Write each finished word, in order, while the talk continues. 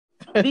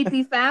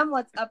VP fam,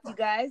 what's up, you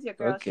guys? Your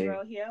girl Okay.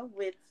 Cheryl here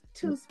with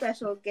two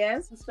special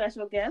guests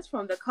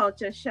from the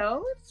Culture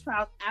Show,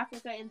 South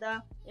Africa in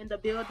the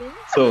building.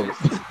 So,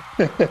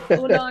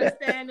 Uno and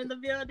Stan in the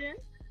building.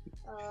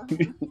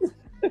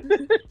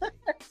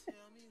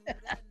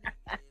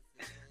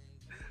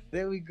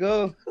 there we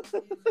go.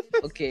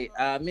 Okay,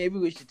 maybe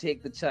we should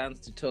take the chance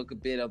to talk a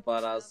bit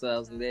about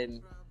ourselves, and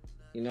then,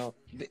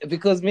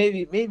 because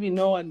maybe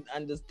no one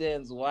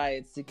understands why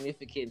it's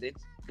significant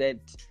that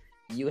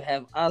you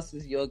have us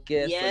as your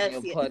guests on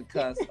your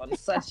podcast on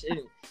such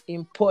an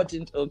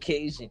important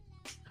occasion.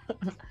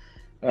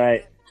 All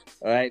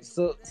right.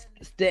 So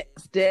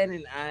Stan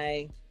and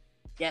I,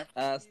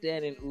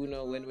 Stan and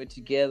Uno, when we're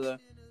together,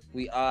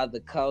 we are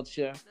the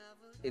Culture.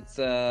 It's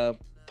a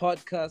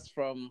podcast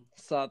from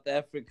South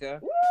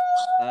Africa.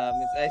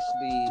 It's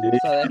actually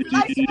South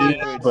Africa's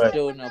favorite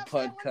stoner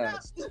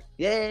podcast.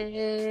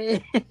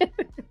 Yay!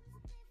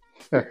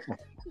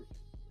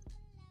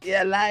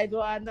 Yeah, light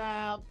one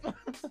up.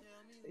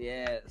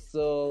 Yeah.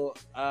 So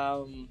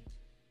I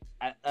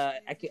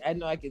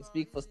know I can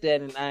speak for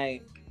Stan and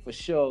I for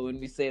sure when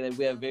we say that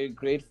we are very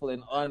grateful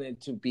and honored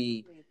to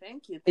be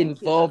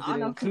involved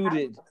and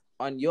included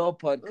on your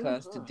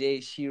podcast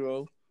today,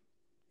 Shiro.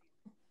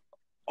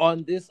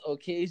 On this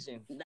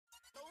occasion.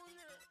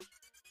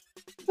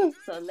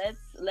 So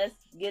let's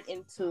get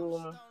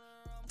into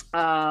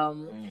our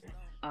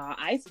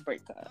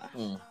icebreaker.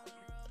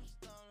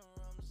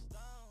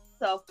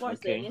 So of course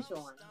the initial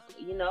one.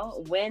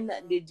 When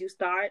did you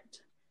start?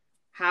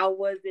 How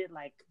was it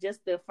like?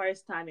 Just the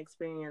first time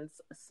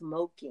experience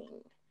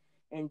smoking,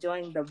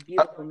 enjoying the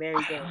beautiful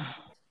Mary Jane.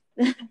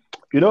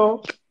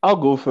 I'll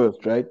go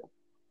first, right?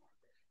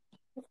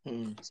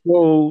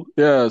 So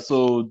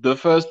the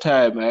first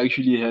time I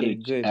actually had a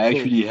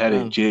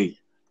J.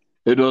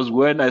 It was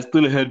when I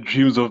still had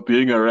dreams of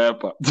being a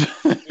rapper.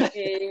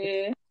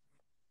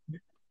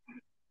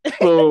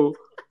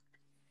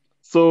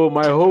 So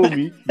my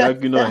homie,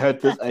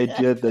 had this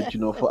idea that,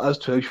 for us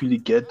to actually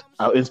get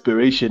our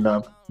inspiration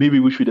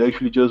maybe we should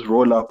actually just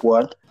roll up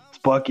one,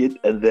 spark it,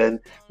 and then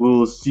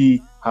we'll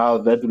see how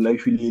that will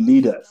actually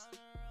lead us.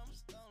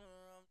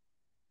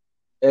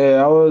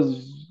 I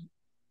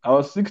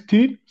was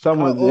 16, I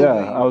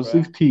was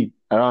 16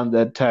 around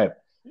that time.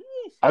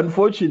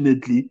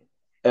 Unfortunately,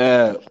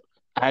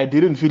 I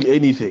didn't feel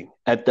anything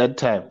at that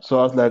time. So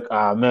I was like,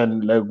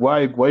 man, like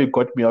why you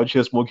got me out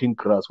here smoking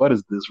grass? What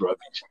is this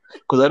rubbish?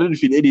 Because I didn't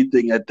feel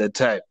anything at that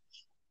time.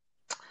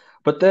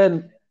 But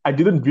then I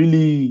didn't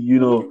really,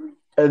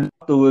 and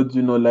afterwards,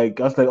 like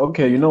I was like,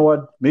 okay, you know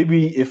what?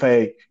 Maybe if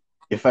I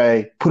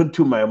put it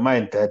to my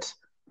mind that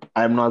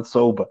I'm not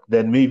sober,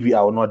 then maybe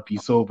I will not be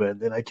sober, and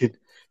then I could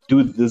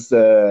do this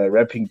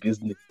rapping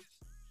business.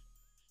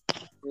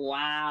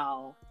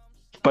 Wow.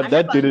 But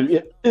that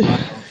didn't.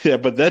 Yeah,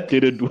 but that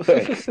didn't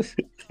work.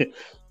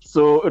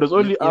 So it was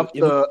only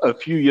after a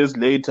few years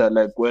later,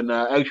 like when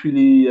I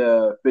actually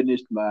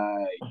finished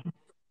my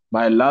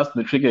last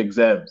matric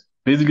exams,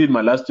 basically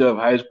my last year of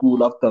high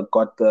school, after I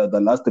got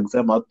the last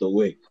exam out the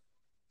way.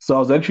 So I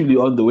was actually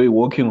on the way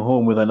walking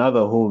home with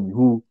another homie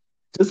who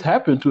just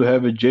happened to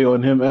have a J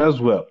on him as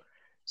well.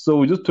 So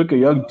we just took a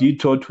young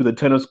detour to the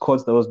tennis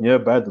courts that was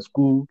nearby the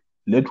school,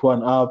 lit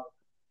one up.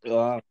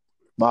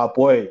 My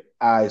boy,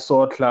 I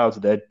saw clouds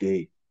that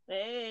day.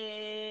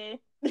 Hey.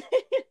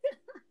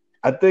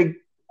 I think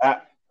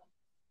that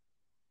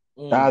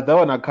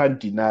one I can't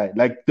deny.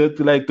 Like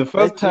the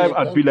first time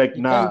I'd be like,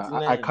 nah,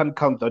 I can't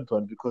count that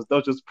one because that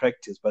was just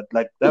practice. But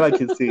like that I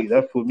can say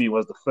that for me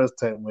was the first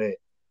time where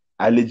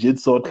I legit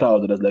saw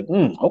clouds and I was like,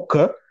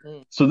 okay.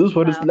 So this is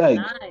what it's like.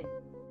 Nice.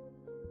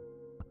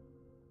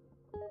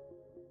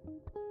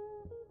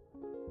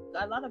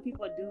 A lot of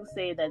people do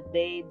say that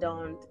they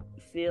don't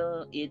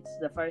feel it's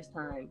the first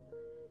time.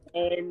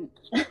 And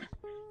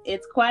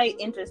it's quite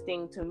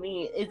interesting to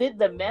me. Is it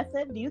the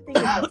method? Do you think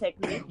it's a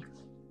technique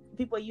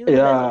people use?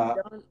 Yeah.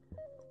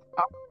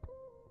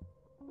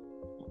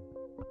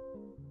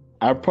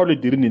 I probably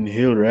didn't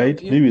inhale,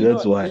 right? Maybe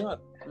that's why.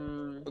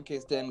 Okay,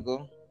 Stan,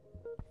 go.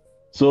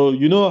 So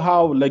you know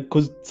how, like,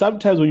 because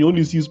sometimes when you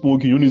only see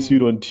smoking, you only see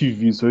it on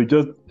TV. So you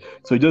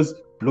just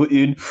blow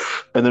in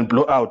and then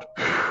blow out.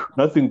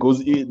 Nothing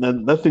goes in,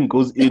 and nothing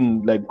goes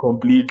in like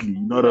completely.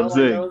 You know what I'm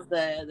saying? Knows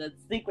the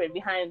secret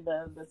behind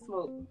the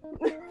smoke.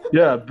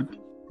 Yeah.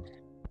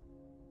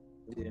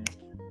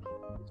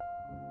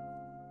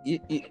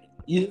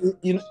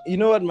 You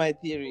know what my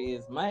theory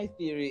is? My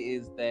theory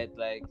is that,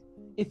 like,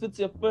 if it's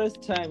your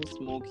first time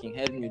smoking,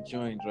 having a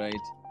joint, right?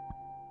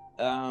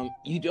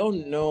 You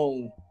don't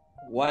know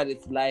what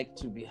it's like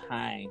to be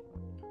high,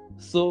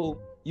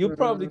 so you're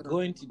probably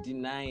going to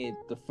deny it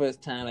the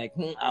first time, like,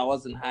 I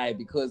wasn't high,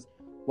 because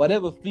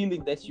whatever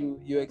feeling that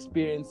you're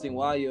experiencing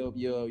while you're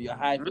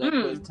high for that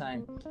first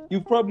time,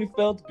 you probably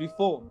felt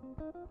before.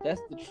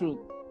 That's the truth,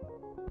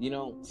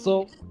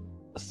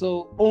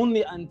 So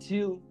only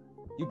until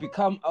you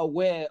become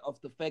aware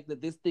of the fact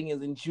that this thing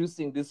is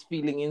inducing this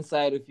feeling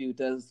inside of you,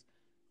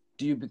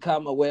 do you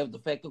become aware of the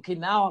fact, okay,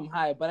 now I'm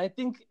high? But I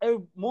think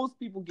most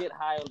people get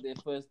high on their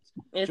first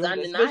It's joint,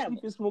 undeniable. especially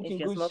if you're smoking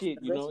good shit,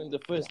 you know, in the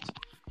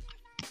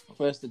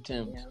first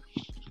attempt. Yeah.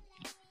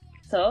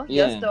 So,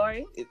 your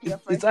story?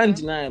 It's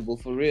undeniable,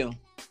 for real.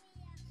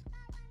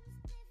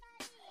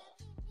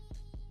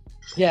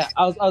 Yeah,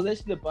 I was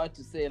actually about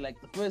to say,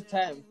 like, the first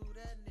time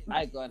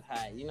I got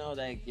high, you know,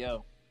 like,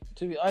 yo,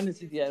 to be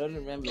honest with you, I don't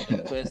remember the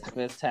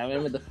first time. I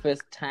remember the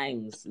first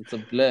times. It's a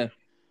blur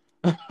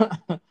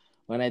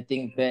when I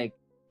think back.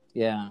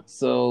 Yeah,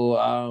 so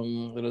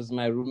it was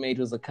my roommate,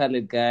 was a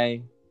colored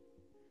guy.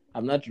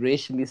 I'm not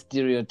racially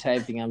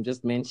stereotyping. I'm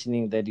just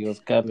mentioning that he was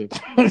colored.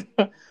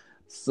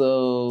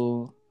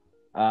 So,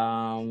 we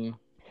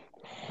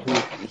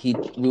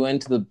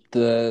went to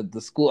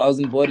the school. I was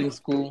in boarding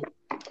school,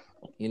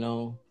 you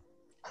know,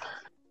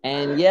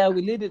 and yeah,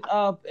 we lit it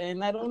up.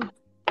 And I don't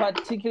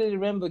particularly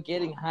remember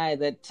getting high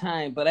that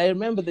time, but I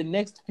remember the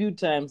next few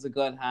times I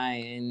got high,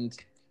 and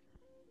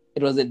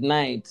it was at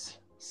night.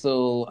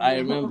 So I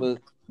remember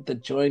the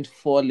joint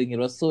falling. It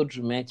was so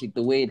dramatic,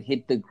 the way it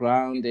hit the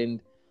ground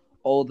and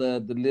all the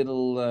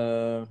little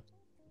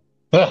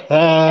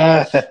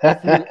ash flew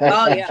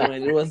off the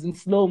joint. It was in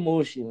slow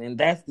motion, and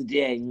that's the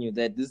day I knew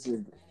that this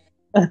was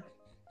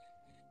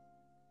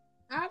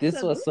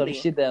this was some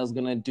shit that I was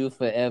gonna do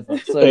forever.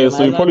 So you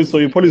probably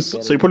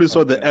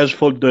saw the ash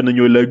fall down, and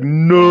you were like,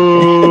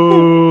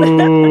 no.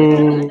 My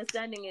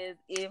understanding is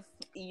if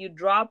you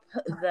drop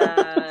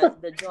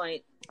the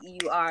joint,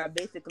 you are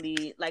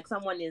basically like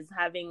somebody's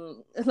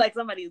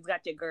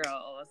got your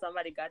girl or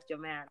somebody got your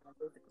man.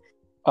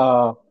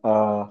 So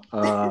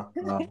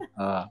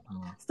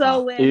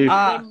when you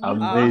dropped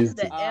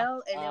the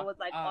L and it was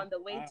like on the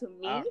way to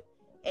me,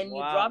 and you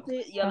dropped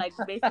it, you're like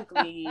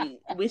basically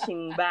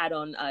wishing bad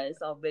on us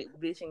or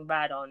wishing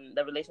bad on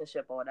the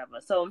relationship or whatever.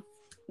 So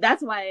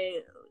that's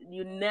why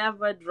you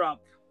never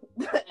drop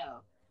the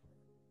L.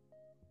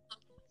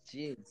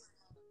 Jeez.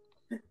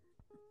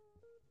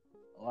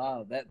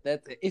 Wow,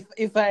 that's it.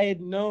 If I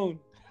had known,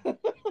 it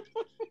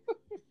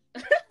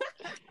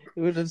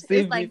would have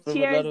saved me from a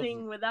lot of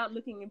cheersing without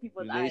looking in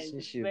people's eyes.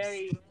 It's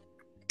very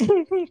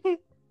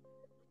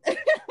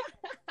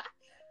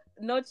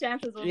no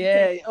chances.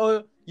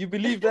 Oh, you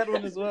believe that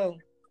one as well?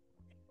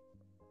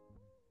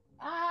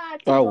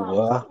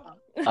 Wow.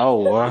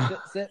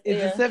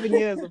 Is it 7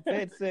 years of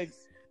bad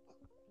sex?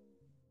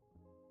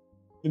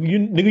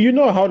 You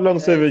know how long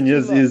 7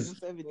 years is?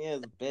 7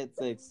 years of bad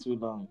sex, too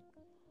long.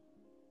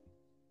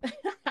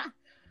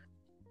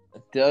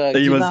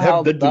 You must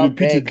have that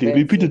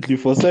repeatedly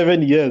for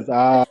 7 years.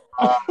 I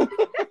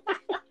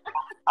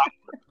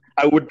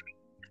would.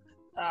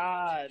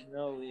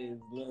 No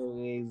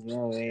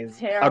ways.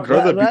 I'd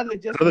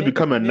rather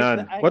become a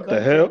nun. What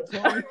the hell?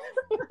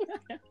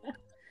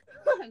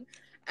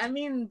 I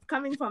mean,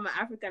 coming from an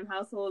African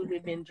household,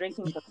 we've been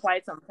drinking for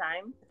quite some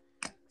time.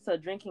 So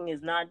drinking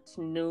is not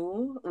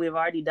new. We've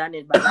already done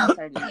it by a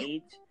certain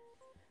age.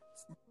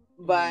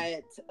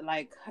 But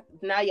like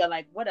now you're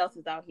like, what else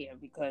is out here?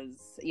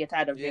 Because you're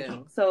tired of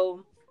drinking.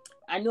 So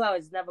I knew I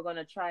was never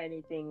gonna try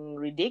anything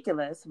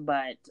ridiculous,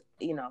 but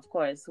you know, of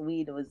course,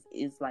 weed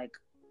is like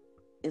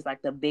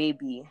the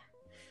baby.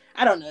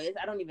 I don't know.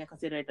 I don't even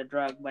consider it a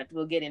drug, but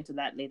we'll get into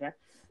that later.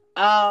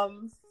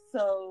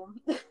 So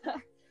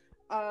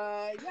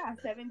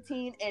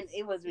 17, and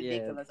it was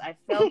ridiculous. I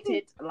felt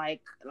it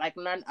like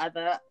none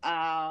other.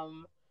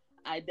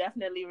 I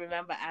definitely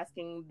remember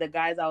asking the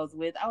guys I was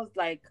with. I was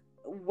like,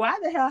 why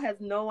the hell has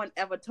no one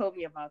ever told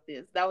me about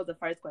this? That was the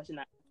first question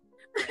I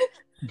asked.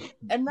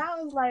 And now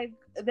I was like,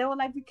 they were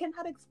like, we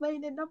cannot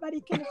explain it.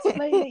 Nobody can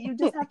explain it. You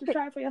just have to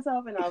try it for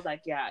yourself. And I was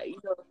like, yeah, you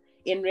know,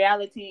 in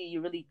reality, you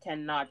really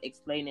cannot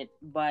explain it.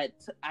 But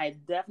I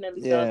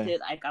definitely felt it.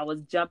 Like I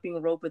was jumping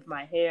rope with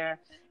my hair.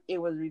 It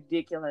was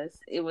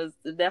ridiculous. It was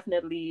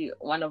definitely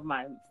one of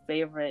my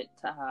favorite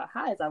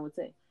highs, I would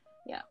say.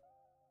 Yeah.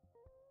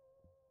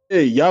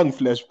 Hey, young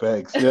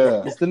flashbacks.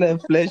 Yeah. You still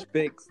have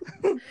flashbacks.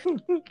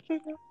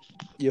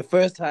 Your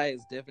first high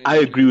is definitely. I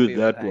agree with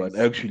that one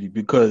actually,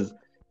 because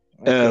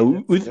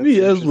with me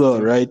as well,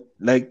 right?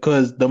 Like,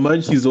 cause the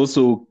munchies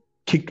also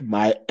kicked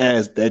my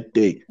ass that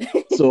day,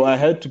 so I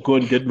had to go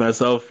and get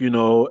myself, you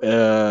know.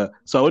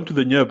 So I went to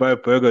the nearby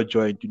burger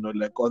joint, you know,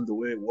 like on the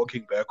way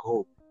walking back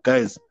home,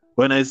 guys.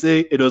 When I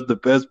say it was the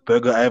best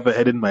burger I ever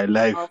had in my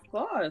life, of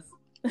course,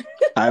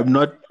 I'm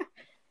not.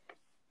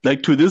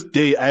 Like, to this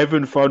day, I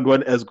haven't found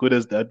one as good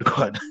as that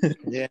one.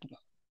 Yeah.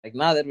 Like,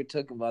 now that we're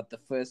talking about the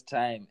first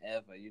time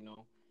ever, you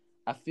know,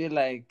 I feel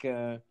like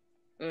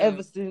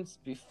ever since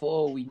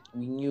before we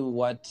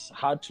knew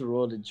how to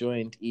roll a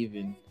joint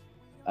even,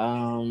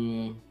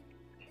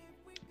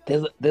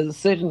 there's a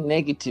certain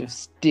negative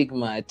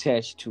stigma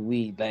attached to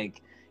weed.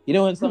 Like, you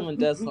know, when someone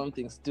does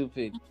something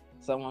stupid,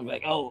 someone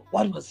like, oh,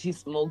 what was he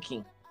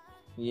smoking?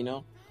 You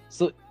know?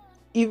 So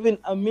even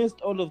amidst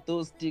all of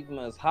those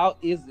stigmas, how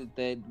is it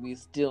that we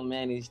still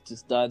manage to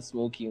start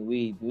smoking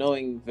weed,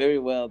 knowing very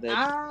well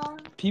that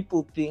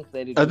people think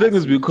that I think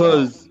it's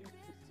because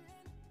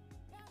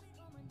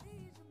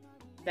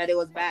that it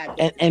was bad,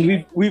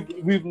 and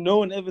we've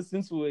known ever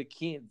since we were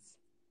kids.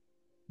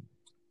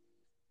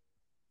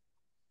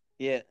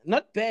 Yeah,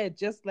 not bad,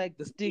 just like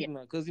the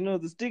stigma, because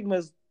the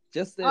stigma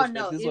just Oh says like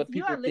no, this is if what you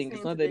people are think.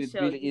 It's listening not to that this it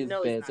show, really you is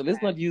know it's bad. So not let's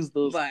bad. not use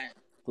those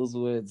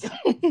words.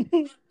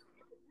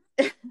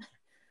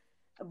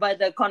 But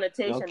the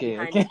connotation Okay,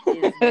 behind okay, it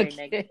is very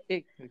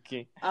negative.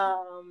 okay.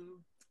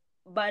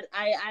 But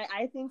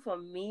I think for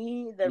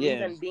me the Yeah.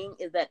 reason being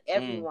is that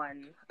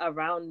everyone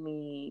around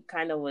me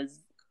kind of was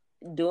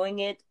doing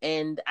it,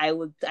 and I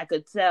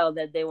could tell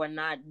that they were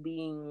not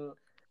being,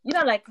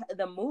 like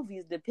the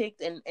movies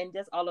depict, and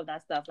just all of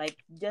that stuff,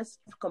 like just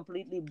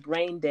completely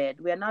brain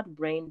dead. We're not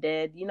brain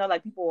dead,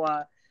 like people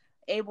are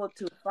able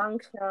to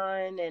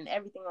function and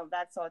everything of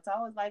that sort. So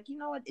I was like, you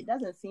know what, it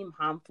doesn't seem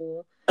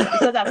harmful,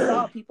 because I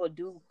saw people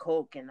do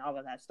coke and all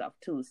of that stuff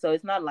too. So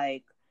it's not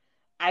like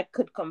I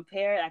could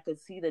compare it. I could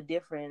see the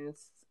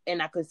difference,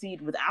 and I could see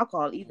it with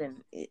alcohol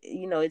even.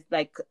 It's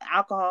like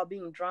alcohol,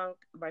 being drunk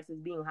versus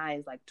being high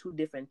is like two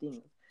different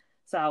things.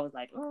 So I was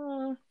like,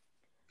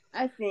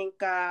 I think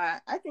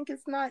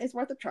it's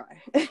worth a try.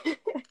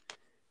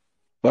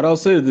 But I'll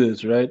say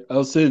this, right?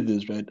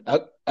 I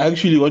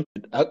actually want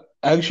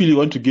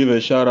to give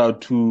a shout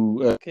out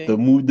to Okay.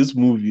 this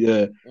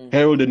movie,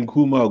 Harold and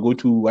Kumar Go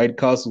to White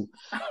Castle,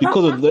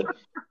 because of that.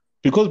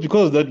 Because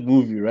of that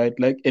movie, right?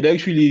 Like it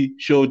actually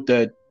showed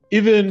that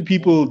even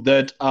people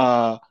that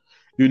are,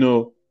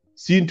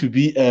 seen to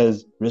be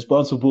as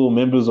responsible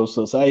members of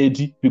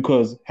society,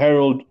 because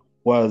Harold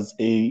was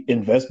a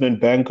investment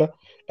banker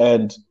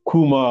and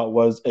Kumar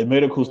was a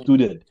medical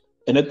student,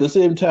 and at the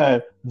same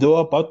time they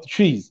were about the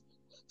trees.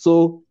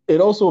 So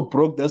it also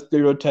broke that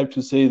stereotype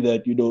to say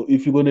that,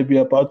 if you're going to be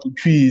about the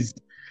trees,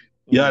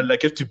 yeah,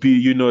 like you have to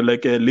be,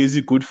 like a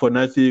lazy good for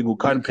nothing who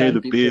can't pay the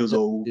Be bills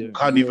or who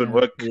productive. can't even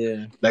work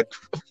Yeah. like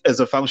as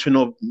a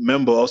functional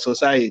member of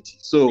society.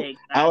 So I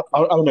Exactly.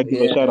 want to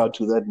give a Yeah. shout out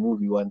to that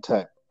movie one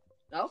time.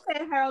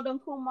 Okay, Harold and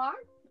Kumar.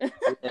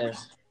 Yeah.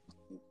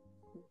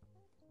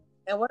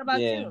 And what about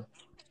Yeah. you?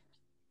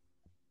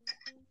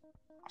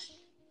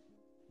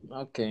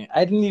 Okay.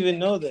 I didn't even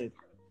know that.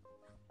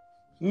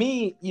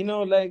 Me,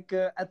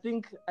 I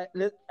think I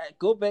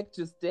go back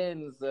to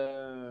Stan's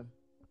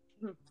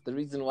the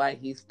reason why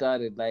he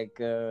started,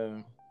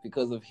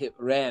 because of hip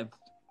rap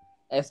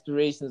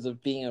aspirations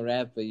of being a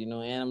rapper, and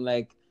I'm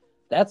like,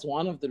 that's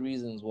one of the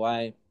reasons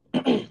why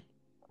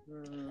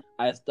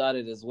I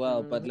started as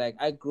well. But like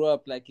I grew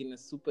up like in a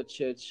super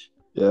church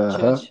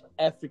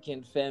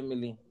African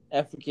family,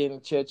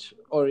 African church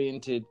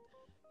oriented,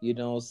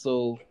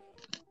 so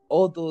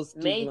all those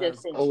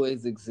stigmas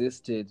always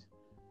existed.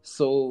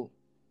 So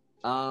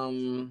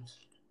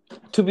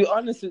to be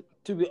honest with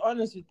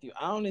you,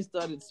 I only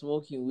started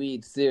smoking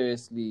weed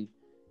seriously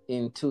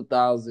in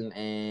 2000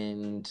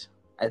 and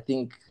I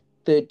think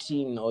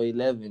 13 or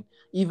 11,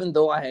 even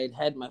though I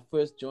had my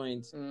first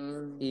joint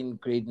in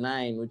grade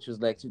 9, which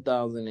was like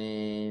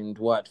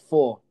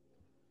 2004.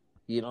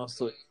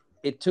 So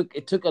it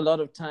took a lot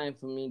of time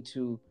for me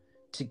to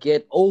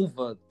get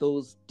over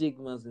those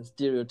stigmas and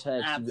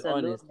stereotypes. Absolutely. To be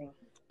honest,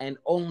 and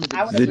only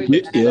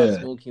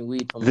smoking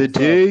weed for the myself.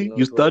 day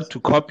you start to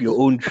cop your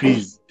own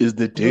trees is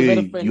the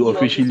day you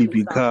officially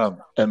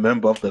become a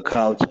member of the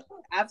culture.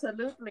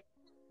 Absolutely.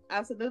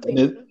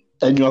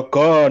 And you're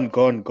gone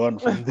from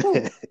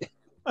there.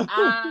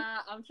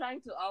 I'm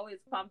trying to always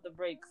pump the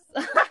brakes.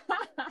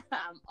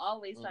 I'm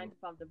always trying to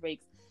pump the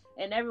brakes.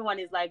 And everyone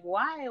is like,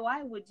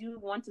 why would you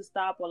want to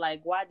stop? Or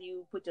like, why do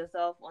you put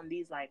yourself on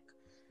these, like,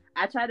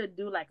 I try to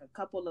do like a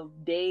couple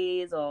of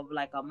days or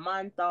like a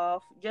month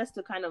off just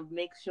to kind of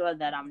make sure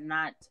that I'm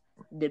not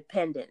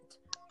dependent.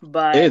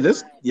 But hey,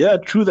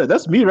 true that.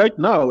 That's me right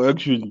now,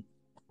 actually.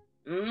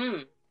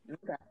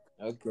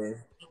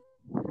 Okay.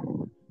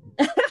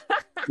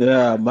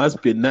 Yeah,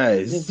 must be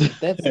nice.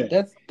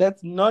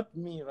 That's not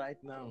me right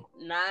now.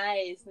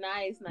 Nice.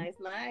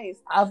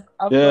 I've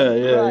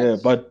yeah.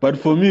 But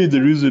for me,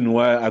 the reason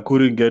why I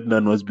couldn't get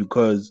none was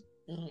because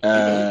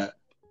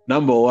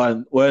number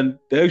one, when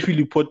they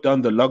actually put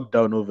down the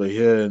lockdown over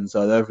here in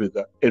South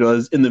Africa, it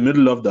was in the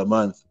middle of the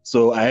month,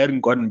 so I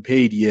hadn't gotten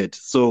paid yet.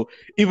 So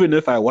even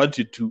if I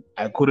wanted to,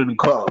 I couldn't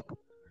come.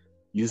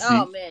 You see?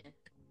 Oh man.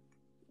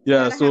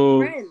 Yeah.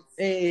 So.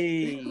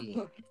 Hey,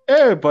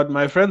 but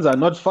my friends are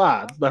not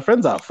far. My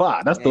friends are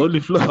far. That's the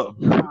only flaw.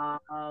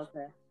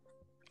 Okay.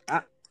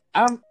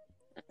 I'm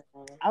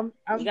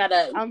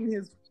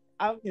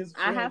his friend.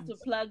 I have to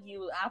plug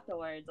you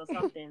afterwards or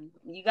something.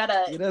 You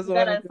gotta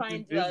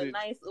find you a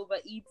nice Uber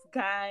Eats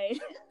guy.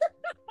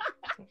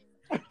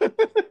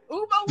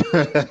 Uber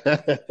Weeds.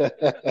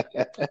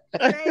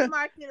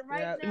 Trademark it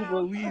right now.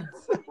 Uber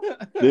Weeds.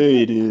 There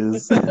it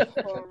is.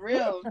 For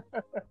real.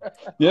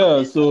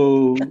 Yeah.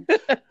 So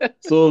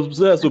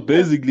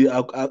basically,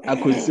 I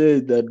could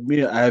say that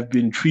I have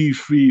been tree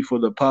free for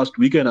the past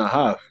week and a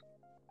half.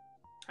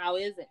 How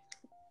is it?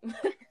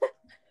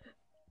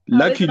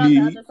 Luckily,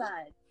 on the other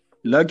side?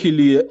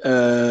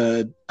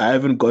 I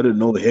haven't gotten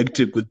no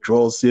hectic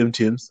withdrawal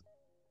symptoms.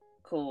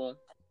 Cool.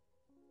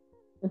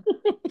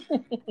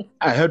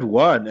 I had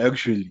one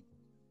actually.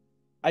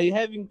 Are you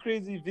having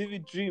crazy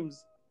vivid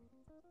dreams?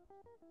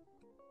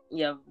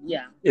 Yeah.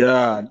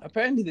 Yeah,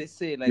 Apparently, they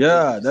say like if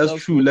yeah, you that's stop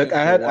true. Like smoking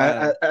I for a had,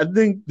 while, I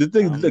think the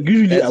thing, like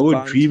usually I that's would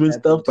bound to dream and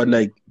happen stuff, but to you.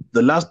 like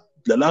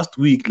the last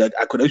week, like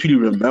I could actually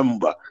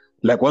remember.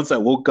 Like once I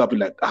woke up,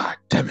 like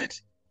damn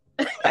it,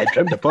 I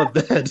dreamt about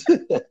that.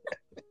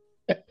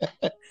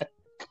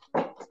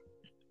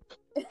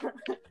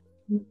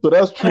 So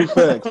that's true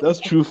facts. That's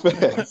true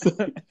facts.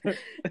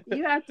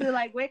 You have to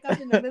like wake up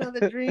in the middle of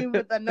the dream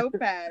with a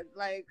notepad,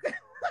 like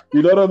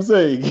You know what I'm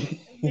saying?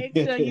 make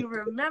sure you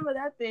remember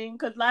that thing.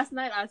 Because last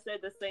night I said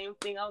the same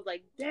thing. I was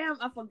like, damn,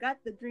 I forgot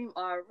the dream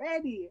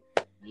already.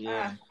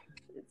 Yeah.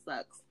 It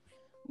sucks,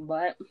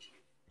 but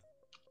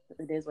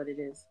it is what it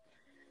is.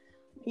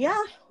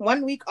 Yeah,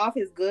 1 week off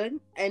is good,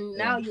 and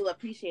now you'll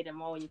appreciate it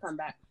more when you come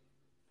back.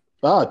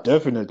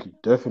 Definitely,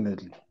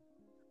 definitely.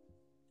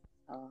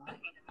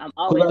 I'm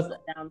always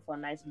down for a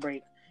nice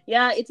break.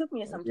 Yeah, it took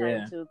me some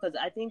time too, because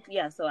I think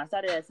so I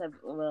started at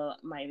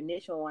my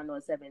initial one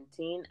was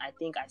 17. I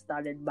think I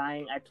started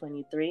buying at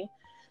 23,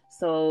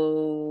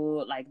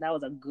 so like that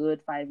was a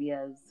good 5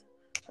 years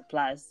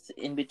plus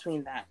in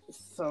between that.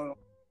 So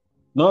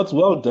no, it's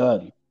well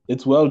done.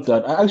 It's well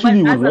done. I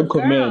actually would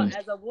recommend.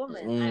 As a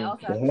woman, I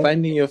also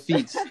finding your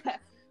feet.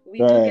 We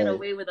do get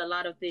away with a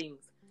lot of things,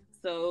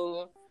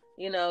 so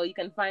you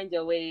can find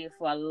your way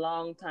for a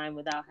long time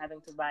without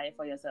having to buy it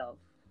for yourself.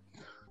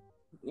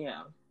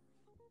 Yeah.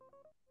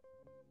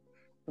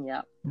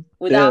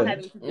 Without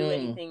having to do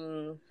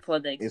anything for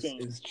the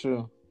exchange. It's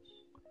true.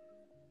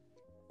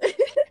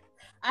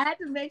 I had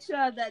to make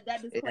sure that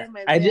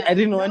disclaimer. I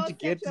didn't want to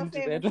get into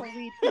that. For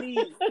me,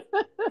 please,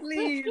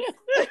 please.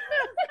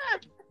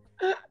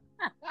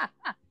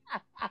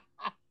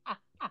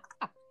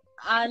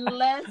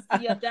 Unless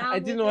you're down. I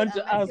didn't want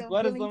to ask.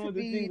 What are some of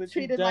the things that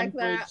you've done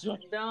for a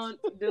joint? Don't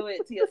do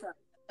it to yourself.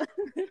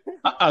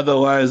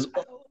 Otherwise,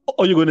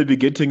 all you're going to be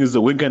getting is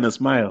a wink and a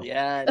smile.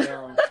 Yeah,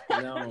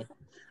 no.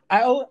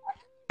 I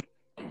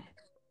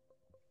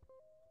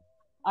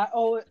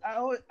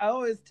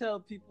always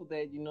tell people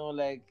that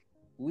like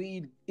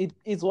weed,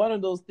 it's one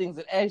of those things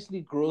that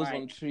actually grows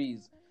on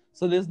trees,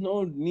 so there's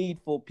no need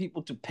for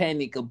people to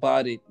panic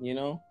about it.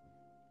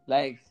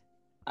 Like,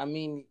 I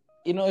mean,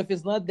 if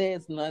it's not there,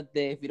 it's not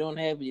there. If you don't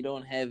have it, you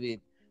don't have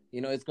it.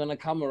 It's gonna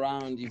come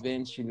around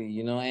eventually.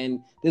 And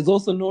there's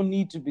also no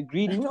need to be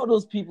greedy.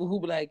 Those people who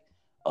be like,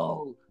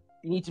 oh,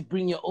 you need to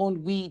bring your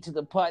own weed to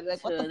the party.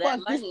 Like, what the fuck?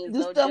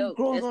 This stuff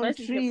grows on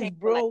trees,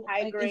 bro. Like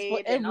high grade, it's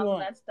for everyone. And all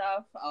that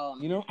stuff.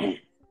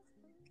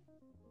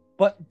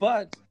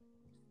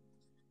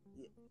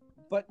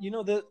 But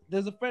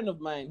there's a friend of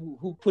mine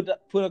who put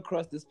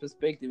across this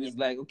perspective. It's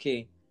like,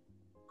 okay,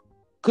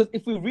 because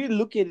if we really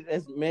look at it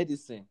as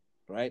medicine,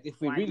 right?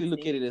 If we really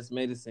look at it as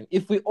medicine,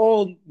 if we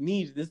all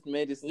need this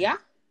medicine,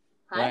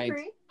 I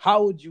agree.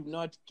 How would you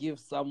not give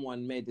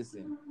someone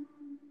medicine?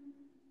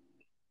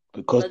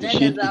 Because the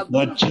shit is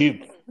not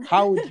cheap.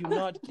 How would you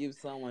not give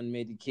someone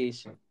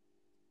medication?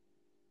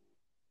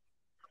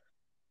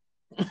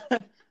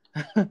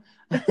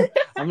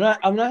 I'm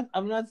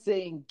not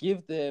saying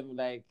give them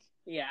like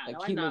a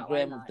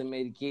kilogram of the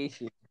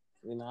medication.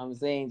 I'm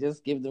saying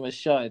just give them a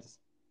shot.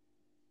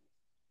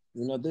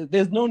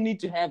 There's no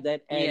need to have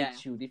that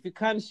attitude. If you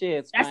can't share,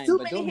 it's fine.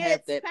 But don't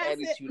have that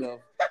attitude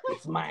of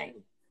it's mine,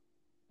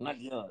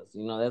 not yours.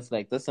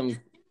 That's some.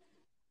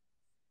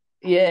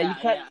 Yeah, you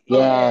can't.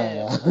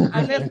 Yeah.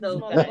 Unless those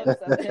guys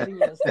are telling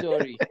you a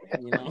story,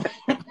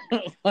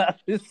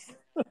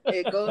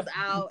 It goes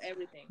out,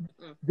 everything.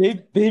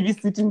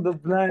 Babysitting the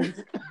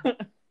blind.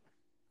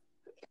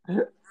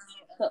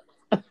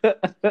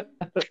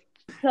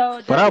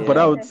 But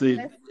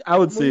I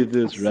would say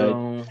this,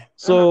 right?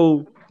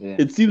 So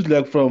it seems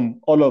like from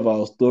all of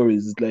our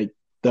stories, it's like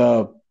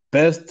the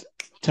best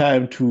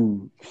time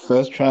to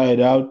first try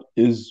it out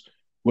is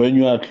when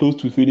you are close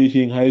to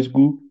finishing high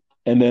school.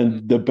 And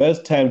then the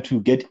best time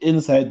to get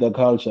inside the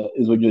culture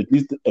is when you're at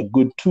least a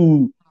good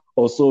 2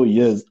 or so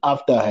years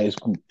after high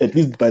school. At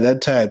least by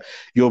that time,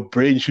 your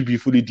brain should be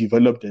fully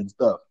developed and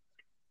stuff.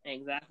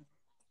 Exactly.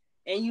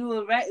 And you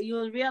will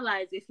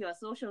realize if you're a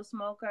social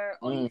smoker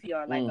or if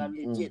you're like a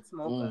legit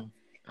smoker.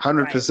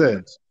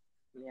 100%.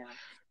 Yeah.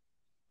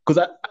 Because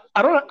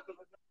I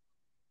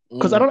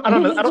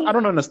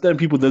don't understand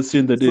people that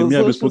say that they may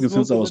have been smoking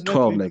since I was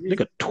 12. Like,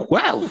 nigga,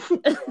 12?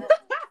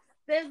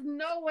 There's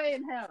no way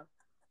in hell.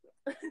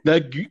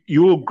 Like,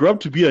 you will grow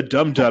up to be a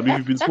dum-dum if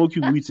you've been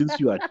smoking weed since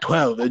you are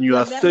 12 and you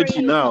are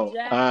 30 now.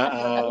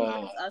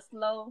 Are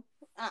slow.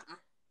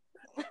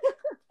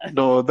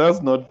 No,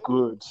 that's not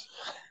good.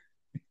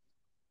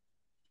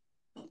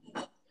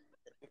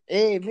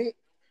 Hey, mate.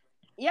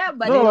 Yeah,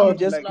 but you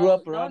just grew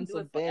up around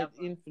some bad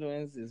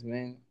influences,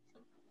 man.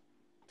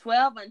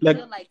 12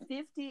 until like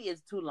 50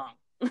 is too long.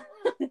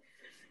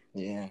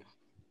 Yeah.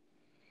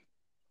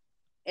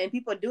 And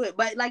people do it,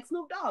 but like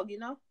Snoop Dogg,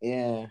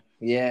 Yeah.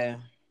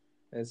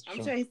 That's true.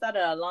 I'm sure he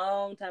started a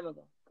long time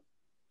ago.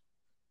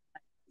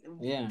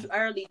 Yeah.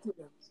 Early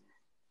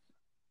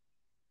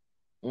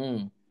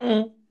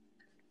 2000s.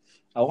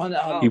 I wonder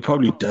how he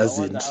probably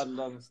doesn't.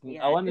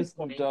 I wonder if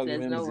Snoop Dogg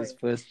remembers his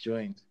first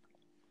joint.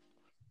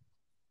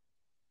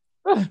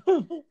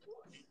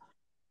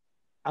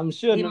 I'm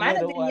sure He no might matter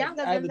have been what,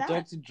 younger than either that.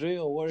 Dr. Dre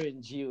or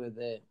Warren G were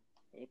there.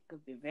 It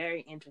could be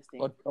very interesting.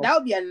 Or That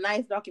would be a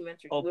nice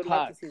documentary. or We would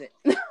love to Pac. see that.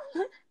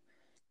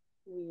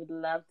 We would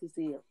love to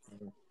see it.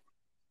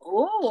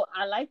 Oh,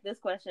 I like this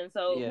question.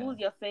 So, Yeah. who's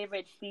your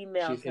favorite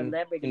female Should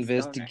celebrity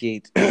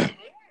investigate. stoner?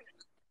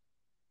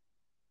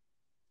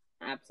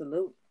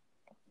 Absolute.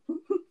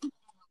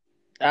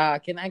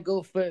 Can I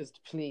go first,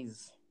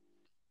 please?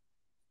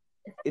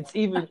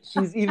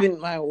 She's even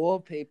my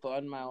wallpaper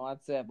on my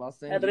WhatsApp. I'll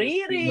send you a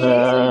Riri.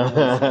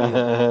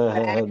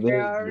 screenshot.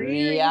 Girl,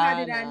 Riri, how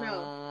did I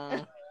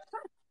know?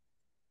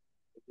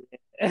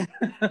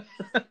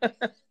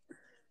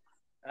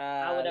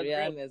 I would agree.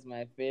 Rihanna is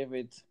my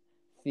favorite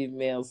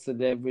female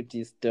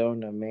celebrity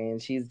stoner, man.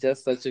 She's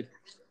just such a.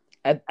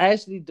 I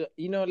actually do,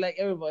 like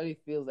everybody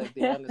feels like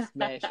they want to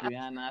smash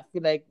Rihanna. I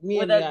feel like me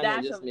With and a Rihanna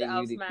dash just of make the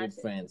really smash good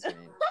it. friends,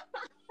 man.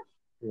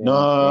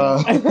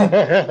 No. I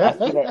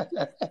feel like...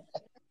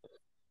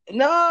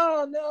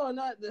 No,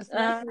 not the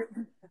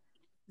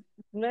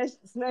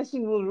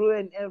smashing will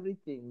ruin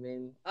everything,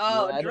 man.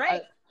 Oh,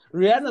 Drake.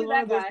 Rihanna's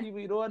one of those people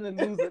you don't want to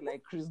lose it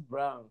like Chris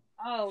Brown.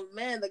 Oh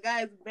man, the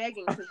guy's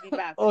begging to be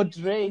back. Oh,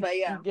 Drake. But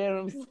yeah. You get what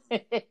I'm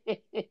saying?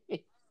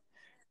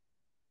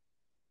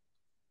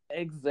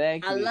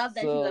 Exactly. I love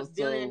that she's a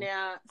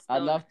billionaire. I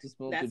love to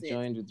smoke a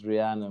joint with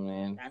Rihanna,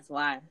 man. That's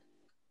why.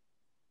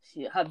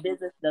 Her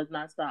business does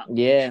not stop.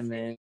 Yeah,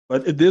 man.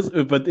 But if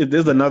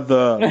there's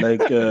another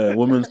like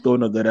woman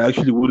stoner that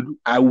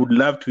I would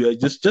love to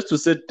just to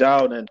sit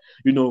down and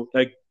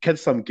like catch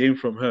some game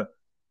from her.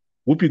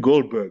 Whoopi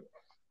Goldberg.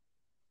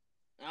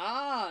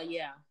 Oh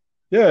yeah.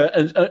 Yeah,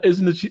 and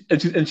isn't she?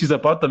 And she's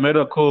about the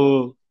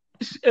medical.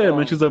 Yeah,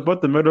 man, she's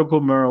about the medical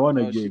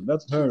marijuana game.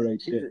 That's her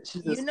right there.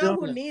 You know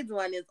who needs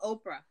one is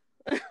Oprah.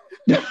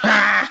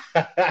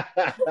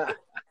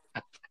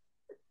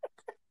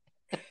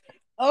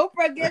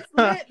 Oprah gets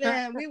lit,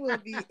 man. We will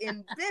be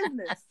in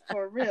business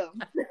for real.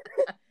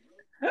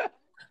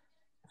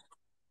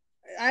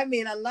 I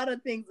mean, a lot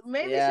of things.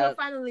 Maybe she'll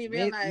finally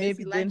realize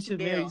maybe she then likes she'll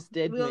to marry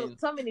Stedman.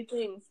 So many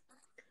things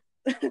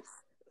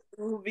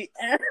will be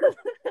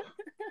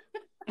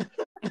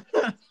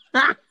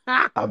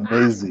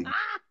amazing.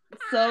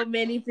 So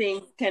many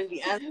things can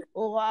be answered.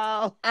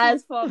 Wow.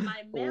 As for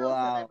my male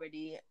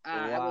celebrity,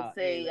 I would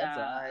say,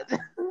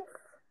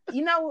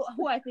 you know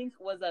who I think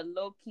was a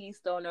low-key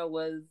stoner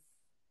was,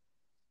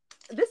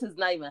 this is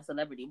not even a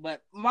celebrity,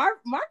 but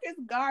Marcus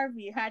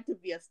Garvey had to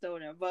be a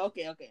stoner. But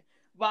okay.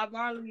 Bob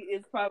Marley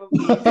is probably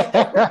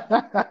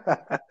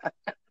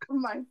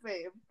my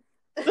fave.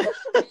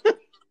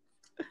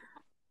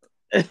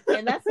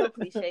 And that's so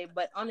cliche,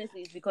 but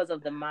honestly, it's because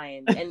of the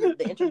mind and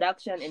the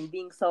introduction and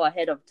being so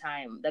ahead of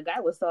time. The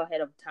guy was so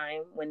ahead of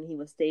time when he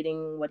was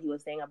stating what he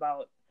was saying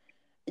about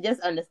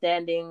just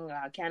understanding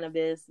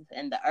cannabis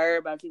and the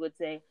herb, as he would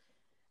say.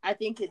 I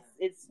think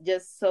it's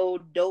just so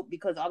dope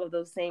because all of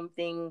those same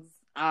things,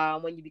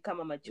 when you become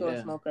a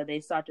mature smoker, they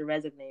start to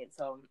resonate.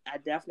 So I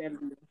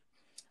definitely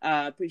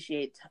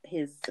appreciate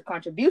his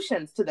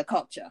contributions to the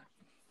culture.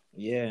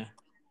 Yeah.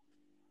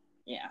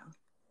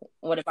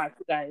 What about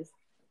you guys?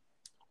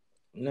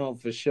 No,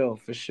 for sure.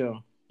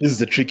 This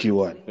is a tricky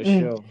one. For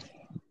sure.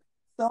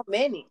 So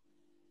many.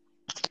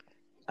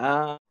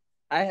 I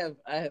have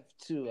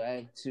two.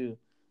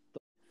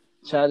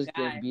 Charles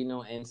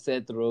Gambino and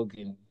Seth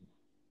Rogen.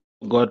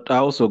 I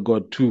also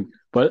got two,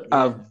 but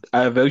I've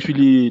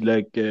actually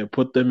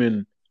put them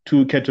in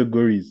two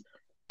categories: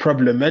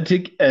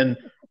 problematic and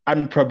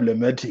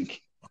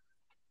unproblematic.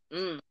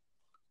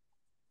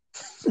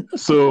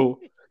 So,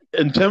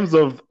 in terms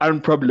of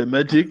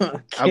unproblematic,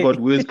 I got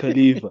Wiz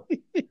Khalifa.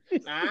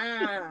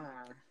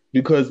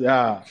 Because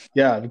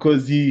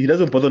he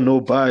doesn't bother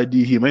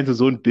nobody. He minds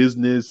his own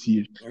business.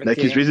 He's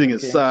raising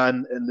his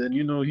son, and then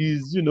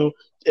he's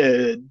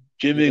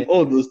gymming,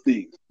 all those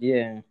things.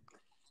 Yeah.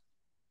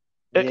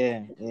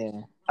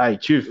 Hi,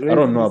 Chief. I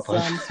don't know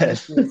about that.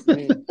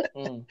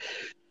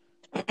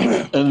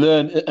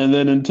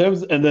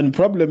 and then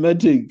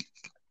problematic,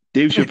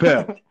 Dave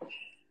Chappelle.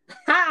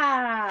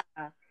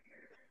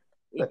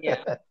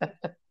 Yeah,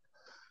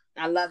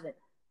 I love it.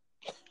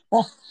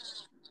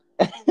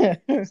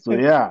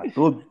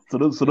 So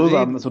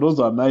those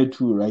are my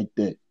two right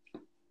there.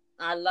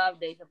 I love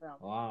Dave Chappelle.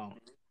 Wow.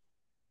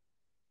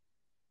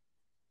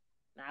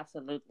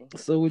 Absolutely.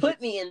 So put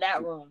me in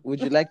that room.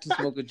 Would you like to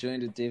smoke a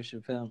joint with Dave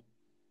Chappelle?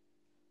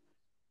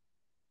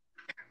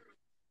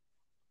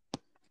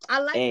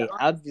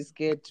 I'd be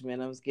scared, man.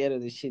 I'm scared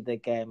of the shit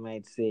that guy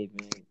might say,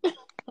 man.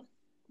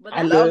 But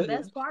that's the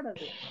best part of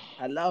it.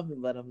 I love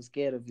him, but I'm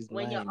scared of his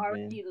mind, when you're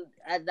already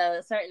at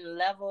a certain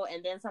level,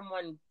 and then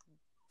someone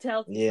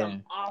tells you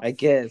some off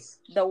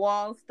the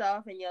wall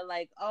stuff, and you're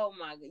like, oh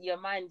my god,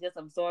 your mind just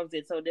absorbs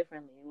it so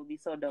differently. It would be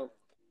so dope.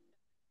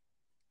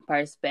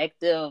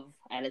 Perspective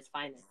at its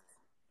finest.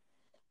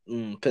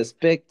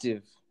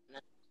 Perspective.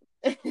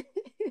 Jim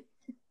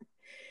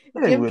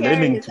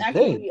Carrey is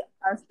actually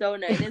a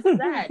stoner, and it's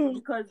sad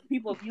because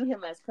people view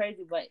him as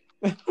crazy, but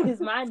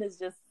his mind is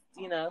just,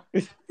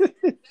 it's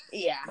crazy.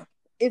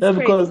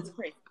 It's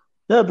crazy.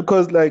 Yeah,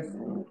 because like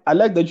I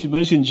like that you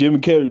mentioned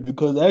Jim Carrey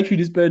because I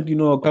actually spent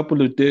a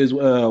couple of days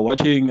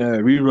watching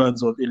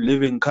reruns of In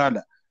Living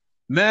Color.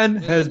 Man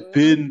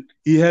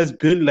he has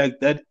been like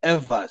that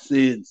ever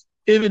since.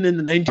 Even in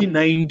the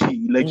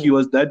 1990, like he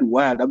was that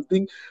wild. I'm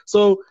thinking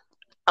so.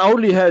 I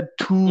only had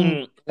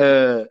two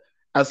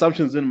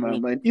assumptions in my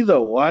mind.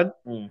 Either one,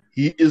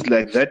 he is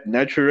like that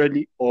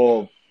naturally,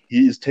 or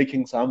he is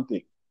taking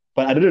something.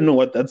 But I didn't know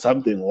what that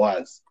something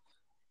was.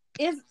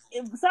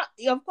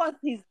 Of course,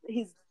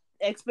 he's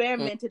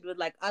experimented with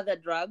like other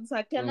drugs.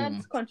 I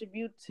cannot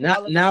contribute all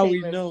of his Now we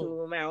statements know.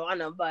 to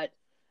marijuana, but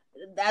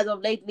as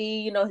of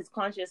lately, his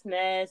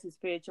consciousness, his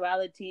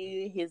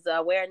spirituality, his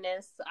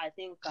awareness. I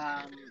think,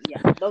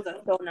 those are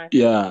stoner.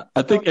 Yeah,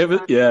 I think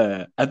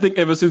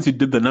ever since he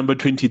did the number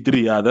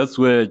 23, that's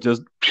where it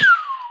just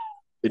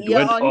it went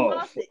he off.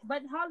 lost it.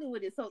 But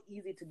Hollywood is so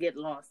easy to get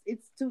lost.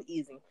 It's too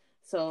easy.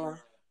 So,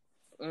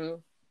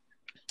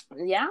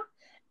 yeah.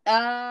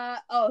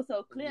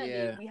 So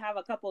clearly we have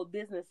a couple of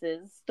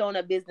businesses,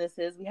 stoner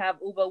businesses. We have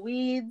Uber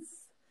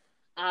Weeds.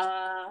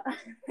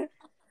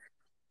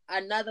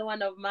 Another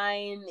one of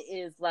mine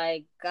is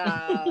like,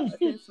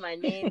 since my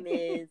name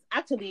is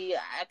actually,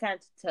 I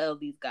can't tell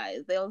these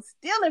guys. They'll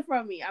steal it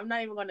from me. I'm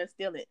not even going to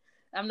steal it.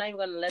 I'm not even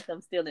going to let them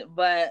steal it.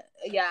 But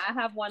yeah, I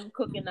have one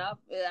cooking up.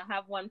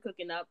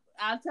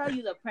 I'll tell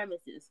you the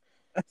premises.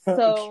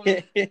 So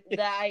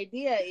the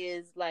idea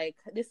is like,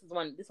 this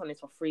one is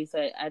for free,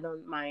 so I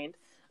don't mind.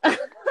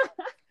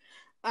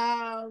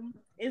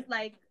 It's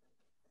like,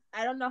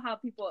 I don't know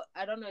if people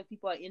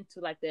are into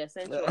like the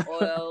essential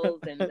oils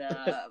and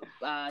the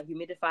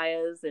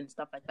humidifiers and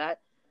stuff like that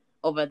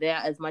over there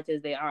as much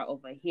as they are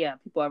over here.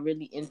 People are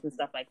really into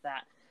stuff like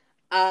that.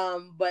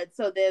 But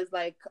so there's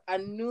like a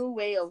new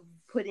way of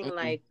putting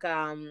like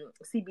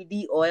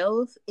CBD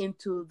oils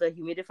into the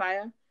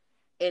humidifier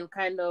and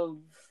kind of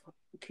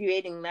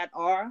creating that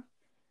aura.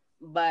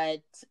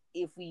 But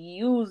if we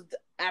used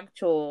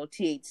actual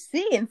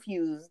THC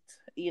infused,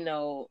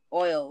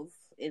 oils,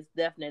 it's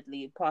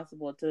definitely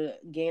possible to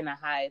gain a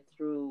high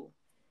through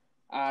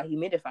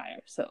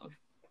humidifier. So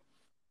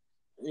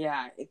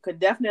yeah, it could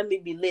definitely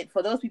be lit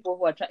for those people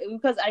who are trying,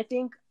 because I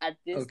think at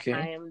this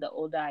time, the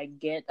older I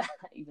get,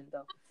 even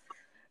though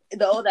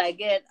the older I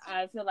get,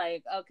 I feel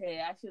like, okay,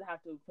 I should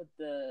have to put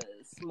the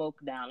smoke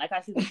down. Like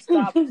I should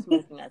stop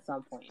smoking at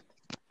some point.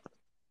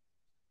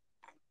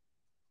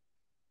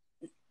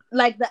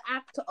 Like the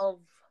act of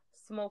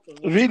smoking.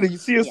 Yeah. Really? You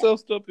see yourself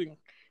stopping?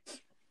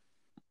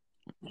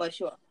 For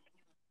sure.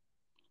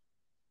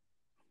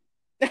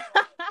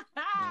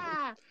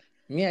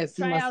 Me, I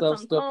see myself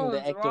stopping cones,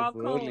 the act of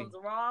rolling.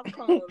 Raw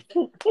cones.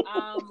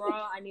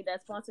 Raw, I need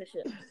that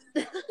sponsorship.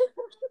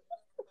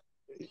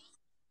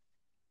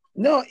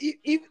 No,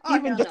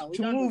 even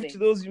to move to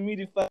those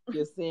humidifiers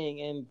you're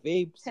saying and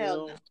vapes,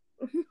 Hell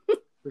no.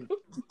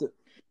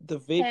 the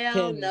vape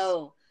Hell pens.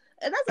 no.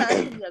 And that's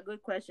actually a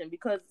good question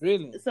because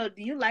really. So,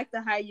 do you like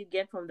the high you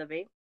get from the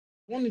vape?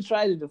 I've only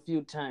tried it a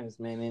few times,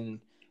 man, and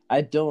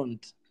I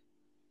don't.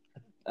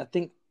 I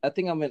think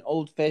I'm an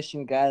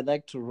old-fashioned guy. I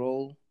like to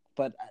roll,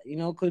 but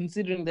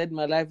considering that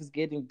my life is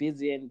getting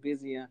busier and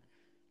busier,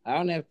 I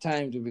don't have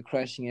time to be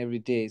crushing every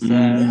day. So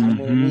I'm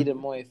gonna need a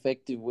more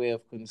effective way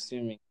of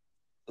consuming.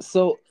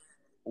 So,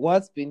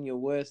 what's been your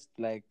worst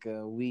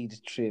weed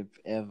trip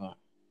ever?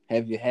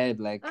 Have you had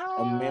a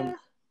memory?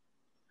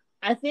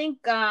 I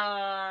think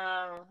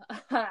I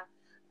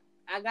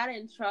got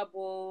in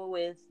trouble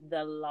with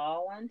the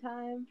law one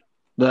time.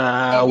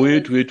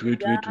 Wait.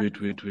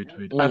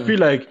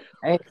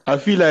 I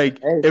feel like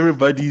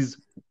everybody's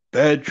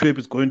bad trip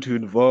is going to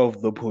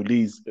involve the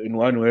police in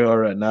one way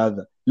or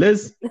another.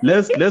 Let's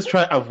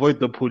try avoid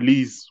the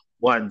police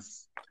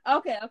once.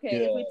 Okay. Yeah.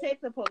 If we take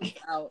the police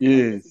out of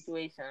the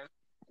situation,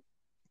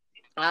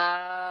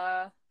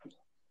 I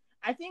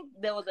think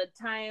there was a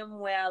time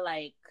where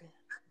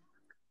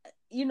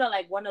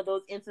one of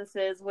those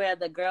instances where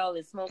the girl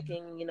is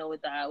smoking,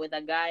 with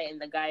a guy,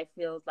 and the guy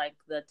feels like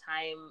the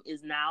time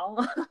is now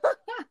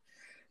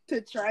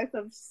to try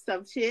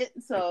some shit.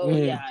 So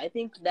yeah, I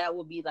think that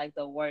would be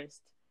the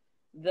worst.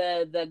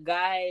 The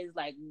guys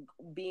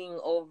being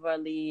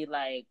overly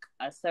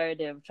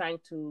assertive, trying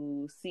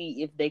to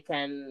see if they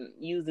can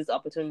use this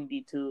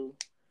opportunity to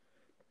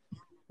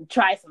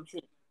try some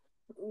shit.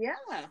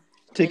 Yeah,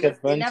 take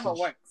advantage. It never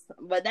works,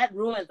 but that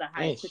ruins the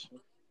high.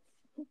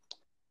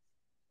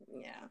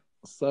 Yeah.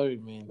 Sorry,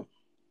 man.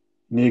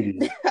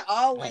 Niggas.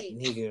 Always.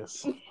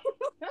 Niggas.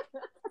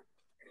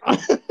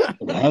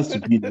 It has to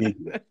be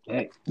niggas.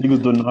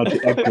 Niggas don't know how to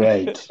act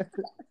right.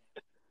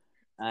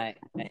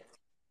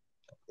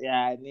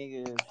 Yeah,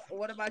 niggas.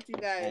 What about you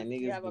guys?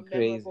 Niggas you have a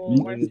crazy.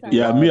 worst time?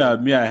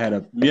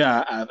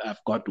 Yeah,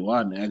 I've got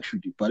one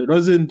actually, but it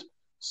wasn't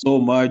so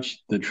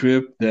much the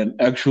trip than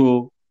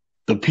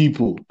the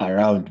people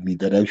around me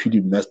that actually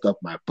messed up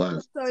my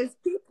buzz. So it's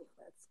people.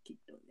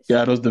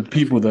 Yeah, it was the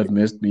people that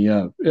messed me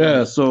up.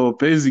 Yeah, so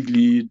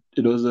basically,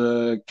 it was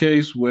a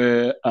case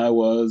where I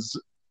was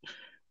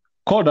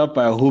called up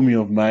by a homie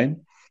of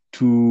mine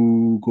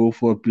to go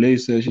for a play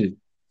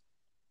session.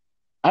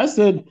 I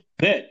said,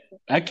 bet.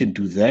 I can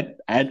do that.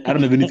 I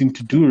don't have anything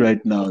to do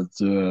right now.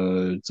 It's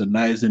a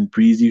nice and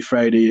breezy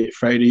Friday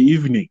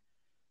evening.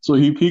 So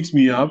he picks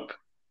me up,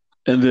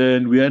 and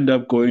then we end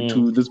up going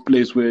to this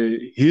place where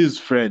his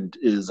friend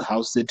is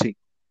house sitting.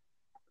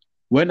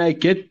 When I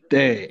get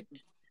there,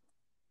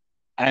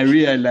 I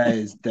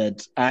realize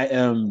that I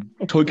am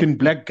token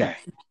black guy.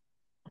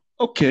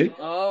 Okay.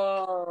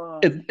 Oh.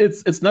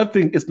 It's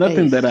nothing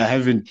that I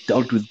haven't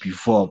dealt with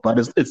before,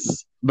 but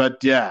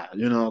but yeah,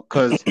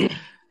 because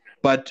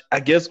but I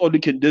guess all you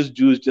can just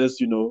do is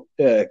just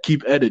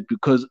keep at it,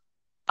 because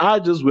I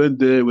just went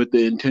there with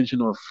the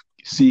intention of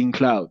seeing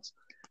clouds,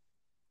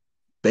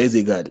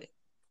 basically.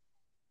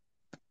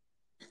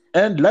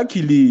 And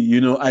luckily,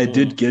 I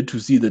did get to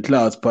see the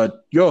clouds,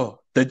 but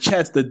the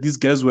chats that these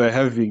guys were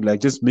having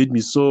like just made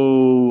me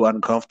so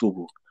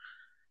uncomfortable.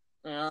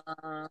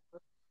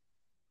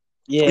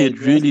 Yeah, it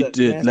really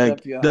did.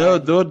 Like they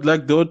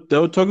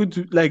were talking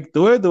to, like,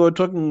 the way they were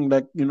talking,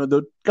 like, they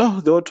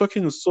were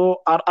talking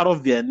so out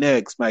of their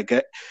necks, my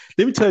guy.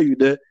 Let me tell you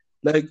that,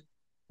 like,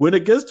 when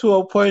it gets to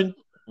a point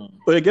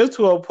where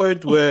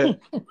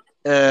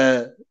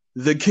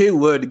the K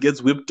word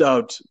gets whipped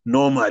out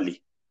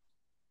normally.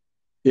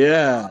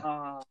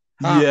 Yeah.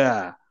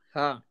 Yeah.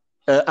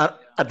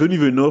 I don't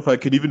even know if I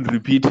can even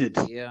repeat it.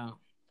 Yeah.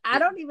 I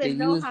don't even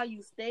know how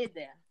you stayed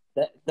there.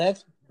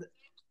 That's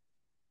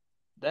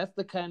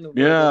the kind of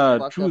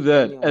true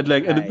that. And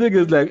the thing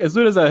is, like, as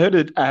soon as I heard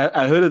it,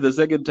 I heard it the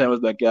second time. I was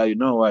like, yeah, you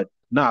know what?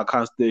 Now I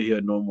can't stay here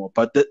no more.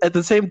 But at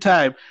the same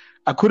time,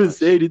 I couldn't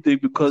say anything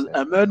because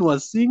a man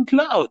was seeing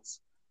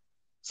clouds.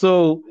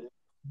 So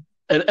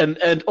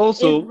and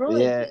also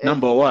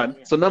number one.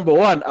 So number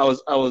one, I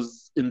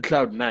was in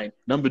cloud 9.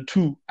 Number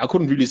 2, I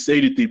couldn't really say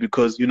anything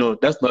because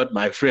that's not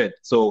my friend.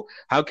 So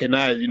how can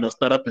I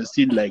start up a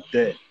scene like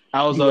that?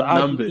 I was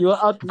outnumbered. You were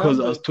outnumbered because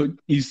I was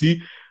you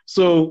see.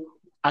 So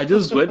I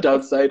just went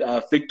outside. I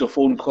faked a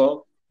phone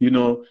call,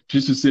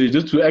 just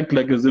to act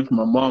like as if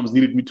my mom's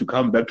needed me to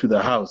come back to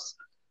the house.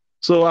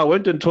 So I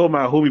went and told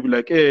my homie,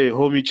 like, hey,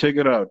 homie, check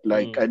it out.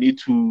 Like, I need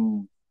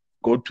to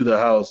go to the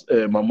house.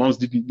 My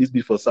mom's needs me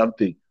for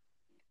something.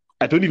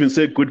 I don't even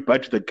say goodbye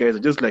to the guys.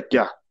 I'm just like,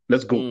 yeah,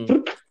 let's go.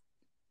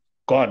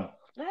 Gone.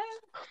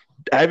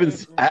 I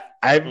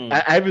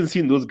haven't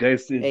seen those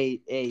guys since.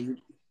 Hey.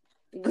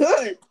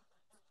 Good.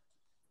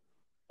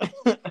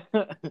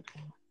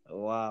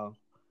 Wow.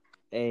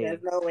 Hey.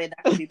 There's no way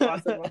that could be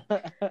possible.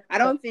 I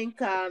don't think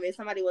if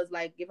somebody was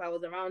like, if I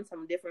was around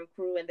some different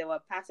crew and they were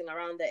passing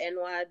around the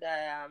N-word,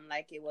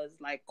 like it was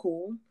like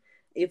cool.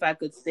 If I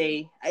could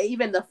say,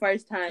 even the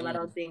first time, I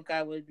don't think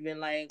I would have been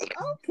like,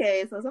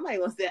 okay, so somebody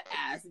wants their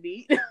ass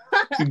beat.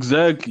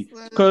 Exactly.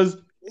 Because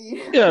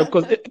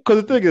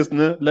the thing is,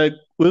 like,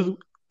 with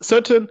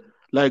certain,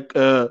 like,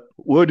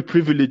 word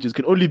privileges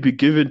can only be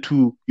given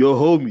to your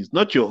homies,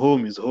 not your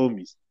homies.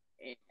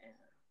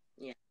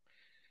 Yeah.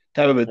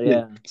 Type of a thing.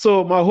 Yeah.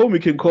 So my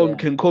homie can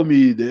call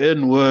me the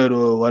N-word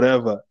or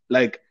whatever.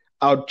 Like,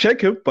 I'll check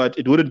him, but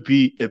it wouldn't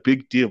be a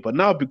big deal. But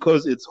now,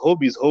 because it's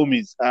homies,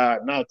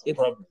 now it's a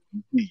problem.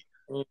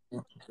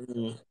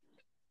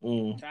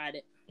 Tried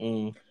it.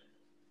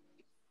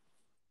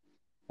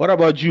 What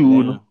about you,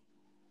 Uno?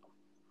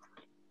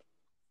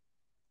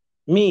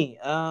 Me,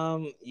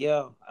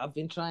 I've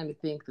been trying to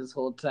think this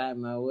whole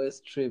time my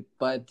worst trip,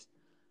 but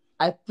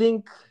I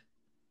think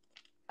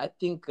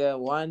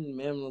one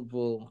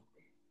memorable,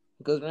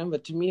 because remember,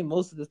 to me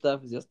most of the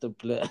stuff is just a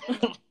blur.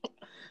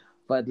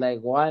 But like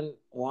one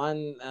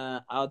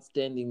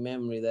outstanding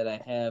memory that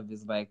I have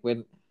is like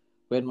when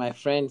my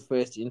friend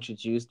first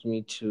introduced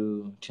me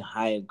to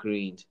higher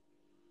grade,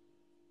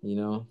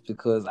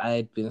 because I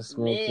had been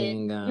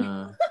smoking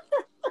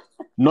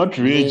not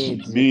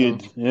rich,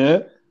 mid.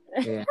 Yeah.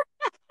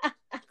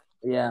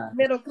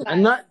 Middle class.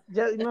 And not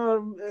just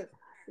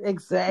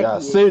exactly. Yeah,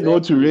 say no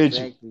to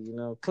Reggie.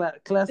 Exactly,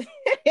 class.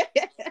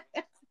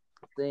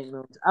 Say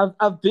no.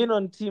 I've been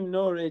on team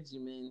no Reggie,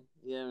 man.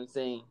 You know what I'm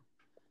saying?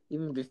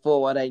 Even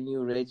before what I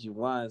knew Reggie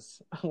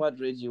was, what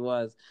Reggie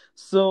was.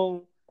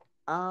 So,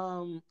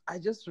 I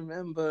just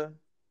remember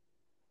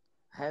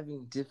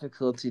having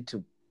difficulty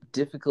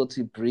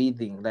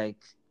breathing. Like,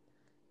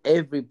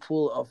 every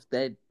pull of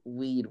that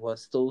weed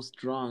was so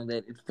strong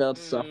that it felt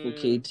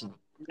suffocating.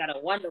 You got a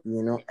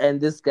wonderful. And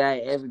this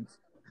guy,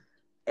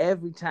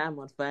 every time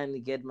I'd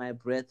finally get my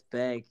breath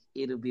back,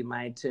 it'll be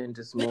my turn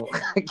to smoke.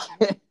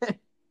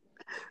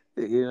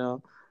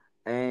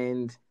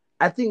 And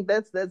I think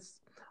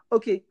that's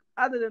okay.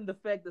 Other than the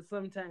fact that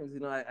sometimes,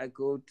 I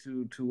go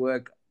to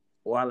work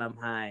while I'm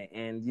high,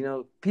 and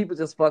people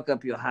just fuck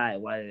up your high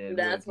while they're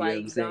that's why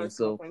you don't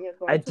smoke when you're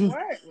going to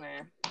work,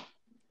 man.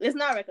 It's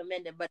not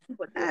recommended, but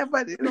people do. Yeah,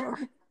 but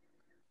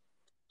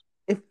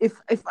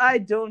if I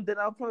don't, then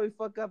I'll probably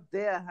fuck up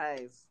their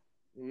highs.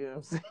 You know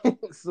what I'm saying?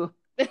 So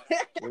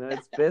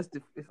it's best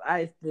if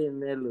I stay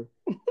mellow.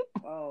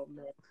 Oh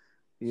man.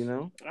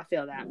 I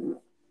feel that.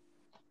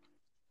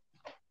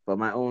 For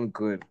my own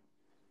good.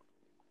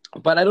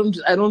 But I don't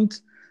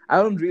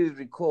really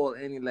recall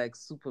any like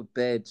super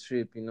bad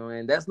trip,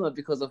 and that's not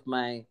because of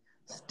my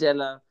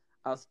stellar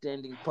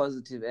outstanding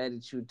positive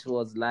attitude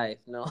towards life.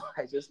 No,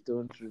 I just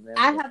don't remember.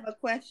 I have a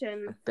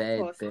question for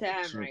bad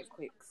Stan trip. right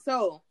quick.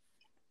 So,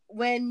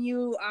 when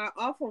you are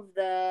off of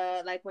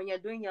when you're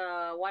doing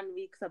your 1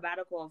 week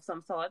sabbatical of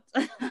some sort,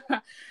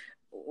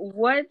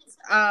 what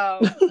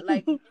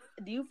like do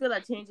you feel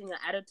a change in your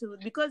attitude?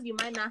 Because you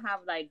might not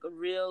have like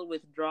real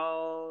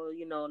withdrawal,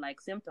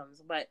 like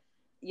symptoms, but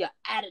your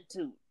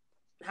attitude.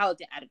 How's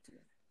your attitude?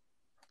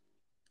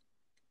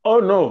 Oh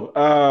no,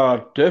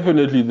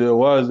 definitely there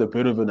was a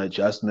bit of an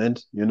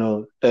adjustment.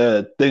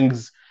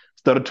 Things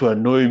started to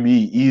annoy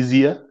me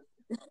easier.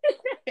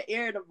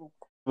 Irritable.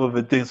 Of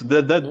the things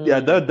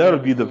that'll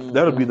be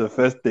the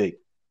first thing.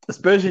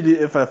 Especially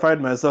if I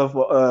find myself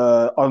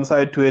on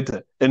side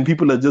Twitter and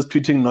people are just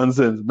tweeting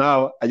nonsense.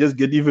 Now I just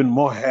get even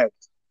more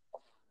hacked.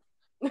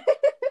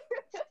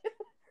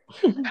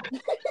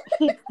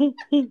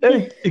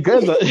 Hey, you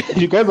guys are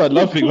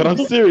laughing, but I'm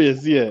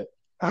serious here.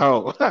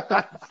 How?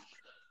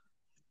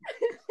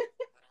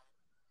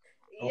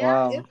 Yeah,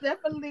 Wow. it's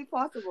definitely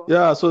possible.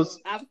 Yeah, so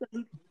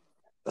Absolutely.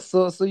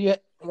 So you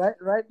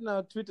right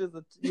now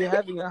you're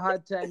having a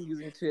hard time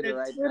using Twitter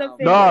right now.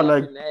 no,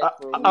 like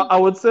I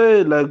would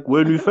say like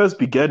when we first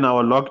began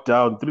our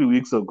lockdown 3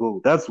 weeks ago,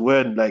 that's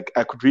when like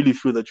I could really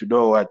feel that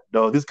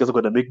no, these guys are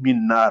gonna make me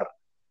nar.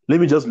 Let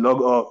me just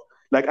log off.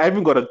 Like I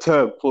even got a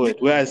term for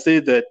it where I say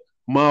that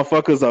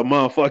motherfuckers are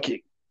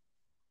motherfucking.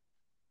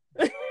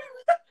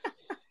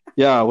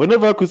 Yeah,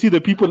 whenever I could see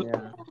the people,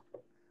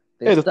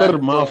 they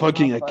started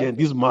motherfucking again.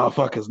 These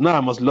motherfuckers. Now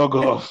I must log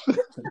off.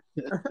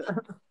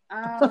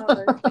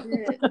 Oh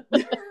shit.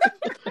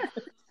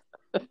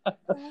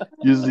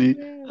 You see,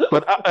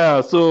 but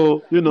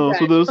so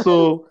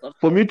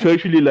for me to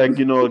actually like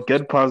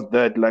get past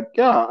that, like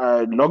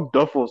I logged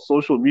off of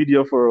social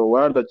media for a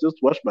while. I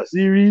just watched my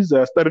series.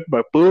 I started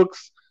my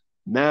books,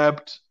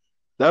 napped,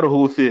 that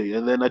whole thing,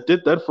 and then I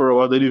did that for a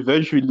while. Then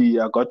eventually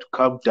I got to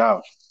calm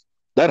down.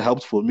 That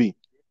helps for me.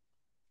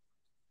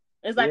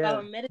 It's like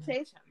a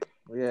meditation.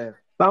 Yeah.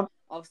 You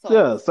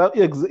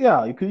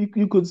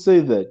could say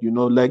that.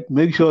 Like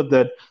make sure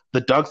that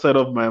the dark side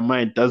of my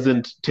mind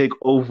doesn't take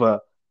over.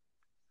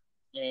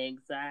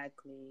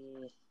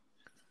 Exactly.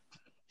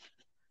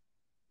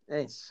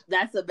 Nice.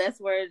 That's the best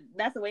word.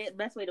 That's the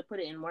best way to put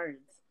it in words.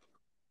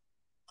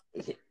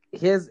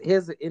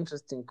 Here's an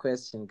interesting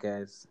question,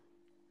 guys.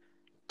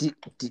 Do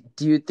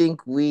you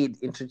think weed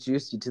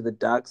introduced you to the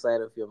dark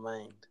side of your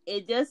mind?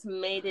 It just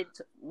made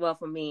it,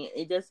 for me,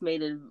 it just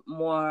made it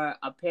more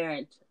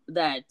apparent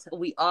that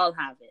we all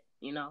have it.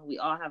 We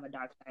all have a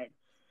dark side.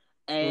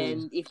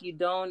 And if you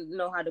don't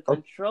know how to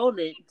control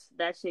it,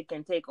 that shit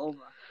can take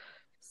over.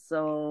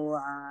 So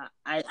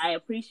I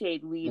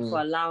appreciate weed for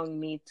allowing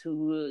me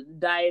to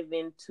dive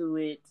into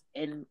it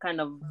and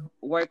kind of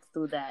work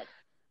through that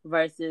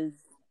versus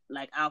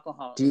like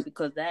alcohol,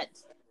 because that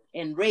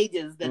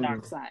enrages the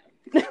dark side.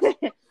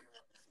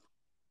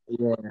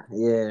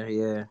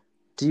 Yeah.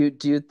 Do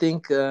you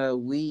think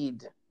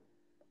weed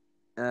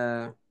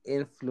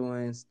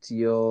influenced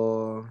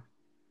your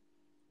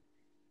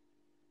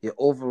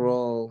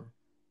overall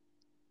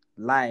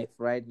life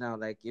right now?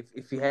 Like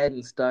if you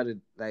hadn't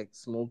started like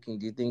smoking,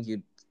 do you think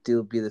you'd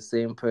still be the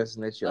same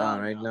person that you are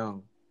right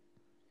now?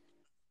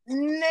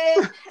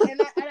 Nah,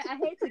 and I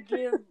hate to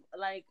give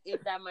like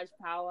it that much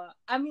power.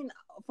 I mean,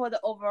 for the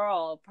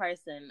overall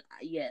person,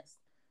 yes,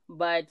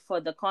 but for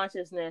the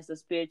consciousness, the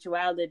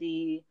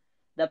spirituality,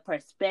 the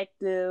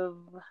perspective,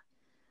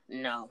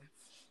 no.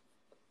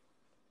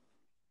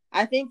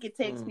 I think it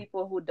takes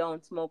people who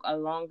don't smoke a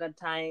longer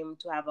time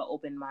to have an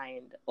open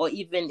mind, or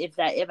even if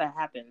that ever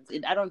happens.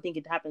 I don't think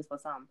it happens for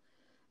some,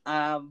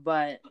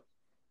 but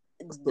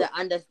the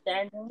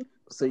understanding.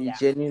 So you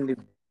genuinely.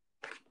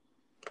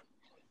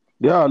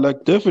 Yeah,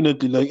 like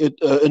definitely, like it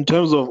in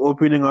terms of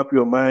opening up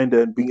your mind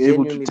and being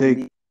able to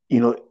take,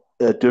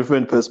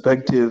 different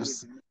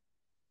perspectives.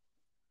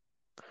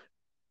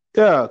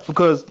 Yeah,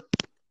 because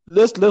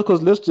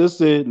let's just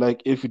say,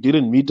 like, if you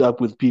didn't meet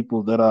up with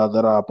people that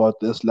are about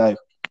this life,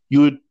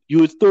 you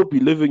would still be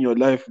living your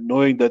life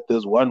knowing that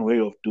there's one way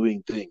of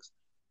doing things.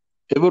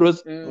 If it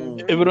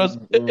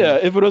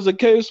was a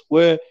case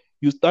where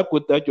you stuck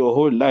with that your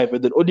whole life,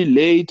 and then only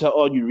later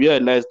on you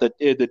realize that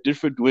the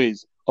different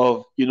ways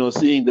of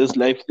seeing this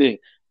life thing,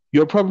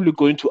 you're probably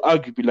going to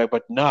argue, be like,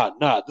 but nah,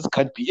 this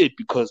can't be it,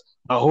 because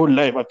my whole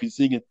life I've been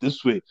seeing it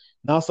this way.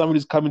 Now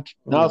somebody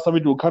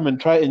will come and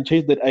try and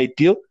change that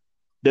ideal.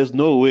 There's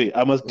no way.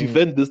 I must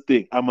defend this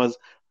thing. I must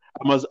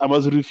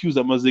refuse.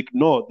 I must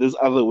ignore this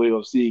other way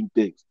of seeing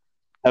things,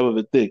 type of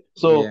a thing.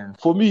 So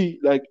for me,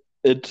 like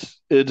it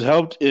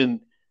helped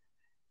in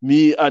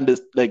me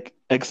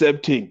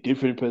accepting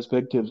different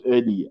perspectives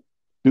earlier.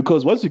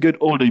 Because once you get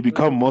older, you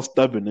become more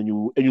stubborn, and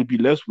you'll be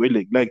less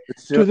willing. Like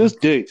to this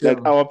day,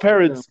 like our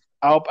parents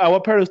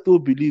still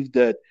believe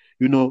that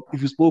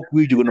if you smoke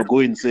weed, you're gonna go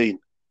insane.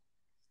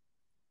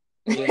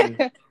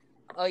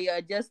 Or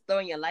you're just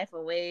throwing your life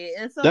away.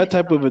 That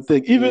type of a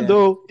thing. Even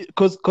though,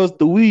 because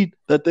the weed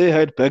that they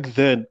had back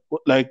then,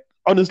 like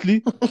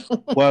honestly,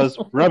 was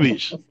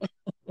rubbish.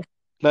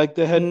 Like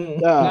they had,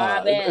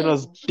 it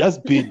was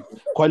just been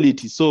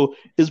quality. So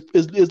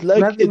it's like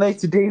nothing like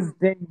today's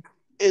thing.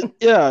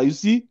 You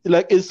see,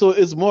 like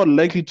it's more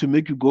likely to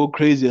make you go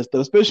crazy and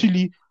stuff,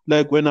 especially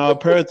like when our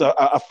parents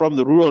are from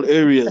the rural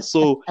areas.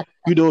 So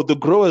the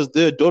growers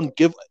there don't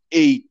give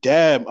a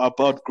damn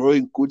about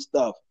growing good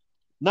stuff.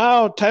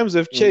 Now times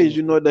have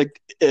changed, like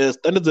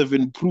standards have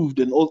improved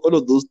and all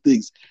of those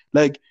things.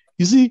 Like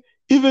you see,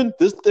 even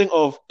this thing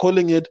of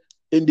calling it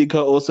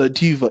indica or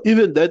sativa,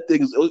 even that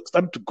thing is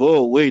starting to go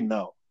away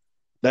now.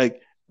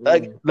 Like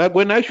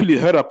when I actually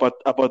heard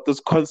about this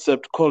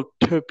concept called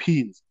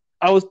terpenes,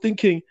 I was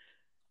thinking,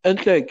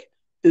 and like,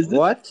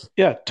 what?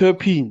 Yeah,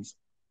 terpenes.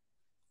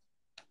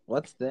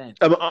 What's that?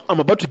 I'm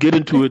about to get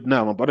into it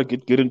now. I'm about to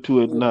get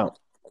into it now.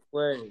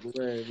 Word.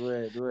 Because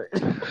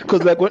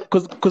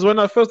when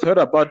I first heard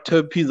about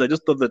terpenes, I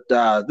just thought that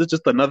this is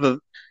just another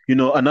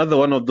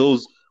one of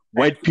those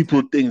white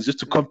people things just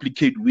to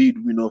complicate weed,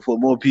 for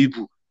more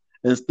people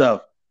and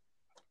stuff.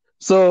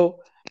 So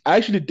I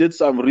actually did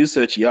some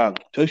research young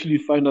to actually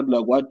find out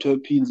like what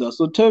terpenes are.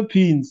 So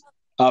terpenes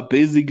are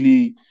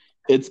basically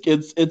it's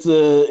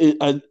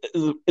a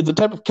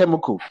type of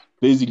chemical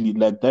basically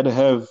like that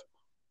have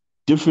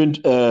different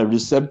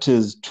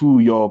receptors to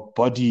your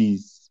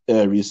body's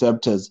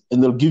receptors,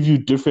 and they'll give you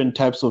different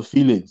types of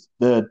feelings.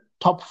 The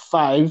top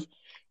 5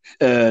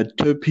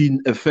 terpene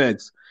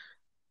effects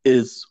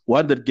is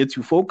one that gets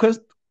you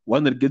focused,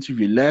 one that gets you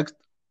relaxed,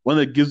 one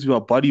that gives you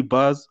a body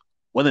buzz,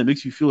 one that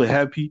makes you feel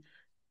happy,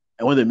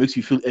 and one that makes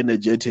you feel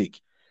energetic.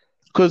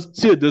 Because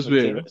see it this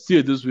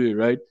way,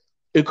 right?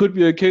 It could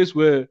be a case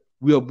where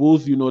we are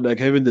both, like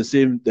having the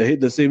same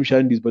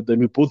shandies, but then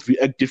we both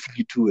react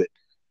differently to it.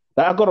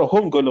 Like I got a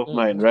homegirl of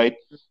mine, right?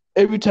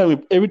 Every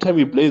time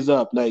we blaze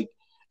up, like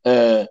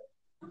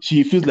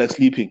she feels like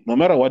sleeping, no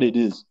matter what it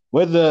is.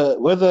 Whether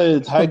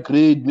it's high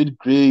grade, mid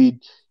grade,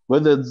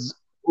 whether it's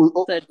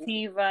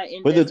sativa,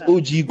 whether it's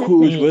OG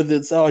Kush, whether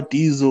it's our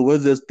diesel,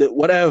 whether it's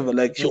whatever,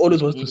 like she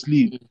always wants to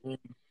sleep.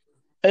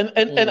 And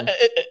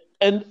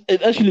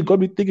it actually got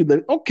me thinking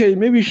that okay,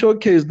 maybe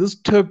Showcase this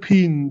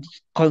terpene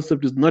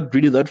concept is not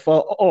really that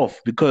far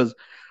off, because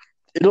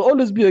it'll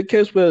always be a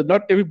case where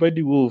not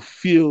everybody will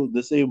feel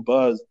the same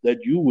buzz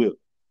that you will.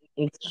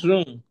 It's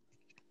true.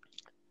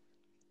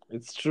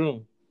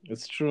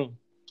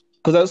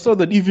 Because I saw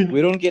that even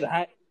we don't get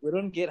high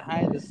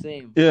the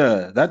same.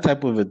 Yeah, that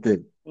type of a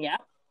thing. Yeah.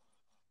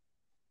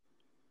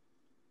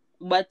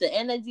 But the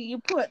energy you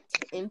put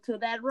into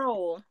that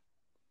role,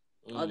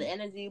 or the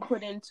energy you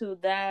put into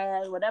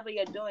that, whatever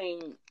you're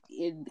doing,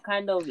 it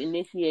kind of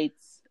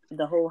initiates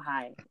the whole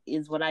high,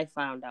 is what I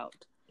found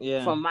out.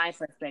 Yeah. From my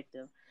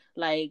perspective.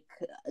 Like,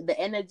 the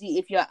energy,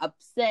 if you're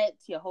upset,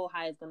 your whole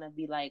high is going to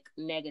be, like,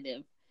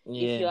 negative.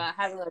 Yeah. If you're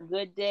having a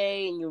good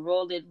day and you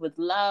roll it with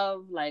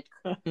love, like,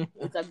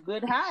 it's a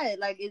good high.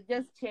 Like, it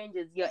just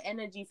changes your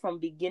energy from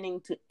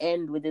beginning to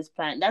end with this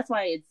plant. That's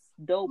why it's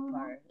dope,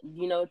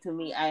 to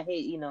me. I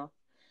hate,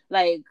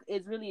 like,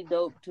 it's really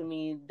dope to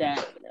me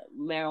that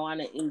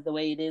marijuana is the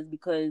way it is,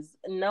 because,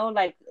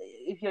 like,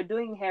 if you're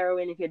doing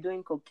heroin, if you're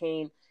doing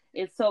cocaine,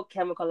 it's so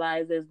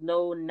chemicalized. There's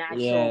no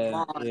natural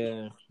bond.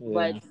 Yeah.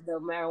 But the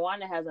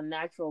marijuana has a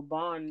natural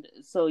bond,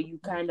 so you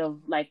kind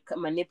of like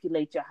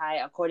manipulate your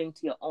high according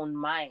to your own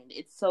mind.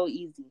 It's so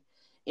easy.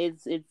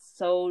 It's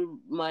so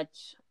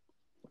much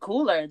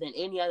cooler than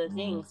any other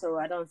thing. So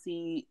I don't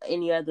see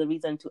any other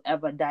reason to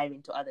ever dive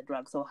into other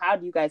drugs. So how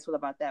do you guys feel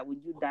about that?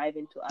 Would you dive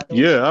into other?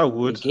 Yeah, I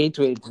would. The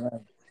gateway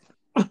drug.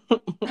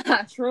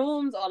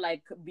 Shrooms or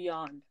like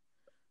beyond?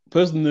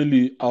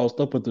 Personally, I'll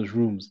stop at the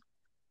shrooms.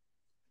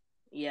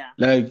 Yeah.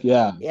 Like,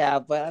 yeah. Yeah,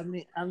 but I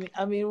mean,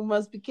 we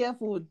must be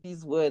careful with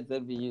these words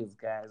that we use,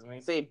 guys. When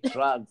we say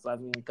drugs, I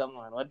mean, come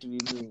on, what do we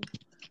mean?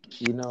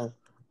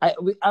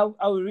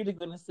 Are we really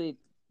gonna say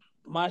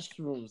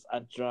mushrooms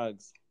are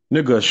drugs?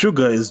 Nigga,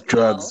 sugar is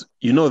drugs.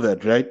 You know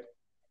that, right?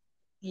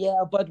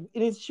 Yeah, but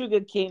in its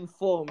sugar cane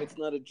form, it's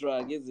not a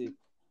drug, is it?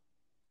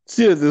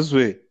 See it this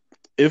way.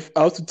 If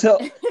I was to tell,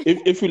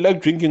 if you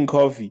like drinking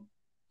coffee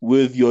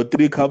with your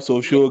 3 cups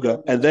of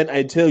sugar, and then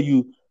I tell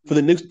you for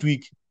the next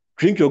week,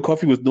 drink your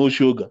coffee with no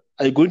sugar,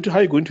 how are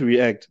you going to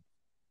react?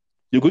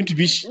 You're going to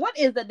be... What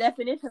is the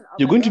definition of...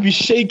 You're going to be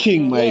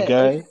shaking, my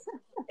guy.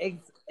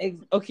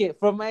 Okay,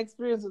 from my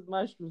experience with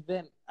mushrooms,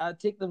 then I'll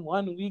take them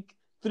 1 week,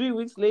 3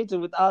 weeks later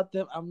without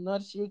them, I'm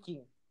not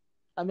shaking.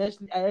 I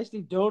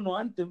actually don't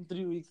want them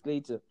 3 weeks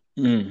later.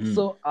 Mm-hmm.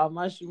 So are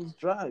mushrooms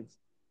drugs?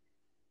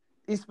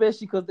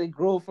 Especially because they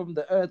grow from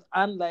the earth,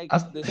 unlike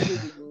the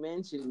sugar you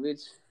mentioned,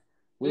 which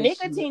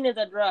nicotine is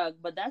a drug,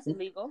 but that's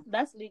illegal.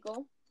 That's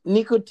legal.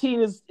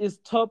 Nicotine is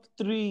top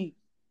 3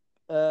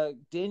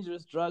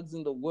 dangerous drugs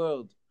in the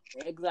world.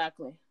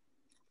 Exactly.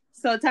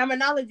 So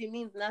terminology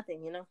means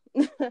nothing,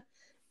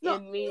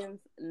 It means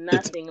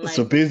nothing.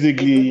 So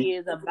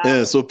basically,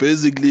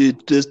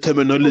 this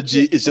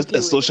terminology is just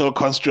a social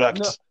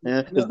construct.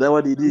 Is that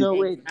what it is? No,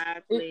 wait.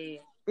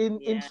 Exactly.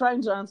 In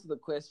trying to answer the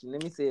question,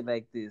 let me say it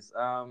like this.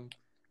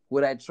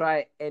 Would I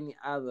try any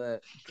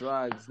other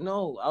drugs?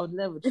 No, I would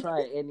never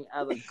try any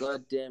other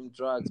goddamn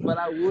drugs. But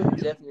I would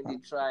definitely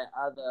try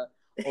other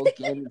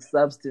organic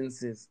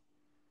substances.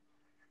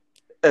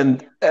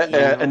 And You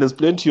know? there's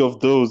plenty of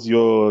those.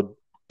 Your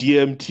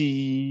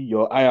DMT,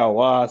 your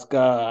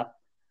ayahuasca,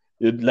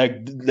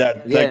 like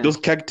Yeah. those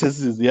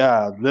cactuses.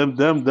 Yeah, them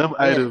Yeah.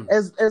 items.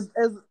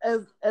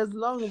 As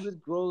long as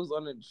it grows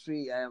on a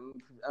tree,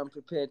 I'm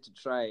prepared to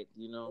try it,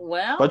 you know.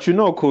 Well, But you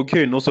know,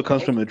 cocaine also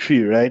comes from a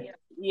tree, right?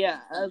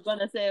 yeah, I was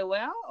gonna say,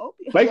 well,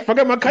 Like,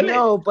 forget my color.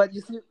 No, but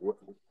you see,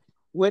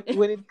 when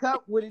it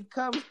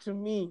comes to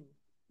me,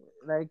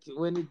 like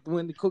when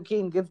the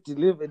cocaine gets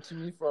delivered to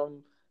me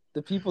from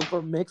the people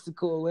from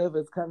Mexico or wherever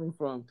it's coming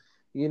from,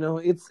 you know,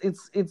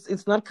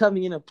 it's not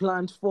coming in a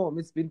plant form.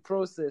 It's been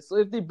processed. So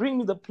if they bring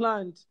me the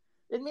plant,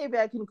 then maybe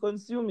I can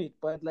consume it.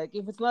 But like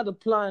if it's not a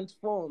plant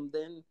form,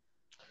 then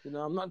you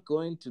know I'm not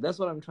going to. That's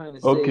what I'm trying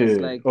to say. It's Okay,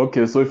 like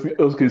okay. So if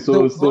okay,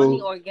 the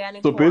only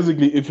organic so form.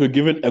 basically, if you're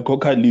given a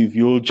coca leaf,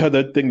 you'll try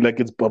that thing like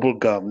it's bubble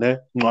gum, ne?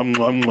 Mwah,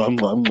 mwah, mwah,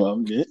 mwah,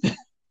 mwah, yeah.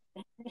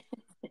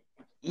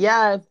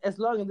 yeah, as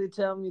long as they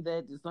tell me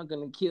that it's not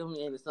gonna kill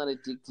me and it's not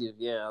addictive,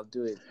 yeah, I'll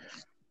do it.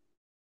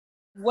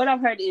 What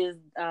I've heard is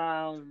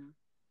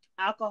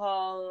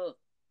alcohol.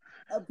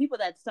 People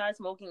that start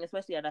smoking,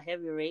 especially at a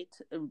heavy rate,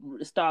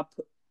 stop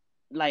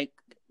like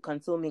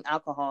consuming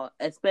alcohol,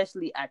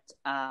 especially at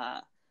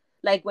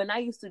like when I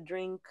used to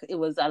drink, it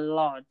was a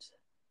lot.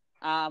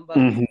 But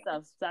since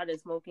I've started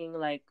smoking,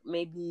 like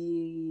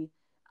maybe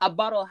a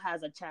bottle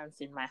has a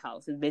chance in my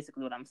house. Is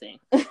basically what I'm saying.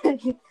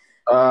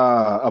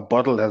 A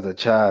bottle has a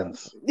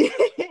chance.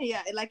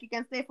 Yeah, like you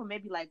can stay for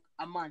maybe like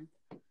a month.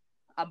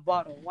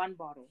 One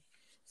bottle.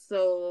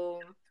 So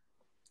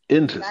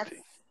Interesting. that's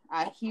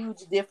a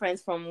huge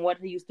difference from what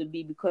it used to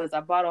be because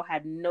a bottle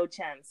had no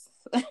chance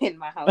in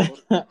my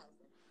household.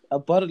 A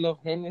bottle of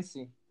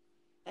Hennessy.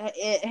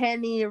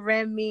 Henny,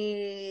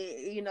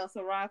 Remy, you know,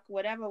 Ciroc,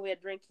 whatever we're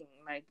drinking,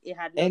 like it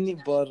had no Any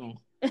chance.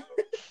 bottle.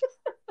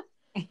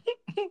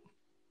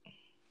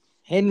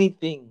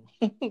 Anything.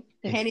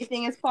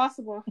 Anything is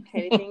possible.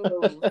 Anything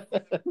goes.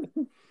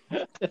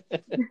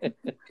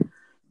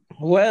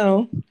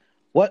 Well,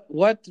 what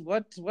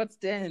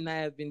Stan and I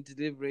have been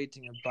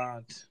deliberating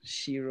about,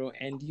 Shiro,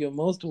 and you're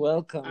most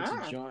welcome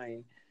to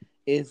join,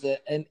 is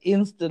an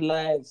Insta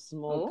Live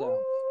smoker.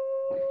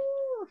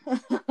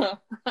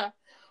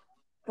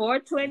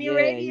 420 yeah,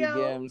 radio. You get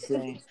what I'm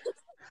saying?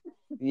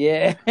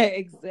 Yeah,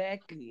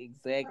 exactly.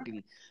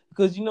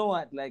 Because you know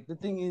what? Like the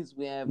thing is,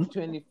 we have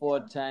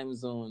 24 time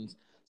zones.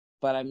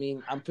 But I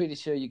mean, I'm pretty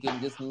sure you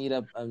can just meet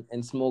up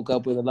and smoke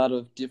up with a lot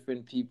of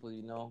different people,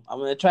 you know. I'm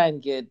gonna try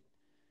and get,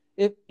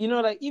 if you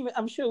know, like even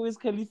I'm sure Wiz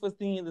Khalifa's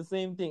thinking the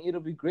same thing.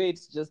 It'll be great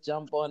to just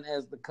jump on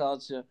as the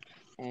culture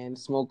and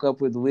smoke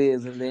up with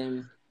Wiz, and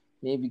then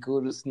maybe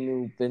go to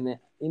Snoop, and then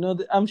you know,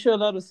 I'm sure a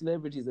lot of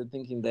celebrities are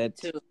thinking that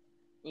too.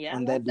 Yeah,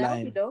 on that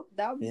line. Would be dope.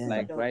 That would be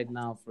like dope. Right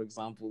now, for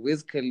example,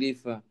 Wiz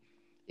Khalifa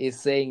is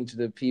saying to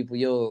the people,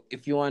 "Yo,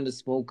 if you want to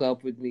smoke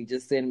up with me,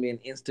 just send me an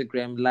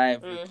Instagram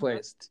live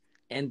request."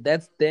 And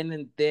that's then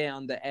and there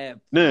on the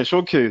app. Yeah,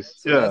 showcase.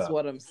 So that's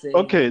what I'm saying.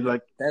 Okay,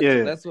 like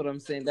that's what I'm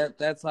saying.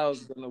 That's how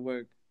it's gonna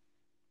work.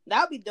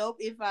 That would be dope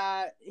if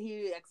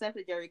he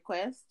accepted your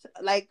request.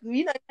 Like,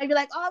 you know, I'd be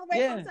like, all the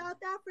way from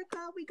South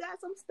Africa, we got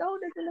some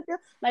stoners in the field.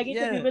 Like, it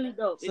could be really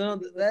dope. So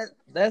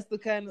that's the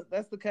kind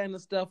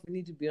of stuff we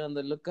need to be on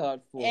the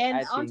lookout for.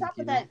 And on top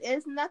of that,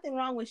 there's nothing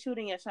wrong with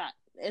shooting a shot,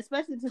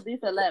 especially to these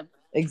celebs.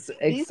 These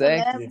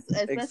celebs,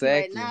 especially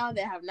right now,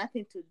 they have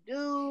nothing to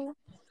do.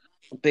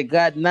 They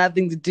got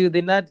nothing to do.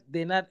 They're not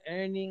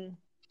earning.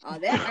 Oh,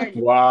 they're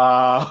earning.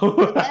 Wow.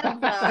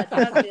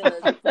 Drug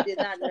dealers did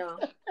not know.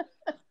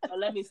 Oh,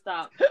 let me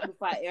stop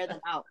before I air them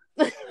out.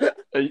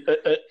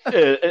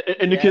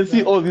 And you can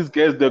see all these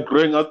guys, they're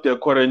growing out their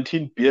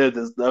quarantine beards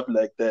and stuff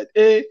like that.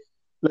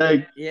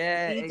 Like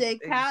DJ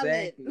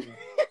Khaled. Exactly.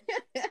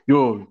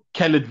 Yo,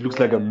 Khaled looks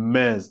like a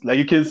mess. Like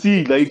you can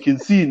see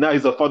now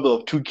he's a father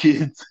of 2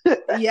 kids.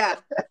 Yeah,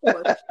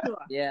 for sure.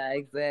 Yeah,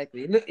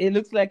 exactly. It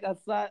looks like a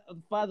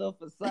father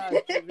of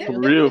Assad. For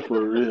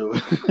real.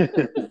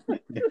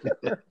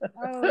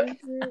 Oh,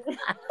 shit.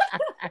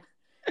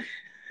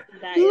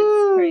 That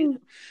is crazy.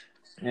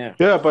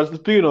 Yeah, but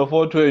speaking of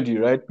 420,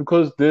 right?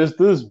 Because there's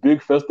this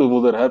big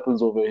festival that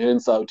happens over here in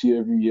Saudi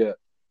every year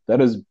that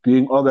is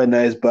being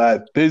organized by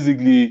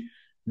basically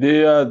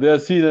they're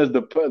seen as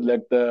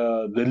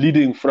the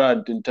leading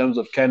front in terms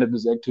of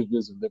cannabis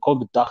activism. They're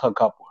called the Dhaka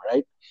couple,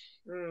 right?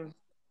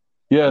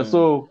 Yeah.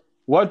 So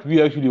what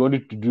we actually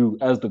wanted to do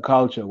as the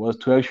culture was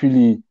to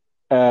actually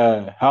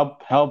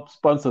help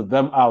sponsor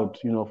them out,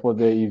 you know, for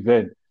their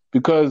event,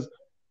 because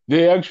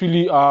they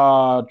actually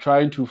are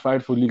trying to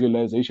fight for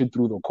legalization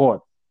through the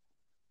court.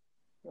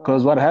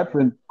 Because what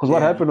happened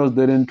was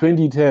that in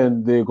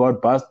 2010 they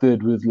got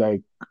busted with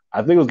like,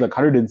 I think it was like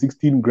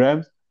 116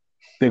 grams.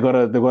 They got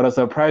a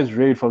surprise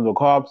raid from the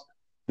cops.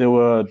 They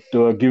were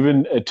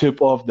given a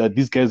tip off that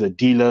these guys are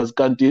dealers.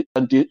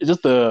 It's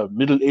just a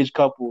middle-aged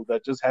couple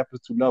that just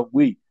happens to love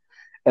weed.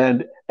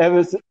 And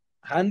ever since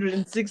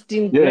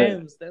 116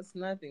 grams, that's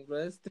nothing,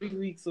 bro. That's 3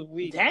 weeks of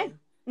weed. Dang.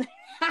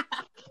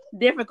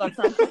 Different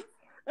consumption.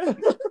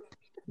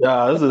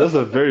 Yeah, that's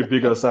a very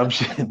big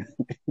assumption.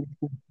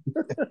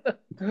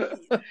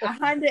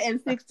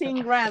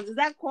 116 grams. Is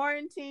that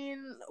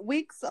quarantine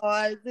weeks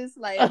or is this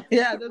like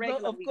Yeah,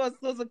 regular of weeks? course,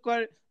 those are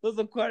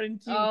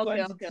quarantine Oh,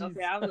 quantities.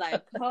 okay. I'm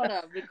like, hold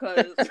up,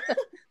 because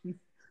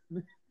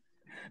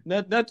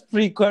not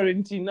free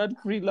quarantine,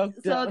 not free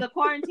lockdown. so the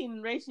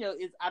quarantine ratio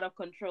is out of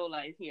control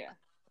out here.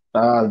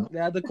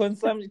 Yeah, the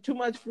consumption, too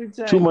much free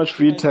time. Too much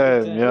free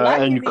time, yeah,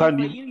 Luckily and you can't.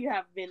 for you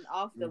have been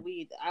off the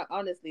weed.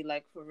 Honestly,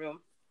 like for real.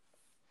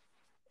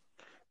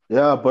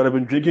 Yeah, but I've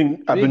been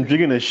drinking a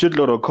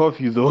shitload of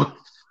coffee though.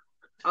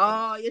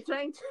 Oh, you're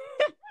trying to.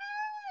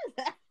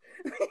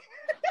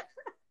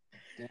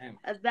 Damn.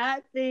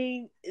 That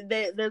thing,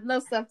 there's no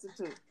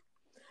substitute.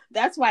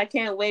 That's why I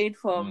can't wait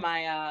for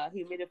my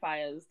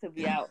humidifiers to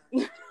be out.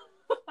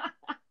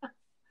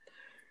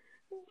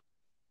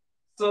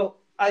 So,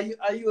 are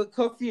you a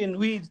coffee and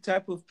weed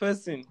type of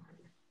person?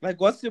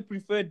 Like, what's your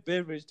preferred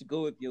beverage to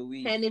go with your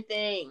weed?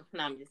 Anything.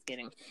 No, I'm just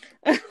kidding.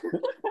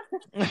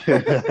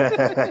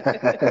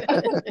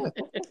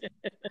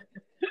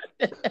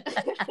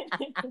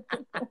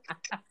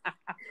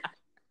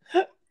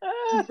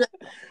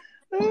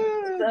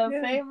 The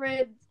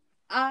favorite,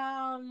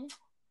 I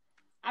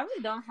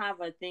really don't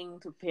have a thing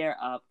to pair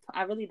up.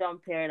 I really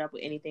don't pair it up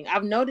with anything.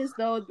 I've noticed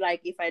though,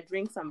 like if I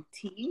drink some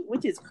tea,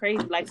 which is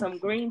crazy, like some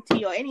green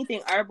tea or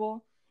anything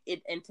herbal,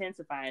 it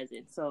intensifies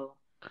it. So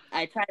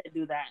I try to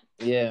do that.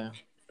 Yeah.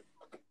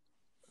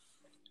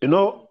 You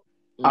know,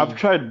 I've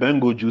tried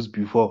mango juice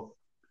before.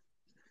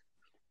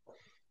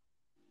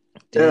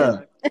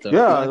 Damn.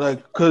 Yeah,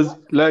 like because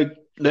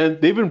then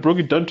they even broke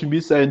it down to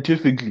me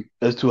scientifically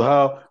as to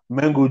how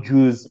mango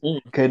juice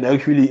can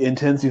actually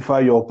intensify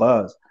your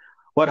buzz.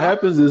 What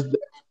happens is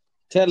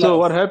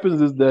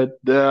that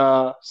there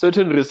are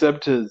certain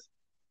receptors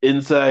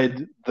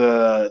inside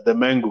the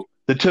mango,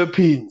 the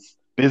terpenes,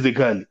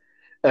 basically,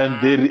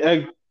 and they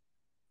react.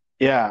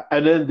 Yeah,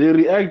 and then they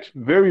react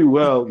very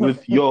well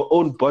with your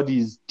own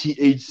body's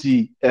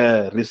THC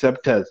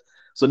receptors.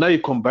 So now you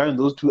combine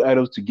those two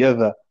items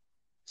together,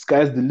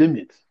 sky's the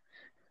limit.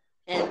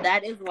 And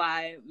that is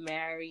why,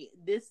 Mary,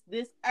 this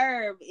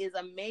herb is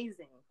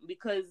amazing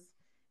because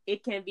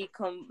it can be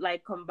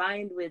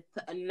combined with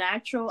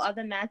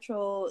other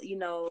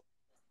natural,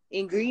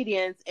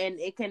 ingredients, and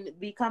it can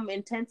become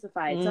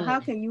intensified. So how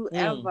can you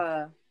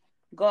ever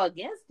go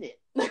against it?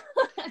 I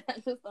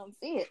just don't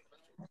see it.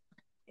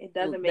 It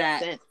doesn't make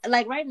sense.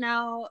 Like right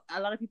now, a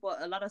lot of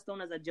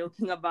stoners are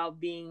joking about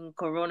being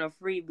corona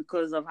free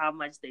because of how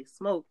much they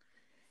smoke.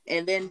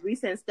 And then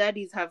recent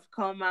studies have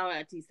come out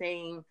actually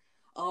saying,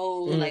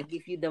 like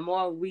the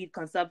more weed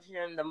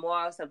consumption, the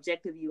more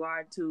subjective you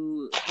are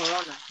to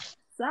corona.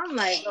 So I'm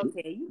like,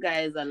 okay, you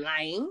guys are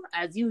lying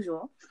as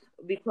usual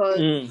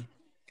because,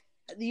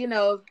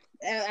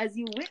 as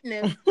you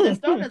witness, the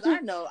stoners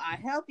I know are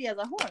healthy as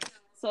a horse.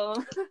 So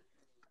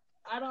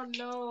I don't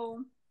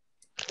know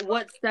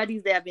what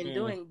studies they have been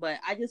doing, but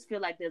I just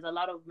feel like there's a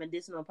lot of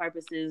medicinal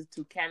purposes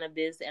to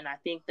cannabis, and I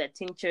think that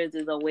tinctures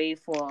is a way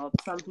for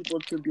some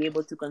people to be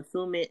able to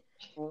consume it.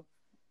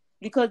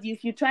 Because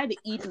if you try to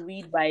eat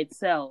weed by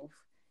itself,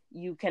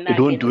 you cannot.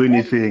 It won't do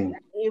anything.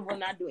 It will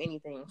not do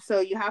anything. So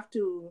you have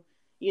to,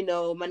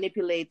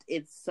 manipulate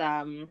its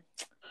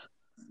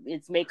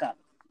makeup.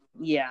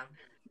 Yeah.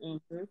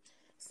 Mm-hmm.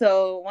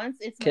 So once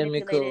it's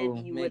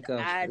manipulated, you would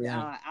add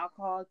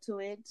alcohol to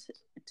it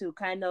to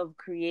kind of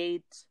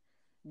create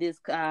this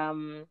it's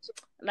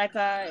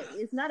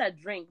not a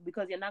drink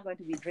because you're not going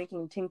to be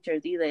drinking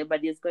tinctures either,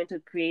 but it's going to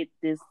create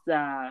this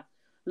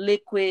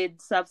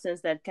liquid substance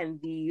that can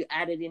be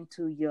added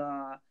into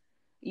your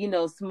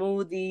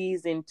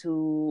smoothies,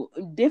 into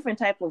different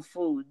type of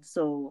foods.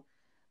 So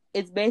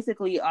it's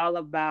basically all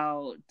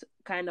about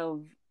kind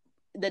of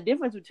the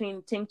difference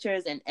between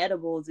tinctures and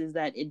edibles is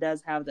that it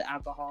does have the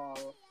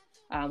alcohol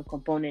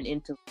component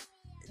into it.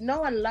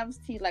 No one loves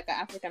tea like an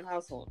African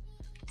household,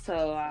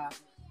 so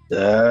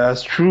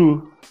that's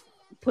true.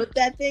 Put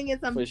that thing in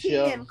some tea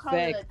and call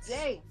it a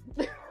day.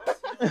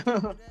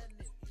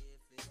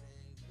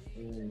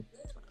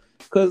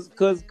 Because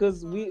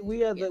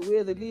we are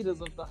the leaders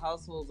of the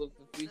households of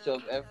the future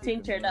of Africa.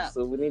 Tinctured up.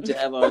 So we need to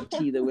have our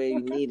tea the way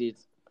we need it.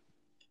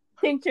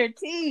 Tincture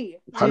tea.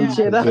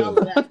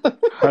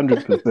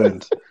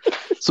 100%.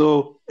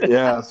 So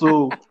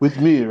with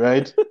me,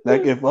 right?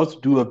 Like if I was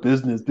to do a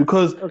business,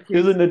 because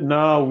isn't it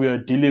now we are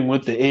dealing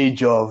with the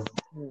age of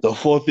the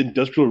fourth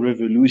industrial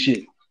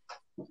revolution?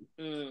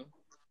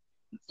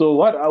 So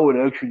what I would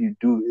actually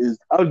do is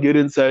I'll get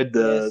inside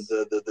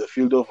the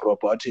field of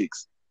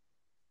robotics.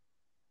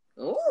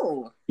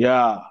 Oh.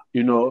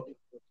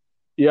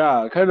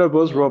 Yeah,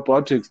 cannabis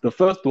robotics. The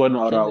first one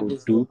I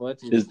would do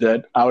is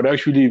that I would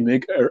actually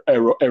make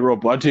a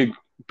robotic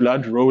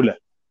blood roller.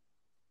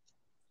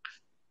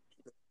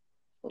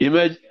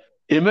 Imagine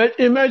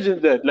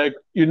that. Like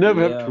you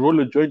never have to roll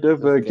a joint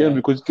ever again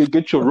because you can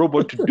get your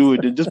robot to do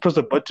it and just press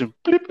a button,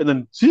 flip, and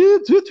then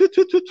and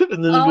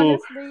then it'll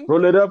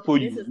roll it up for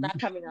you. This is not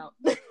coming out.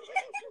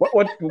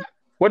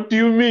 What do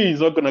you mean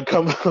it's not gonna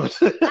come out?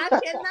 I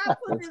cannot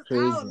put this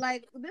out.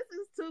 Like this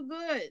is too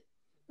good.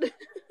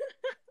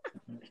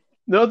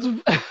 No,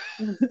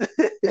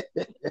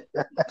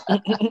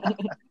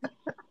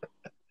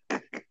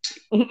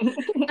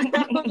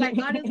 I'm like,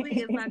 honestly,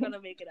 it's not gonna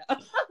make it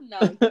up. No,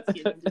 I'm just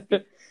kidding. I'm just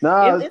kidding.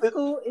 Nah, It's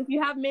cool. If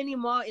you have many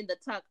more in the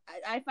tuck,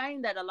 I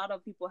find that a lot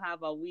of people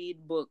have a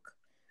weed book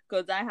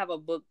because I have a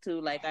book too.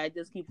 Like I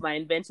just keep my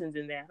inventions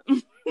in there.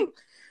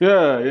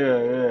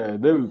 yeah.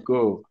 There we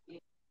go.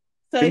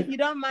 So if you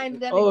don't mind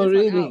letting Oh,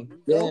 this one out, really?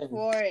 go Damn.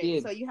 for it.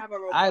 Shit. So you have a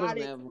I don't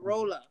robotic have one.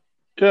 roller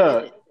Yeah,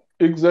 with it.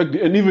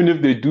 exactly. And even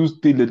if they do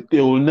steal it,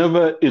 it'll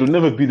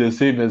never be the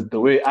same as the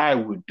way I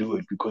would do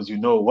it because you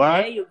know There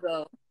why? you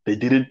go. They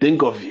didn't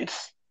think of it.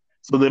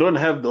 So they don't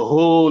have the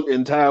whole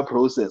entire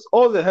process.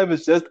 All they have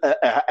is just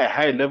a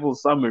high level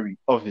summary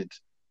of it.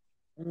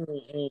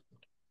 Mm-mm.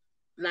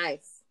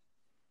 Nice.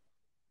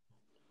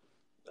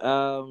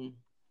 For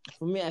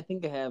me, I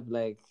think I have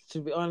like, to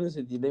be honest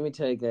with you, let me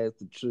tell you guys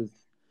the truth.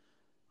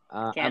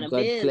 I've got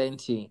Cannabis.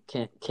 plenty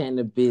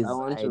cannabis. I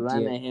want to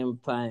run idea. a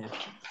hemp farm.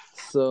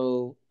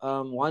 So,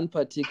 one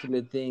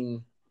particular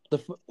thing,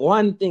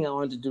 one thing I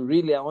want to do,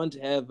 really, I want to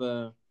have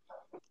a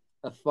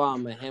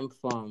farm, a hemp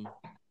farm,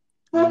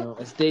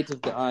 a state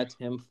of the art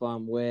hemp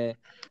farm where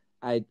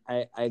I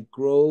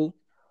grow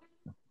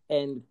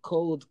and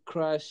cold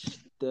crush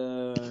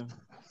the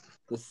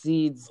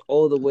seeds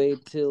all the way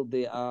till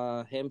they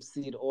are hemp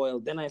seed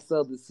oil. Then I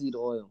sell the seed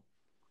oil.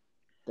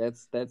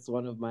 That's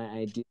one of my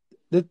ideas.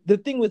 The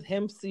thing with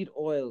hemp seed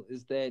oil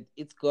is that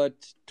it's got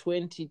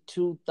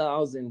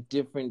 22,000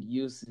 different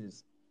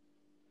uses.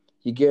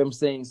 You get what I'm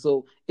saying?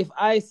 So if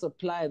I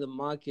supply the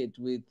market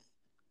with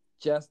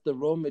just the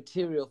raw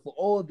material for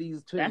all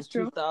these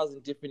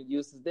 22,000 different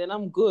uses, then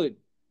I'm good.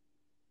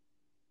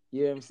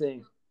 You know what I'm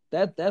saying?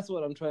 That's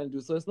what I'm trying to do.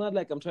 So it's not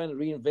like I'm trying to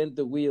reinvent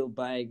the wheel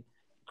by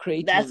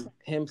creating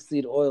hemp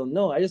seed oil.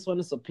 No, I just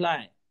want to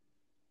supply.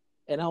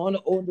 And I want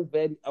to own the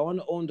value. I want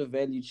to own the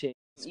value chain.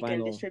 You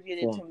can distribute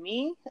it to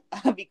me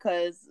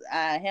because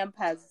hemp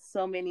has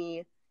so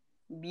many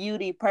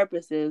beauty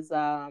purposes.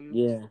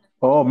 Yeah.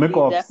 Oh,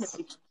 makeup.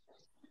 Definitely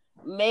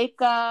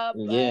makeup.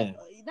 Yeah.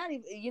 Not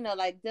even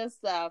like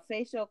just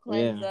facial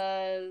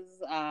cleansers,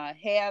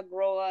 hair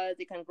growers.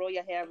 You can grow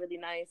your hair really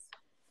nice.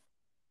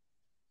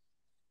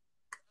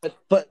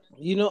 But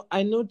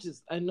I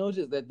noticed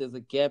that there's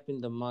a gap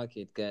in the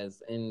market,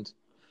 guys, and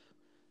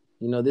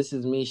this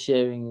is me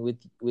sharing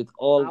with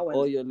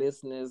all your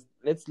listeners.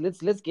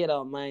 Let's get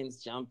our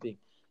minds jumping.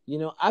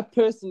 I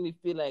personally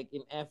feel like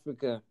in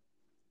Africa,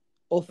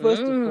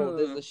 first of all,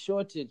 there's a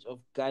shortage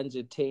of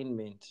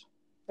ganja-tainment.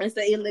 It's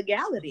the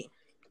illegality.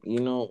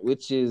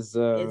 Which is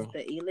it's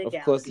the illegality.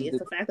 Of course, it's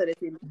the fact that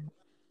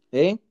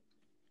it's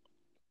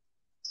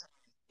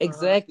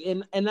exactly,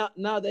 and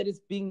now that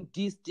it's being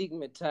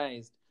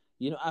destigmatized,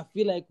 I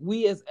feel like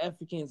we as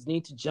Africans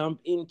need to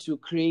jump into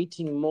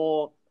creating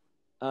more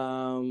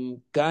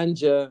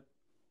ganja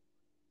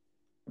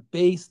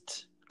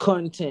based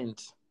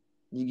content.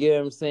 You get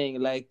what I'm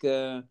saying? Like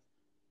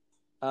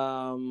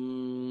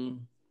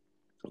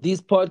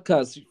these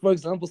podcasts, for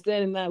example,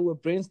 Stan and I were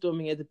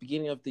brainstorming at the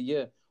beginning of the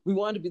year. We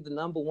want to be the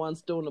number one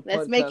stoner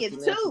podcast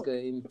in Africa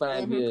in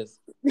 5 years.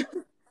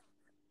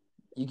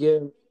 You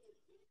get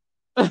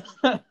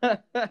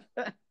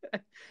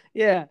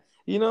yeah,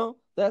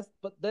 that's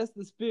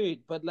the spirit.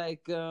 But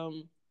like,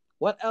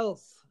 what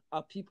else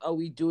are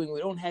we doing? We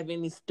don't have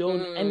any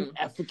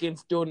African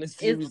stoner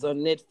series on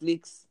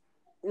Netflix.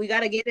 We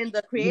gotta get in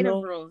the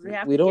creative rooms. We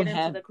have to get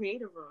into the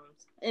creative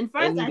rooms. And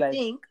first,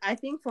 I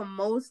think for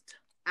most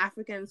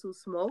Africans who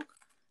smoke,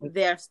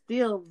 they're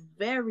still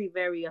very,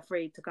 very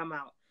afraid to come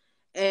out.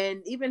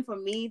 And even for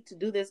me to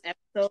do this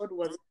episode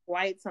was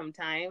quite some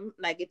time.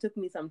 Like it took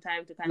me some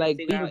time to kind of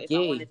figure out if I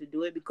wanted to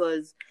do it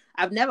because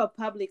I've never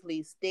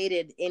publicly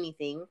stated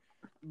anything.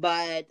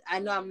 But I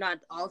know I'm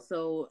not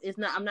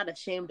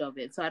ashamed of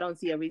it. So I don't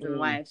see a reason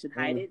why I should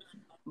hide it.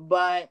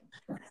 But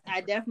I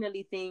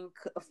definitely think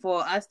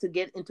for us to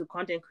get into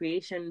content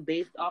creation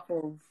based off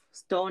of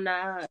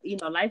stoner,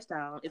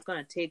 lifestyle, it's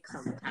gonna take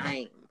some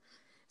time.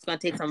 It's gonna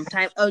take some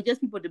time. Oh,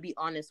 just people to be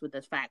honest with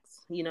the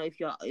facts. If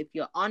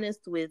you're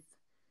honest with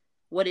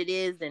what it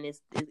is, then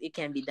it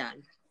can be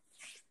done.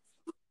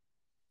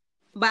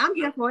 But I'm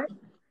here for it.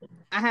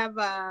 I have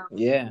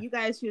you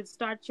guys should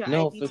start your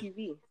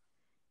IGTV.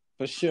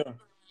 For sure.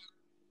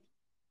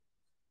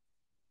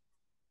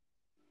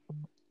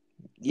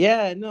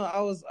 Yeah, no,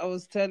 I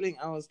was telling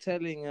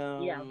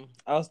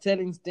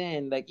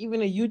Stan, like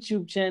even a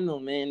YouTube channel,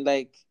 man,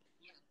 like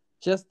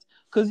just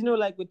because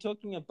like we're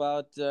talking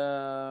about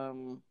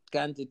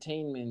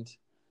entertainment,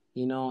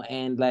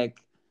 and like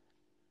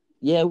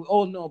we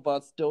all know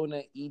about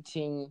stoner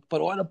eating,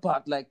 but what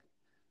about like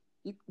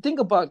think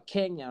about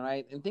Kenya,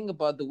 right? And think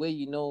about the way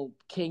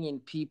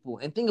Kenyan people,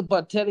 and think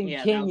about telling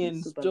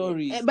Kenyan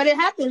stories. But it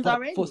happens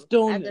already for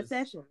stoners. At the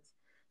sessions.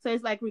 So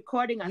it's like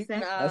recording a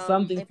session.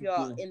 If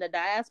you're in the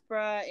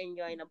diaspora and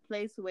you're in a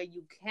place where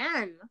you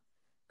can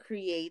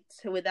create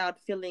without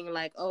feeling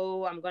like,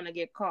 oh, I'm gonna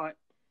get caught,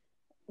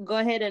 go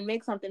ahead and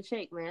make something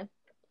shake, man.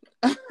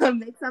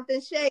 Make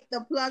something shake.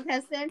 The plug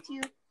has sent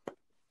you.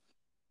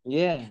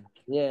 Yeah,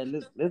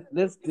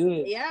 let's do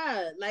it.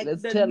 Yeah, like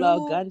let's tell our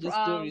ganja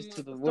stories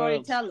to the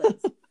world.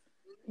 Storytellers.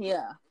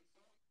 Yeah.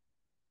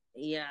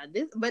 Yeah,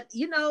 this, but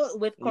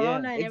with Yeah,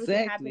 Corona and everything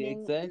exactly,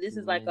 happening, this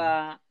exactly, is like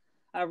man.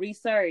 a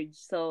resurge.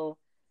 So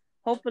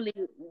hopefully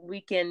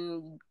we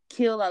can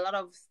kill a lot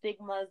of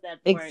stigmas that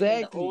were in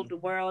the old Exactly.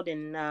 world,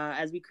 and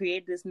as we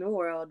create this new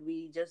world,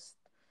 we just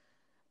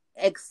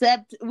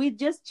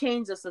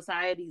change the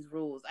society's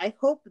rules. I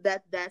hope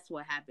that that's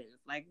what happens.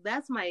 Like,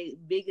 that's my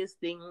biggest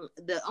thing.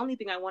 The only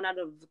thing I want out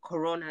of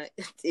Corona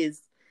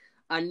is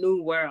a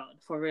new world,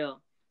 for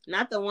real.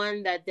 Not the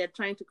one that they're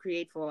trying to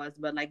create for us,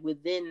 but like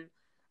within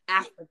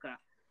Africa.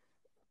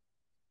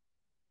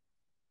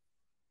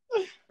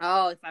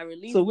 Oh, if I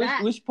release So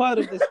that. which part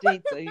of the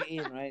states are you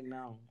in right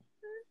now?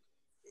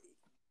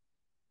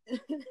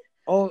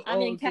 Oh,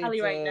 I'm in okay, Cali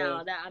it's right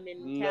now. That I'm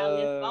in la...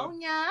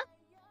 California.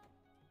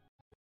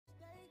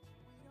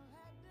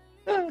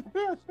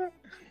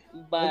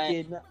 But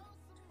Okay,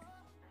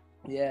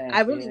 yeah,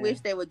 I really yeah. wish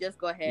they would just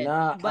go ahead.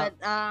 Nah, But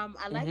I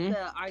like mhm.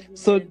 the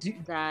So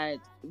argument that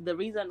the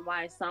reason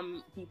why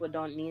some people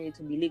don't need it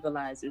to be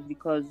legalized is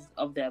because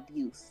of the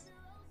abuse.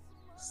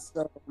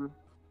 So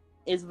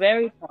it's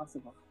very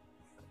possible.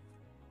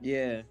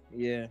 yeah,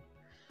 yeah.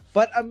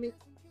 But I mean,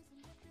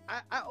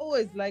 I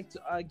always like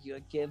to argue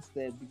against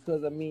that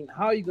because I mean,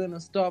 how are you gonna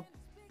stop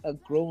a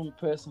grown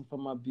person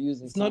from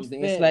abusing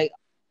something? It's like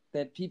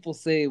that people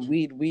say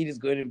weed is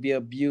going to be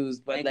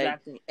abused, but like,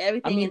 Exactly. I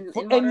Everything mean,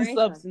 in any moderation.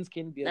 substance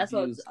can be That's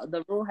what abused.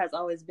 the rule has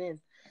always been.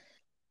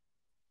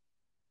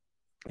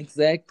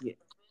 Exactly.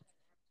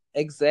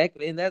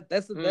 Exactly. And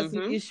that's an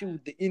Mm-hmm. issue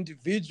with the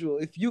individual.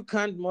 If you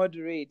can't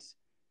moderate,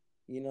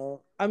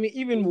 I mean,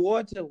 even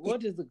water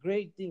is a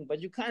great thing,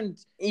 but you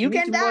You need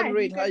can to die. You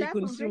moderate how can you die from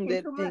consume drinking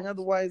that too thing. much.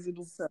 Otherwise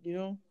it'll, So,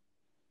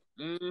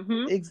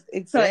 mm-hmm. So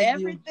exactly, you'll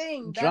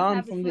everything does drown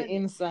have its from the limit.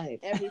 inside.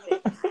 Everything.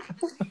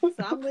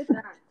 So I'm with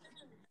that.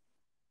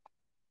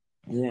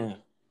 Yeah.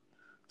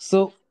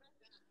 So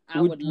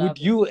I would would love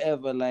it. you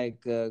ever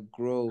like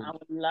grow I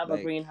would love a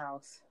like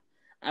greenhouse.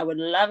 I would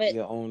love it.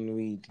 your own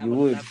weed? I You would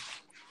would love it.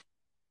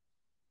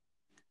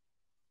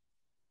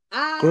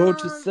 grow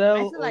to I sell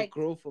feel or like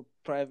grow for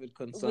private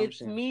with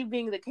consumption? me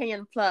being the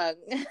Kenyan plug,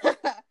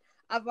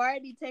 I've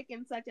already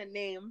taken such a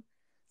name.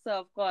 So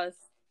of course,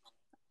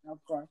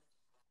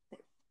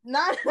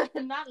 not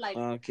not like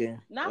Okay.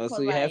 not Well, for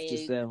so you have to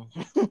like sell.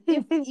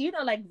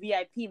 if like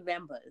VIP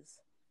members,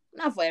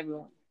 not for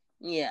everyone.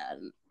 Yeah,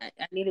 I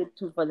needed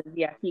to for the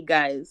VIP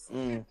guys,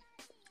 Mm,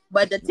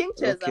 but the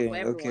tinctures are for okay,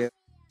 everyone. okay.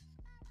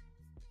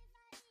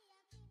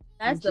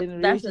 That's the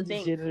Generation to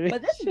thing.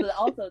 But this is generation.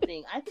 also the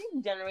thing. I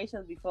think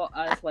generations before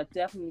us were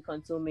definitely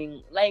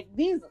consuming like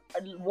these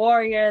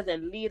warriors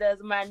and leaders.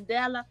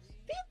 Mandela,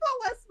 people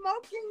were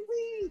smoking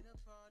weed.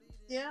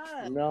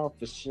 Yeah, No,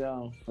 for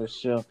sure, for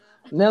sure.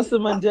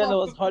 Nelson Mandela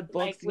was like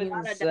hotboxing without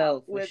a doubt,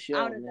 himself, for without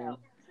sure, a man. doubt.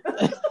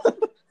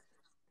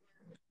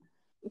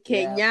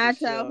 Yeah, for Kenyatta,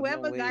 sure. No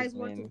whoever guys ways,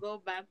 want to man. go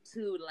back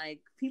to,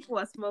 like people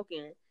are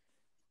smoking.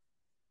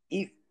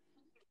 E-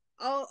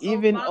 Oh,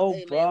 Even Obama,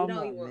 hey, man, we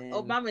don't Obama, even. man.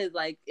 Obama is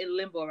like in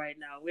limbo right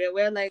now.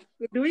 We're like,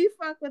 do we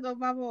fuck with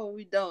Obama or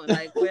we don't?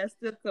 Like, we're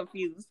still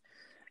confused.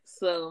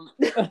 So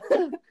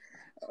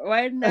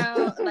right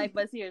now, like,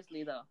 but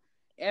seriously though,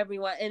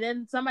 everyone. And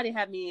then somebody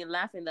had me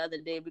laughing the other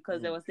day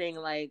because they were saying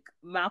like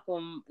not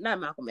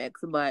Malcolm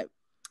X, but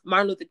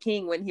Martin Luther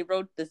King, when he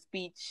wrote the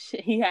speech,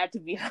 he had to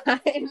be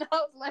high, and I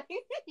was like,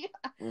 yeah,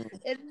 Mm.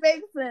 it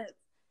makes sense.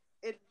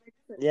 It makes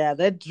sense. Yeah,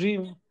 that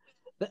dream.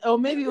 Or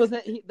maybe it was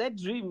that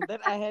dream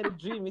that I had a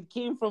dream. It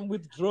came from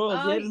withdrawals.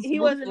 He Oh, hadn't he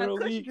smoked was in for a a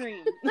Kush week.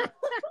 dream.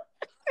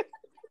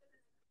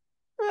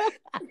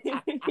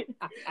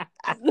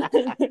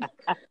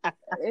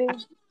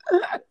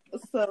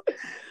 So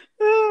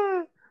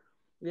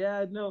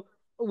Yeah, no.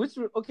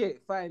 Okay,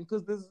 fine.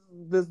 Because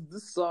there's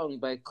this song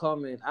by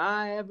Common.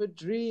 I have a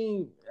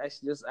dream.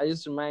 Actually,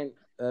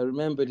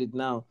 remembered it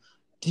now.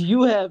 Do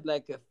you have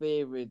like a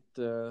favorite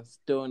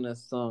stoner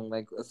song,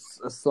 like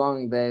a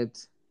song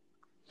that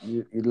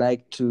you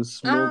like to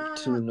smoke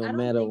to no I don't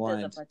matter think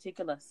there's a what?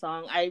 particular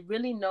song. I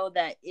really know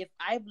that if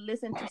I've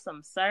listened to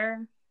some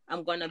Sir,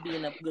 I'm gonna be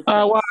in a good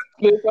I want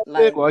place. to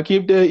Like,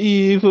 keep the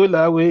evil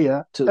away.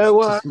 Yeah. To I to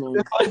want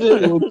smoke.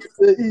 to keep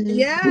the evil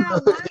yeah,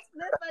 one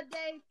slip a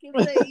day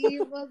keeps the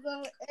evil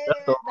away.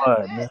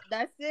 That's away. it.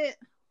 That's it.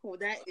 Oh,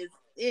 that is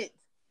it.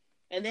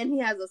 And then he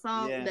has a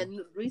song. Yeah.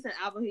 The recent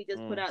album he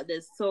just put Mm. out.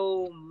 There's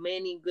so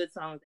many good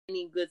songs.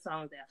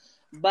 There.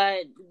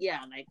 But yeah,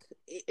 like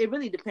it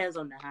really depends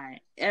on the high.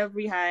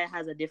 Every high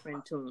has a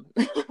different tune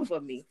for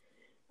me.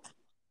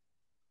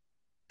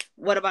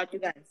 What about you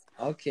guys?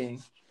 Okay.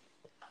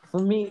 For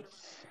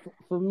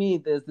me,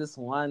 there's this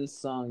one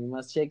song. You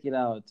must check it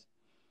out.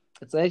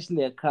 It's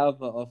actually a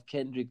cover of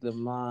Kendrick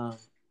Lamar.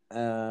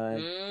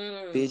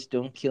 Mm. Bitch,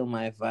 don't kill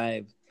my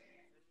vibe.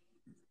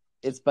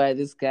 It's by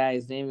this guy.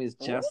 His name is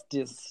Oh,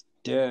 Justice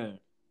Durr,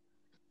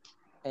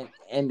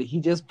 and he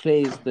just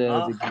plays the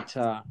oh,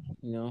 guitar.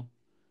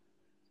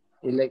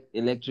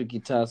 Electric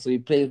guitar. So he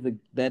plays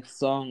that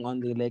song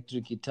on the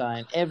electric guitar,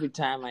 and every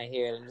time I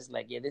hear it, I'm just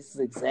like, yeah, this is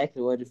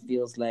exactly what it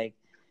feels like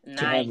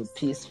to have a nice.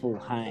 peaceful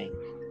high.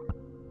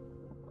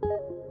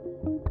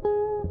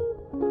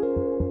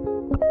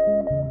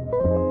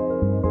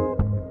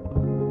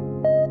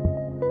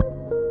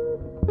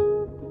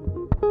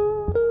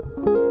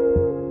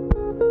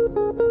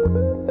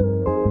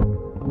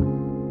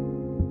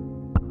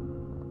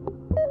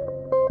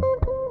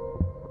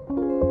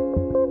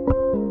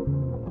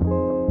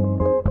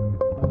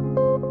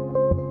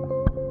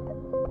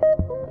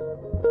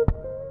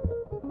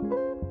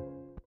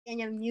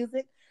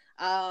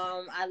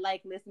 I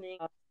like listening.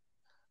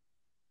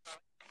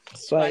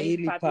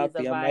 Swahili Papi is a Papi.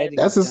 I'm vibe. writing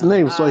That's it his down.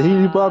 name,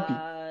 Swahili Papi.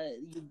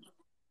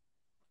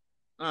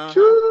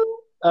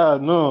 Uh-huh.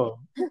 No.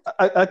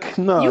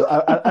 No, You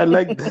I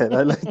like that.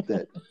 I like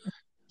that.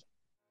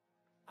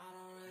 I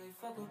don't really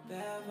fuck with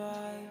bad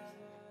vibes.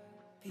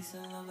 Peace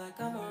and love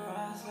like I'm a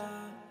Rasta.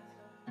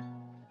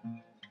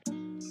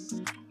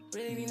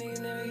 Really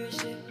niggas never get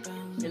shit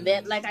done. and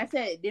then, like I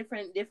said,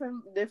 different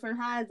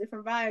highs,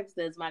 different vibes.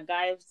 There's my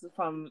guys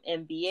from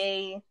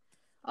NBA.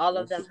 All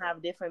of them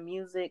have different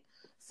music.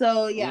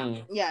 So yeah,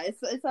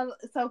 it's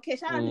okay.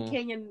 Shout out to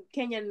Kenyan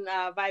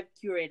vibe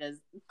curators,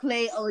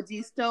 Clay,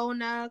 OG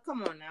Stoner.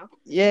 Come on now.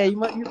 Yeah, you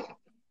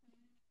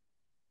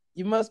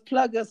must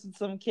plug us with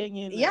some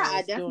Kenyan. Yeah,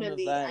 I stoner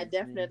vibes,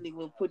 definitely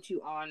will put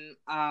you on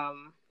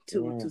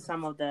to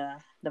some of the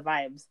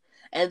vibes.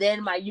 And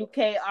then my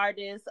UK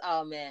artists,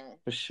 oh man,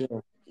 for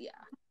sure. Yeah.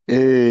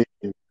 Hey.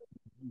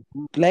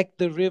 Black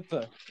the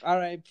Ripper,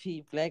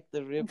 R.I.P. Black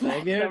the Ripper.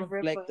 Have you heard of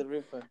Black the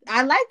Ripper?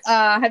 I like.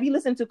 Have you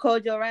listened to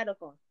Kojo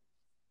Radical?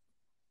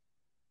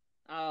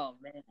 Oh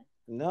man.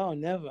 No,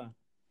 never.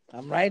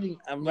 I'm writing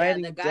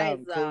the guys,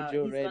 down.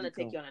 Kojo he's Radical. Gonna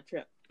take you on a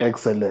trip.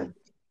 Excellent.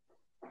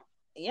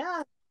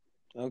 Yeah.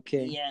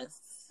 Okay.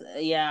 Yes.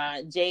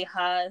 Yeah. Jay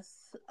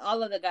Huss,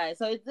 all of the guys.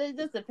 So it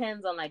just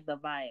depends on like the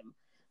vibe.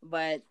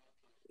 But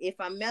if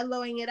I'm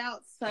mellowing it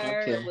out,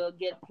 sir, it will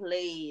get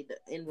played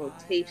in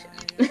rotation.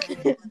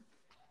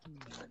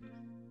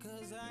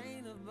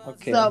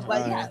 Okay. So,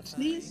 but yeah,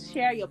 please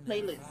share your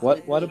playlist.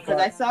 What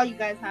because I saw you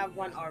guys have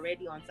one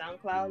already on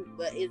SoundCloud,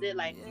 but is it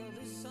like?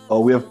 Oh,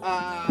 we have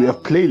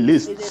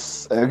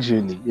playlists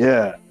actually.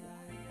 Yeah.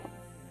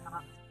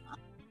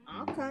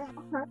 Okay.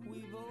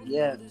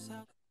 Yeah.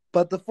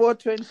 But the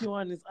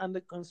 421 is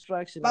under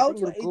construction. Do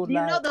you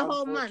know the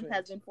whole month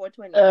has been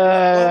 420?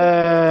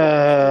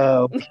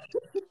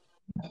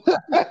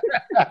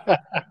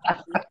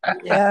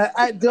 Yeah,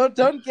 I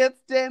don't get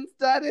Stan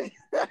started.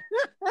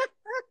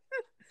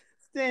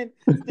 Stan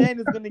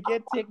is gonna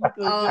get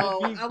technical.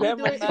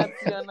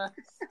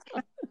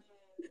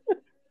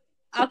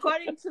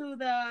 According to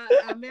the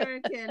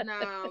American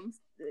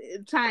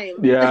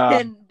time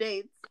and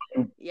dates.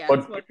 Yeah,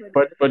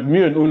 but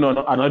me and Uno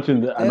are not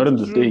in the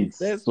States.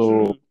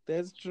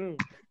 That's true.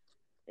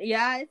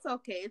 Yeah, it's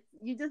okay.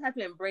 You just have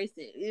to embrace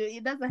it.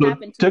 It doesn't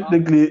happen too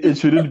technically often. It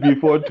shouldn't be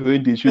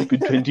 420. It should be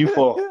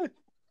 24.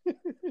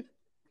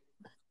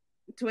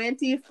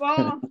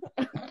 24.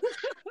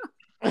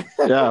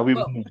 Yeah,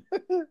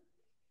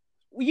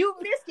 you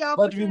missed your opportunity.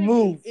 But we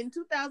moved. In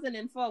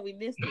 2004, we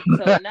missed it.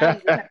 So now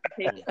you just have to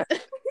take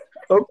it.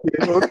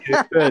 Okay,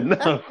 fair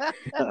enough.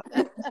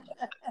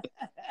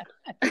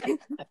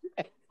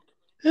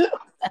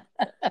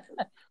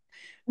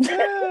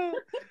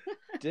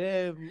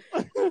 Damn.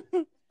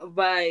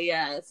 But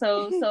yeah,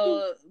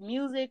 so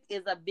music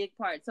is a big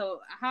part.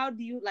 So how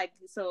do you like?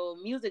 So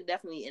music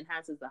definitely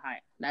enhances the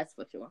high. That's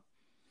for sure.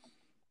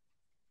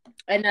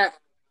 And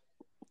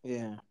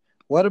yeah.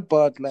 What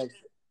about like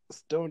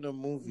stoner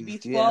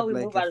movies? Before we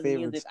move out of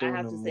music, I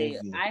have to say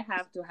I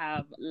have to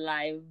have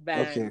live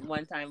band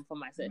one time for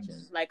my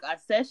session. Like a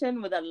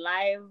session with a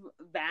live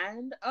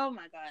band. Oh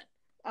my god,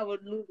 I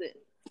would lose it.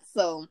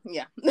 So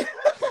yeah,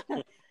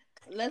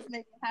 let's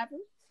make it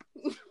happen.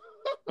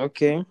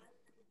 Okay.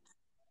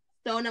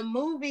 Stoner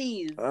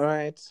movies. All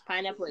right.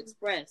 Pineapple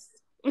Express.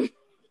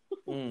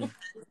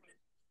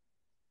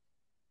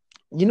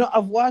 You know,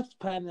 I've watched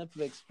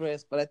Pineapple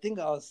Express, but I think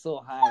I was so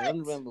high. I don't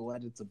remember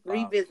what it's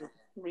about.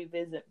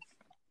 Revisit.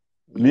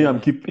 Me, I'm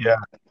keeping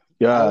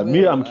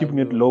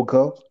it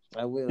local.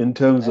 I will. In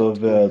terms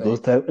of those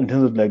type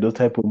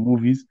of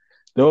movies.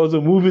 There was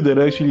a movie that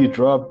actually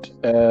dropped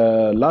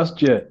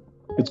last year.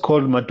 It's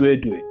called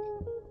Matwetwe.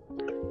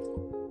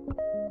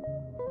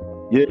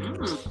 Yeah.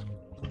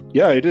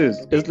 Yeah, it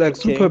is. It's like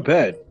super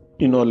bad.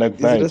 You know, like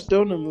vibes. Is it a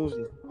stoner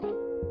movie?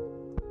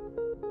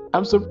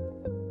 I'm so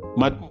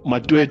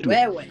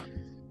Matwetwe.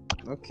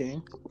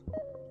 Okay.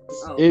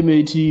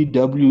 Matwetwe.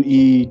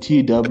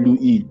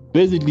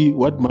 Basically,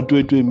 what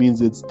Matwetwe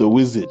means, it's the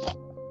wizard.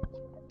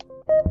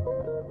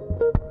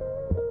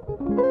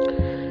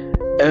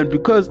 And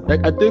because,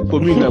 like, I think for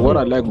me, like, what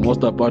I like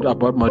most about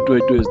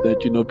Matwetwe is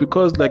that, you know,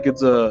 because like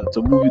it's a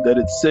movie that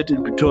it's set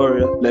in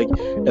Pretoria, like,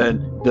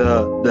 and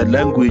the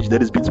language that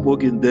has been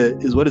spoken there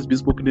is what has been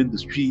spoken in the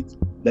streets.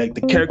 Like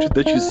the characters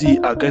that you see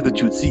are guys that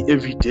you would see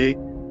every day,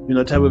 you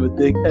know, type of a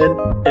thing.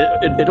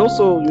 And it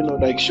also, you know,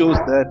 like shows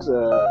that,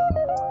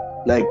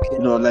 like, you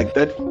know, like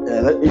that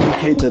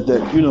indicator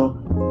that, you know,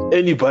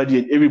 anybody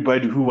and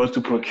everybody who wants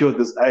to procure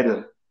this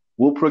item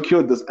will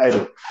procure this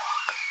item.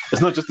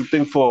 It's not just a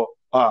thing for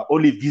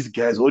only these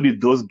guys, only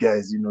those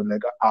guys, you know,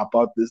 like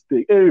about this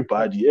thing.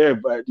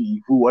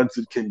 Everybody who wants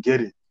it can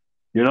get it,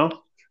 you know?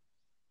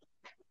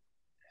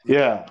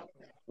 Yeah.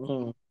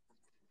 I'll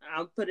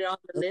put it on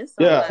the list.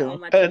 On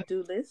my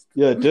to-do list.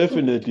 Yeah,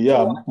 definitely.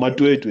 Yeah,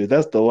 Matwetwe.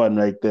 That's the one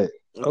right there.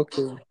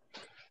 Okay.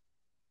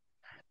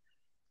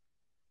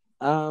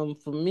 For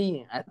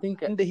me, I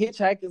think in the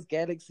Hitchhiker's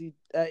Guide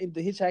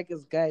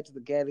to the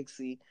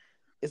Galaxy,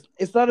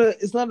 it's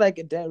not like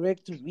a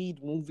direct to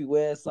weed movie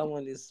where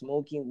someone is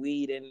smoking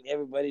weed and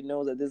everybody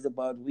knows that this is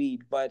about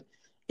weed, but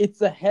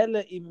it's a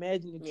hella Yeah.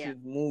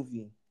 imaginative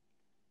movie,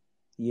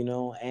 you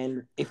know.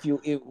 And if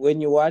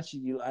when you watch it,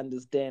 you'll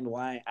understand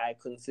why I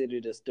consider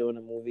it a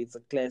stoner movie. It's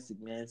a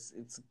classic, man.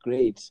 It's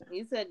great.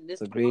 You said It's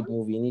this a great one?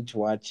 movie. You need to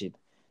watch it.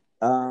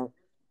 Um,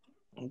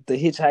 The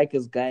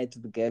Hitchhiker's Guide to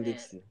the Man,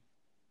 Galaxy.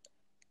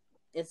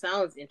 it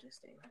sounds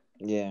interesting.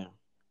 Yeah.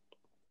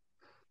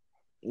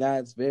 Nah,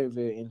 it's very,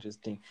 very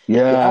interesting. The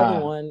other Yeah.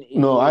 one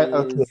No, I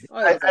okay. is Oh,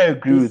 it was I like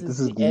agree This with Is this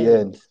is the the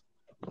end.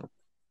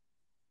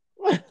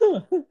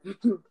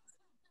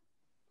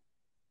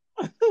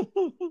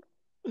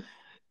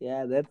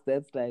 Yeah,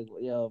 that's like,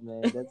 yo,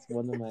 man, that's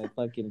one of my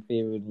fucking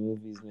favorite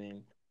movies,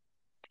 man.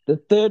 The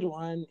third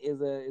one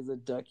is a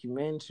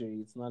documentary.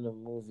 It's not a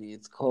movie.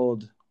 It's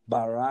called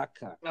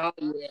Baraka. oh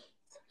yeah.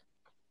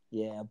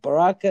 Yeah,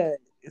 Baraka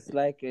is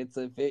like it's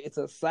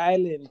a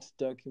silent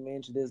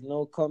documentary. There's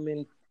no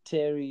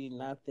commentary,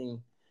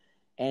 nothing,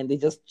 and they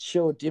just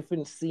show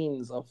different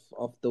scenes of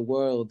the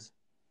world,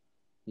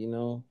 you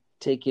know,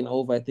 taking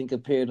over. I think a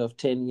period of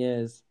 10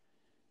 years,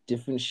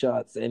 different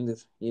shots, and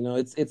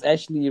it's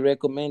actually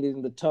recommended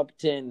in the top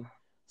 10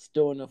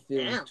 stoner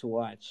films Damn. to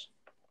watch.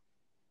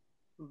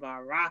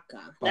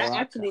 Baraka. That Baraka.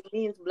 actually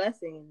means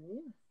blessing.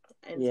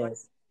 Yeah. And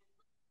Yes.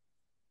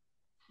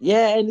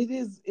 Yeah, and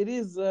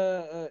it's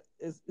a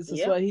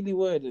yep. Swahili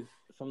word, if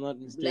I'm not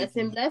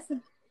mistaken.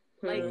 Blessing.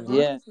 Like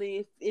Yeah.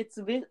 honestly,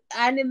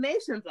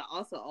 animations are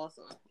also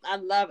awesome. I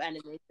love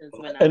animations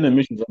when I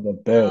Animations are the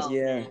best. oh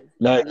Yeah. man.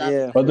 Like, Love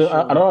Yeah, but for I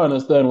sure. don't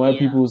understand why it. Yeah.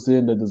 people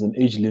saying that there's an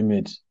age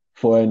limit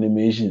for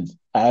animations.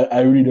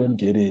 I really don't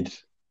get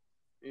it.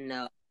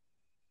 No.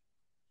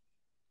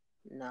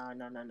 No.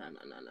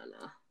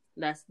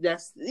 That's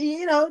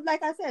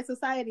like I said,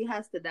 society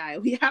has to die.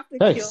 We have to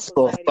kill That's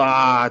society in a way.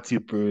 society,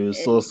 bro. And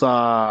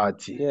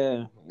Society.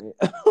 Yeah.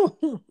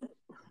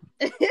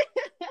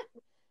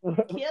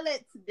 kill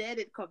it, dead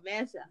it,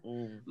 commercial.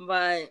 Mm.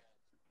 But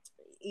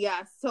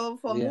yeah, so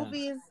for Yeah.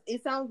 movies,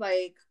 it sounds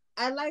like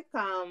I like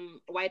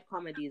white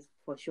comedies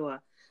for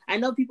sure. I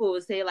know people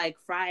would say like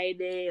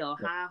Friday or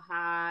Ha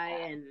Ha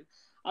and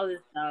all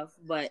this stuff,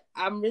 but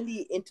I'm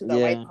really into the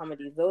white Yeah.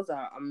 comedies. Those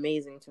are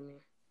amazing to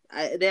me.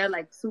 They're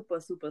like super,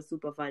 super,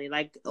 super funny.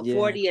 Like Yeah.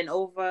 40 and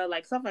over,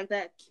 like stuff like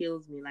that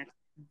kills me. Like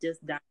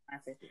just die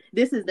laughing.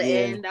 This is the Yeah.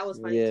 end. That was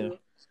funny Yeah. too.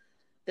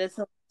 There's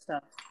so much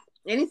stuff.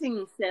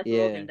 Anything Seth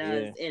Yeah. Rogen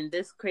does, Yeah. and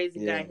this crazy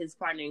guy, Yeah. his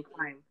partner in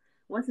crime.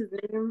 What's his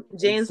name?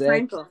 James Exactly.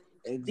 Franco.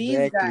 These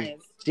Exactly.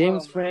 guys.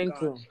 James Oh my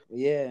Franco. gosh.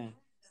 Yeah.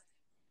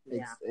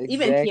 Yeah. Exactly.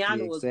 Even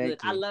Keanu was good. I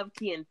Exactly. love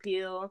Key and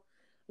Peele,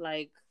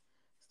 like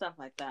stuff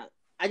like that.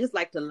 I just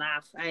like to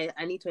laugh. I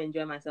need to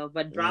enjoy myself,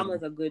 but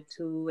dramas are good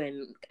too,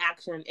 and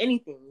action,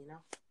 anything,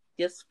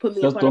 Just put me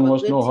in Just front of don't a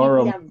watch good no horror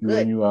TV. I'm movie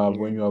when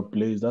good. you are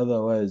blazed.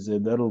 Otherwise,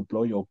 that'll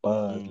blow your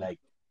buzz Mm. like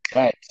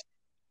that.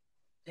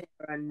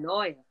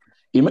 Paranoia.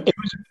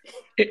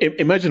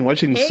 Imagine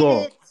watching Hate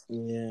Saw. it.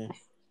 Yeah.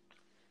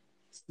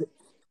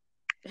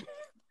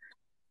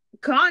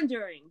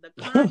 Conjuring. The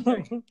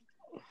Conjuring.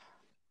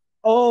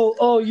 You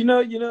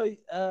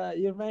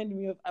reminded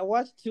me of. I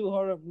watched 2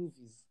 horror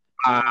movies.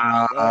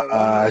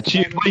 One is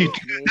Chief, Final why you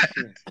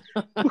Destination.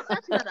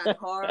 That's not a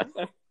horror.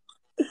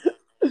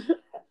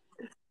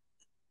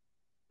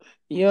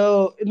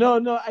 Yo,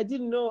 no, I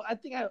didn't know. I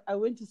think I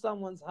went to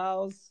someone's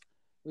house.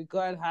 We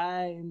got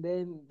high, and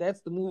then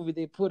that's the movie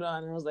they put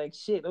on, and I was like,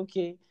 shit,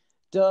 okay,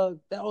 dog.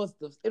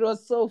 It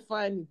was so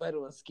funny, but it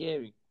was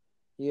scary.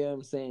 You know what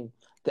I'm saying?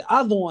 The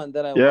other one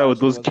that I Yeah,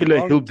 with watched those was killer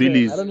Wrong Turn. I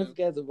hillbillies. don't know if you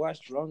guys have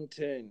watched Wrong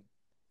Turn.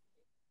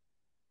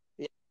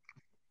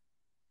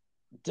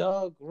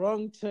 Dog,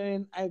 Wrong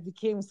Turn. I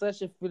became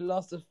such a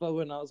philosopher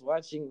when I was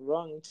watching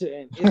Wrong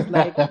Turn. It's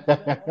like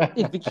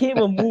it became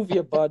a movie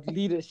about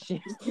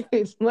leadership.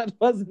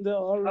 Wasn't a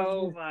horror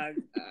Oh movie. my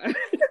god.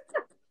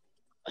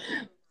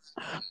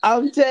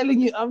 I'm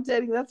telling you,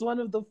 that's one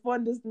of the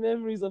fondest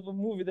memories of a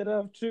movie that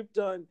I've tripped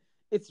on.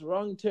 It's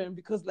Wrong Turn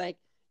because, like,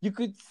 you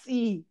could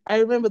see. I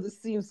remember the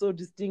scene so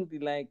distinctly.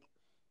 Like,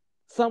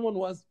 someone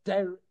was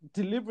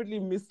deliberately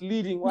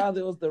misleading while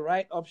there was the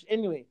right option.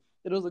 Anyway,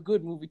 it was a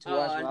good movie to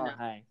watch while no.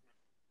 high.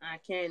 I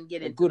can't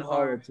get A into good the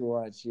horror horror. to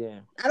watch. Yeah.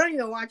 I don't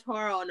even watch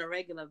horror on a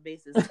regular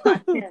basis. So I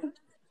can't.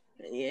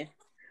 Yeah.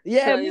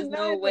 Yeah. So me there's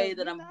no neither, way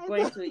that me I'm neither.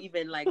 going to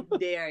even like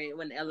dare it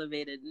when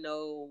elevated.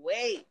 No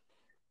way.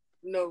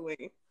 No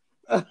way.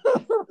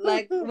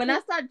 Like when I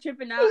start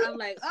tripping out, I'm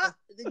like, oh,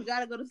 you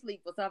gotta go to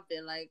sleep or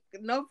something. Like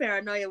no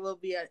paranoia will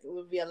be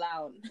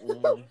allowed.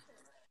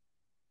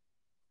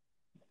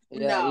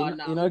 Yeah, No,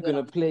 you're not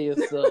gonna play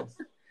yourself.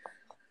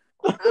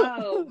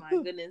 Oh my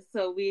goodness.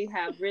 So we've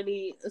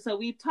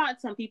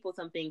taught some people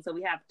some things. So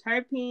we have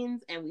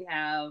terpenes and we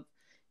have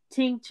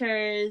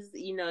tinctures.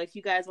 If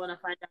you guys want to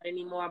find out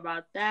any more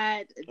about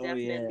that,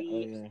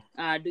 definitely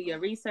do your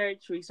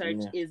research.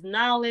 Research is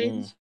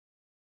knowledge.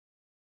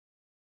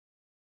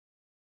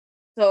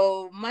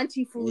 So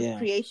Munchie food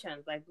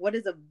creations, like what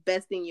is the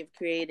best thing you've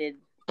created?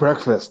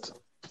 Breakfast.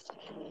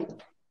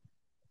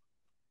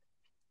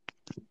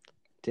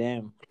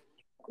 Damn.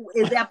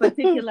 Is there a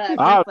particular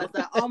Ah, breakfast,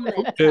 an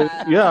omelet?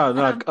 yeah,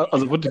 like I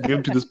was about to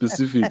give to the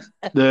specifics.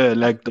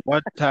 The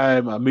one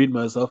time I made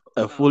myself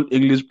a full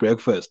English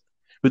breakfast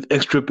with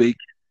extra bacon.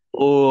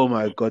 Oh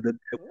my God, that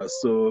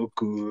was so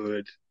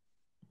good.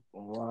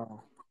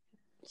 Wow.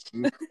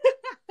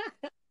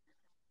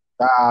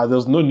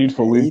 There's no need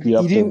for You, wimpy you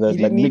after didn't that.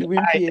 you Like, didn't need nigga,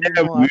 I Wimpy am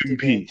anymore after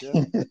wimpy.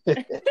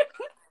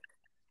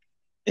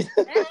 that,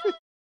 Joe.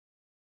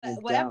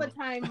 Whatever Down.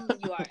 time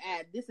you are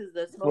at, this is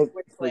the For, smoke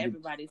break for for the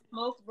everybody.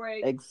 Smoke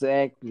break.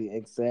 exactly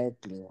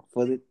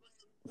for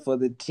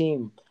the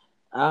team.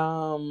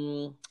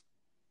 Um,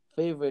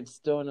 favorite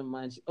stoner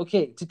munch.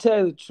 Okay, to tell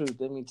you the truth,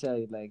 let me tell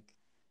you, like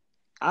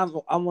I'm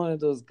one of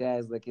those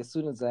guys. Like as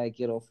soon as I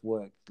get off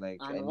work, like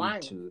I need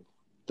Unwind. to.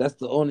 That's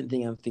the only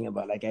thing I'm thinking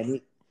about. Like I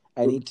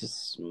need to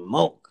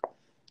smoke,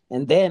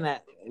 and then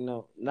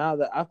now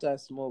that after I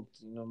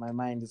smoked, my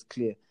mind is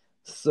clear.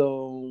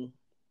 So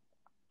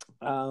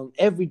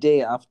every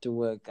day after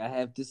work, I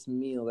have this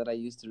meal that I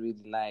used to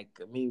really like.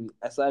 Maybe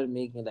I started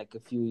making it like a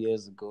few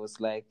years ago. It's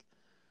like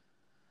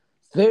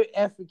it's very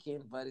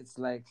African, but it's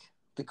like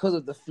because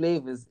of the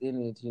flavors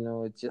in it,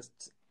 it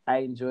just I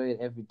enjoy it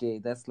every day.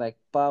 That's like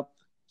pap,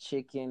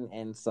 chicken,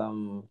 and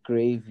some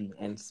gravy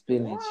and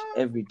spinach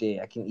every day.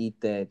 I can eat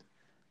that,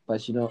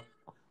 but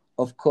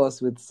of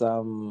course, with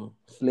some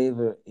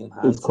flavor It's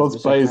enhancers, called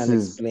which I can't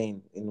spices.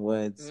 explain in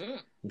words.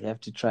 You have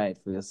to try it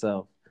for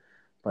yourself.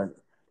 But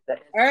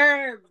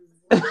Herbs.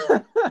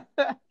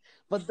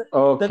 but the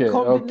Okay,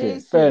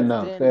 combinations, fair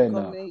enough, then fair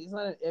enough. it's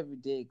not an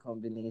everyday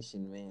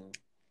combination, man.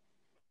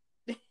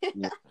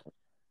 Yeah.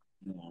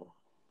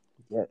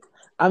 Yeah.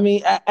 I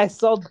mean, I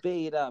Salt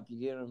Bay it up. You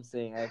get what I'm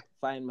saying? I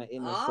find my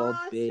inner Salt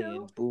Bay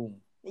True. and boom.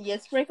 You're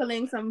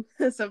sprinkling some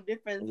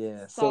different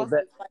Yeah. So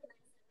sauces.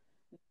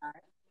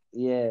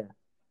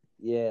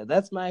 yeah,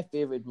 that's my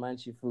favorite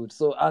munchy food.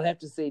 So I'll have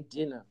to say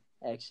dinner,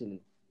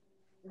 actually.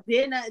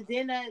 Dinner.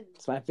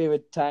 It's my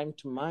favorite time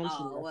to munch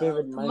and my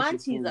favorite munchy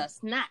munchies food. are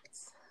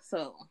snacks.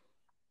 So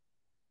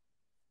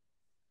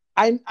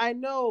I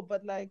know,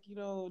 but I'm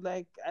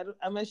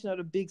actually not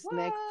a big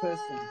snack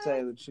person, to tell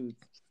you the truth.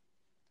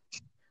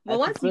 but I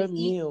once you prefer eat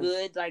meals.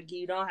 good, like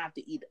you don't have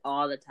to eat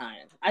all the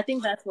time. I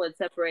think that's what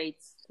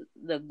separates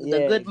the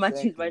Yeah, good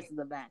exactly. munchies versus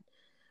the bad.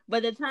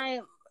 But the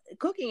time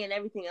cooking and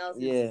everything else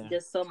is Yeah.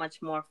 just so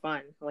much more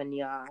fun when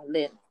you're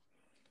lit.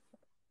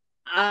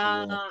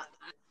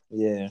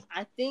 Yeah.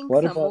 I think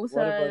What about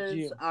samosas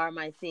you? are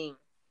my thing.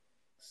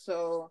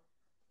 So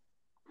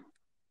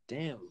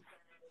Damn.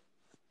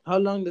 How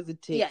long does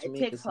it take yeah, to it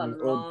make takes a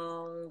samosa?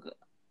 long.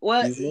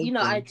 Well, You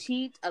make I them?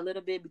 cheat a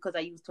little bit because I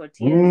use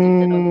tortillas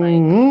instead of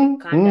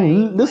like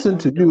kanda. Listen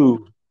to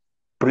you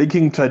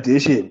breaking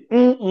tradition.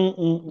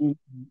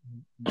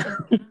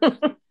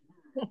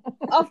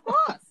 Of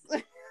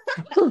course,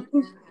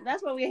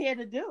 that's what we're here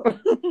to do.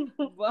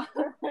 But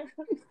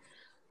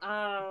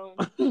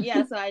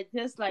yeah, so I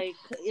just like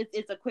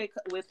it's a quick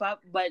whip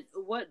up, but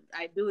what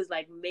I do is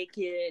like make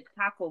it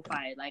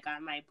taco-fied. Like I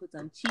might put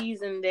some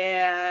cheese in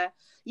there,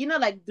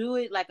 like do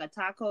it like a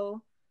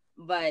taco,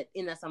 but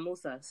in a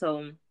samosa.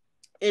 So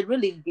it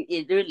really bangs.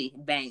 It really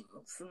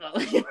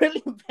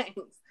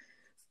bangs.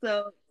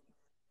 So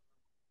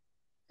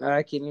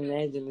I can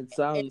imagine. It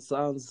sounds.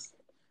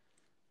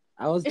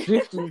 I was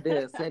drifting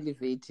there,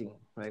 salivating.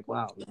 Like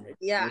wow. Man.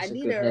 yeah, I wish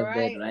need could it have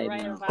right that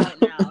right now. about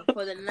now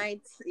for the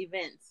night's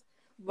events.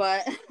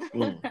 But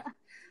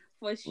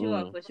for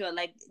sure.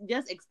 Like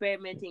just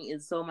experimenting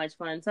is so much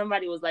fun.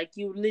 Somebody was like,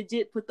 "You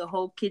legit put the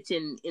whole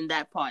kitchen in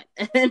that pot,"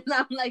 and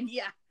I'm like,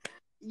 "Yeah,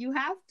 you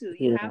have to.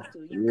 You have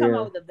to. You come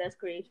out with the best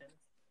creations."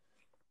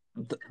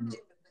 The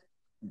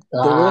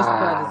worst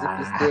part is if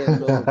you stay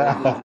alone.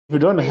 Then If you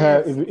don't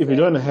have, if you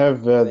don't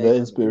have the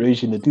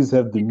inspiration, at least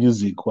have the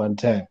music one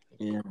time.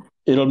 Yeah.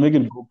 It'll make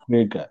it go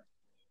quicker.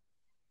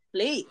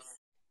 Please.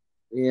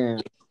 Yeah.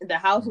 The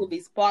house will be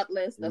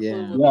spotless. The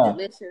food will be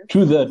delicious.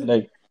 True that.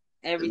 Like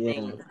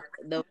everything.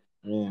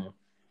 Yeah.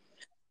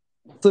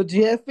 So, do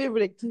you have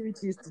favorite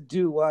activities to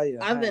do while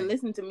you're I've high? been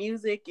listening to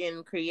music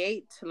and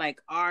create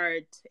like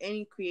art,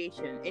 any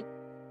creation.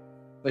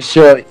 For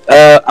sure.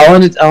 I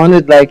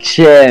wanted like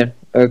share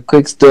a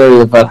quick story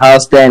about how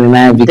Stan and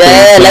I became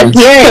friends. Let's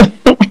hear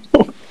it.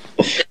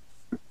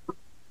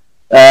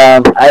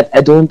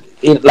 I don't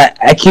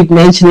I keep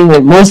mentioning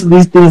that most of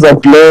these things are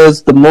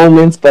blurs, the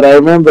moments, but I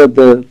remember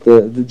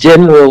the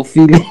general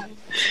feeling.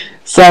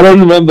 So I don't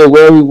remember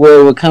where we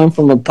were. We're coming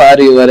from a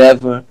party or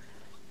whatever,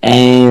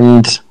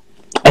 and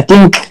I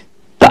think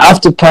the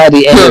after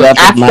party ended up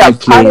at my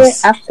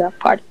place. After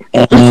party.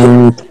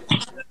 And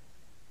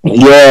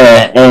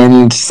yeah,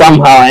 and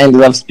somehow I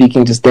ended up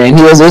speaking to Stan.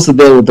 He was also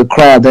there with the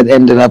crowd that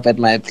ended up at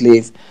my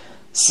place.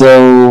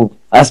 So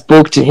I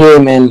spoke to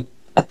him, and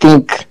I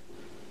think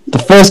the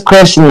first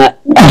question I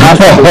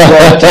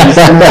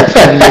asked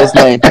him was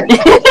like,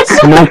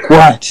 "Smoke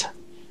what?"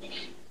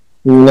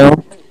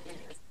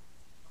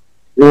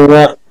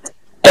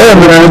 Hey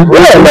man,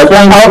 I'll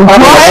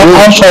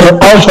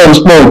try to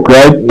smoke,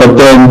 right? But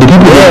then the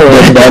people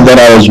that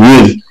I was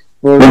with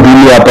were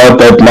really about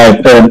that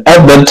life. And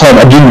at that time,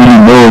 I didn't really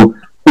know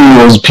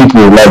those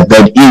people like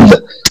that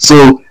either.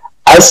 So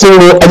I just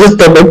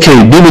thought,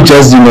 okay, maybe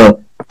just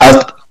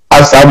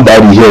ask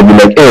somebody here, be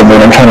like, hey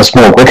man, I'm trying to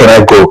smoke. Where can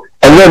I go?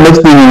 And then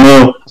next thing you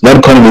know,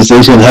 that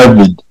conversation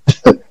happened.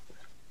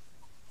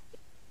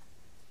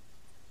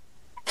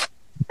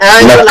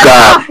 And you're Like,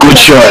 like, good maybe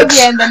shots.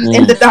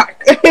 in the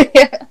dark.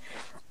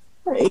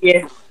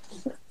 Yeah.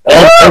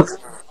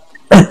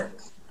 And,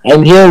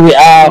 and here we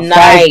are,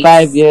 Nice.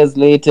 five years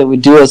later. We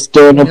do a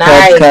stoner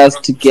Nice.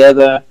 podcast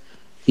together.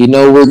 You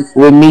know,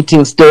 we're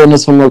meeting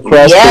stoners from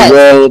across Yes. the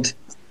world.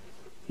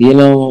 You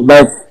know,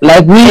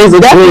 like me is a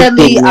great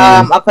Definitely thing,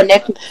 man. a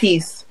connected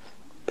piece.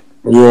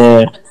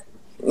 Yeah.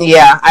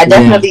 Yeah, I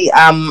definitely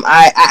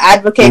I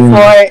advocate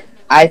for it.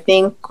 I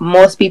think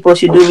most people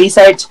should do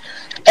research.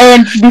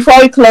 And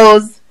before we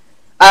close,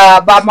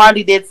 Bob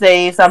Marley did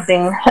say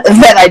something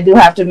that I do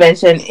have to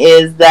mention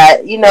is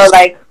that, you know,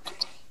 like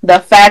the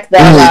fact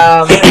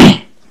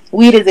that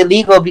weed is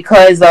illegal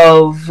because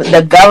of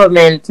the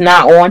government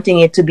not wanting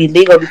it to be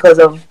legal because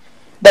of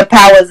the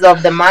powers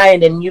of the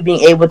mind and you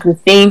being able to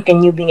think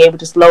and you being able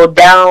to slow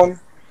down.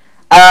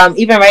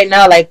 Even right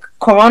now, like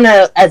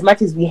Corona, as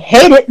much as we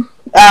hate it,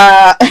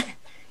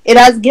 it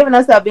has given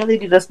us the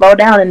ability to slow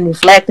down and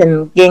reflect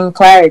and gain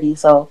clarity.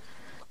 So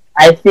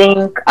I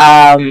think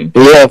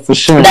Yeah, for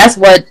sure. that's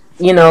what,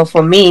 you know,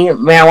 for me,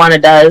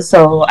 marijuana does.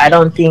 So I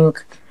don't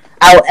think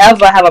I'll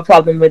ever have a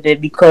problem with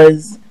it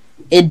because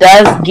it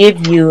does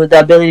give you the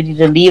ability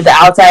to leave the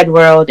outside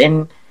world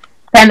and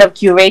kind of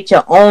curate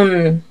your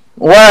own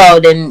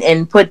world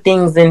and put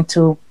things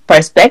into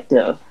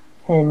perspective.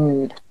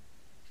 And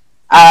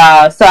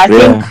so I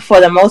think for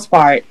the most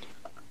part,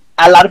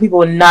 a lot of people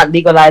will not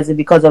legalize it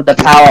because of the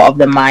power of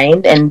the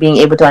mind and being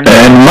able to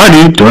understand. And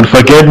money, don't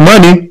forget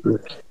money.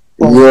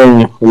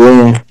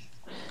 Yeah.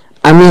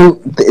 I mean,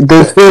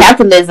 they feel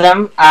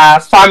Capitalism,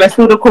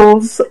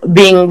 pharmaceuticals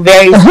being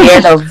very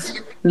scared of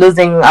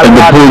losing a And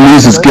the lot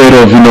police is scared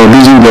of,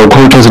 losing their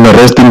quotas and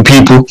arresting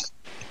people.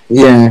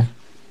 yeah.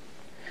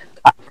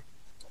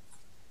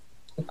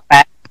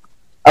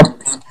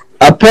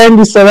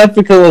 Apparently, South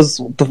Africa was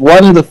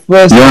one of the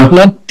first,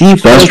 not the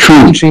first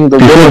country in the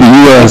Before world the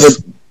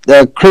US.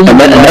 And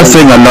that's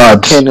saying a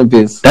lot.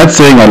 Cannabis. That's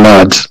saying a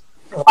lot.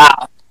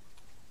 Wow.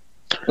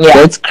 Yeah.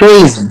 That's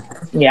crazy.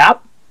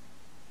 Yep.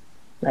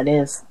 That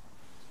is.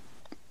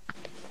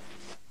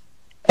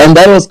 And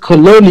that was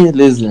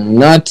colonialism,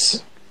 not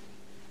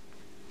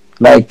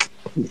like.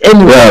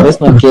 Anyway, let's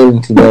not get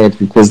into that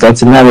because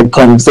that's another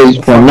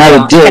conversation for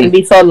another day. It can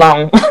be so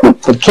long.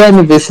 But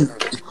cannabis,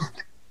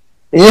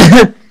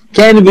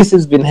 cannabis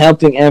has been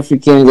helping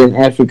Africans in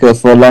Africa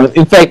for a long.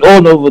 In fact,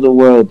 all over the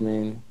world,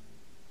 man.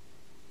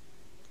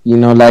 You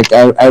know, like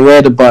I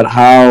read about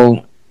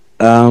how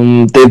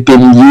they've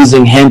been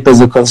using hemp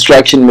as a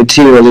construction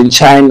material in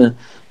China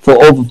for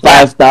over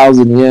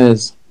 5,000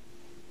 years.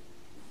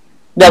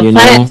 The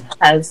plant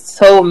has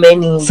so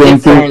many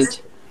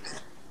different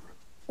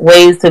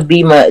ways to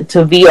be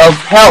of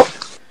help.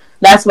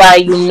 That's why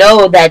you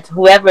know that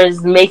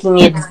whoever's making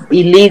it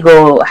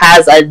illegal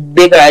has a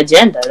bigger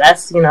agenda.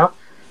 That's,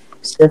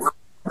 it's just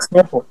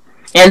simple.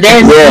 And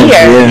then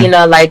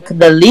here, like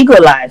the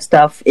legalized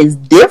stuff is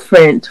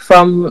different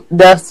from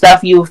the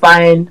stuff you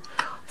find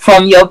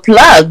from your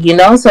plug,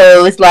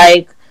 So it's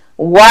like,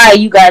 why are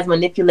you guys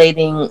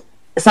manipulating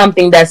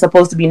something that's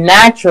supposed to be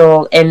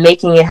natural and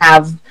making it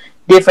have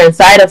different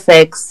side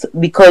effects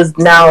because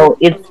now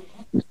it's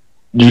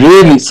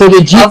really so the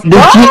GM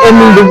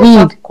in the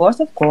weed.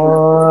 Of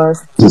course.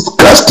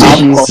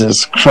 Disgusting.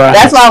 Jesus Christ.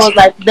 That's why I was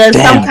like, there's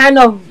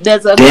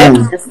a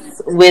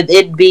goodness with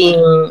it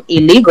being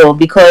illegal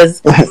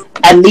because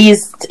at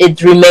least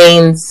it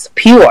remains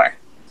pure.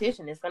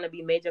 It's going to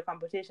be major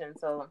competition,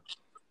 so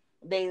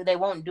they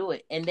won't do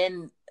it. And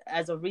then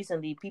as of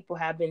recently, people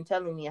have been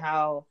telling me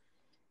how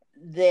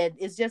that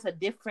it's just a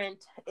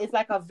different. It's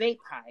like a vape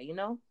high,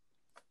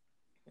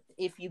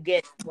 if you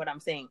get what I'm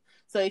saying.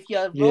 So if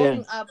you're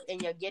rolling up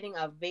and you're getting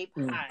a vape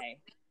high,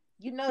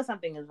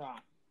 something is wrong.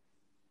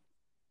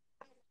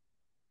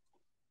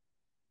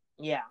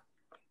 Yeah.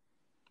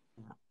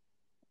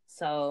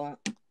 So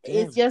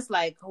it's just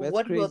like,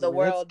 what will the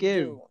world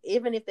do?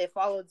 Even if they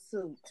followed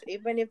suit,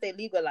 even if they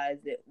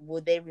legalized it,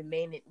 would they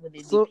remain it? Would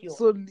it be pure?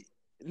 So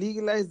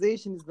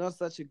legalization is not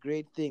such a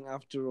great thing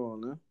after all,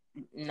 no?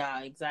 No,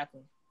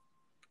 exactly.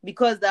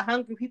 Because the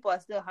hungry people are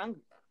still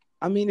hungry.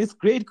 I mean, it's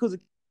great because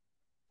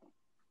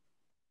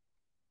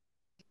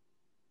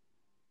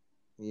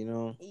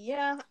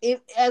Yeah,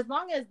 as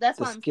long as that's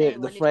what I'm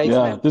saying.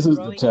 This is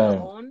the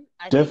time.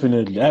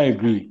 Definitely, I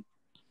agree.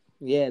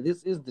 Yeah,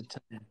 this is the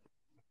time.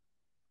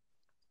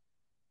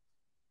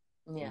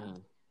 Yeah.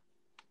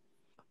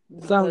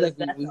 Sounds like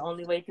that's the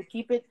only way to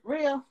keep it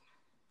real.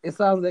 It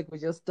sounds like we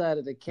just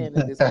started a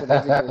cannabis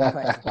political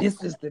fight.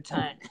 This is the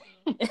time.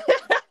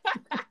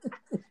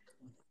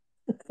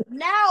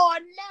 Now or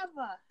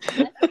never.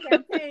 That's the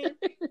campaign.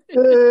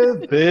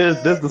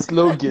 That's the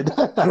slogan.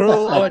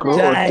 Grow or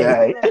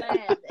die.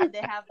 And they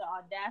have the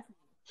audacity.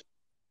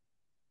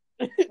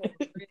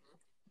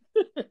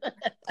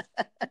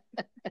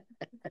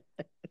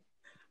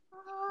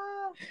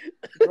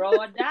 Grow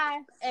or die.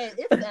 Hey,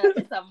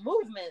 it's a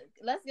movement.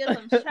 Let's get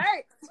some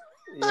shirts.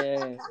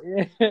 Yeah.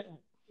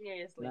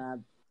 Seriously. Nah,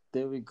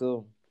 there we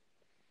go.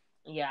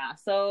 Yeah.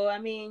 So I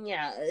mean,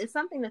 yeah, it's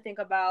something to think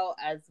about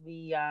as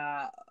we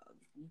I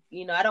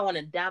don't want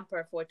to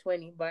damper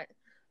 420, but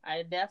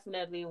I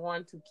definitely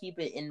want to keep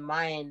it in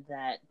mind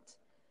that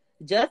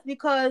just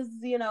because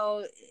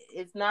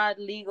it's not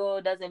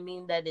legal doesn't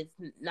mean that it's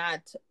not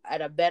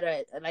at a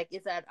better, like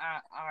it's at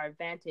our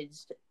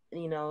advantage,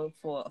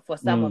 for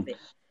some of it.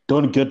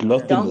 Don't get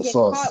lost in Don't the get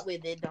sauce. caught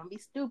with it. Don't be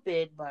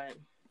stupid, but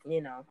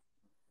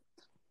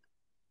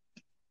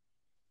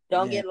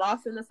don't get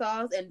lost in the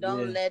sauce, and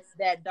don't let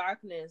that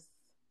darkness.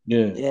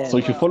 Yeah. So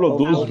if you follow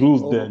those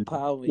rules, then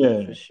for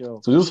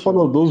sure. So just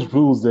follow those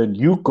rules, then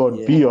you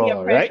could be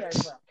all right.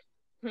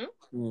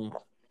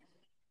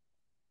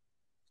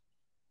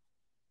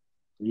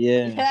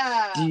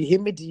 Yeah. Do you hear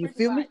me? Do you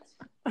feel me?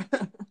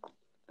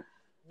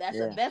 That's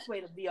the best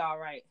way to be all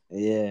right.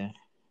 Yeah.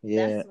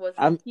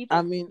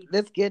 I mean,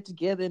 let's get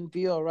together and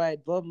be all right.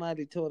 Bob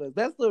Marley told us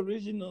that's the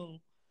original.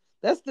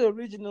 That's the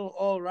original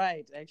all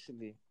right,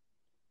 actually.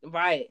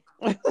 Right.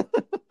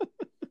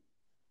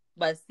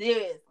 But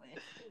seriously,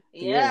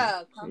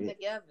 come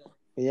together.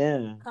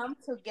 Yeah. Come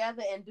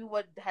together and do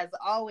what has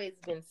always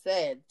been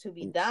said to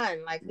be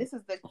done. Like, this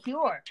is the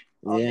cure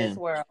of this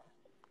world.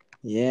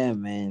 Yeah,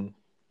 man.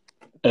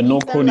 And no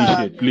corny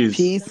shit, please.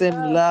 Peace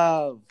and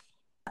love.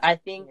 I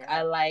think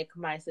I like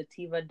my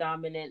sativa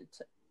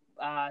dominant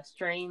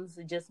strains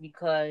just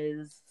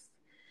because,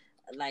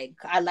 like,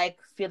 I like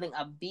feeling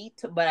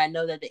upbeat, but I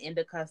know that the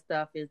indica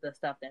stuff is the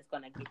stuff that's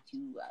gonna get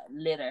you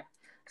litter.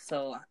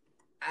 So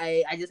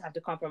I just have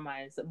to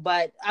compromise.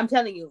 But I'm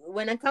telling you,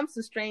 when it comes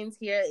to strains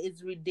here,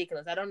 it's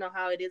ridiculous. I don't know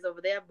how it is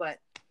over there, but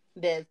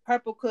there's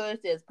Purple Kush,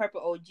 there's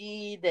Purple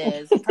OG,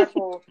 there's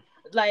Purple.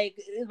 Like,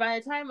 by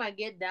the time I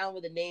get down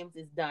with the names,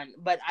 it's done.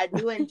 But I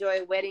do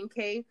enjoy wedding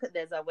cake.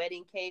 There's a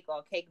wedding cake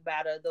or cake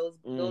batter.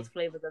 Those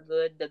flavors are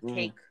good. The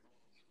cake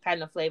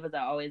kind of flavors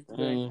are always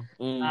good.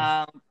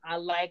 I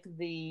like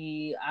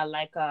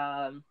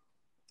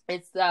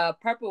it's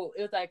purple.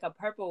 It was like a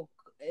purple.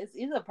 It's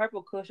either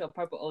Purple Kush or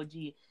Purple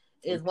OG.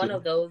 Is one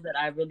of those that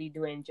I really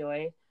do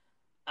enjoy.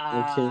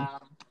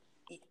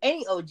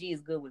 Any OG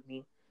is good with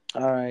me.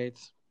 All right.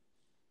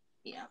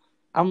 Yeah.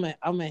 I'm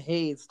a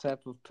haze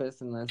type of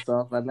person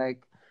myself. I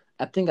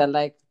think I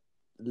like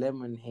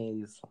lemon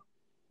haze.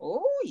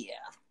 Oh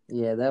yeah.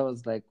 Yeah, that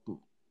was like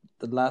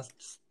the last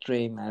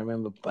strain I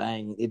remember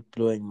buying. It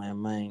blowing my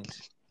mind.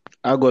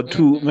 I got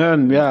two,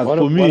 man. Yeah, what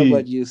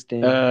about you,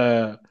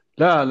 Stan?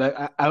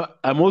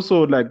 I'm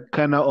also like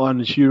kind of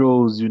on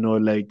Shiro's, we've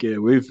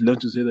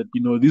learned to say that,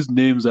 these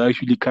names are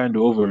actually kind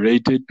of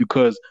overrated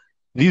because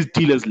these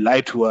dealers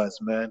lie to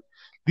us, man.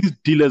 These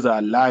dealers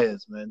are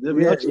liars, man. They're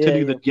not just telling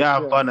you that,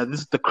 Bana, this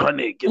is the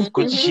chronic, it's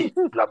good shit,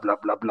 blah blah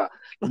blah blah.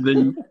 And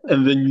then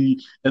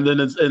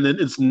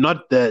it's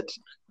not that.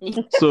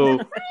 So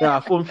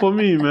for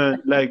me,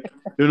 man, like,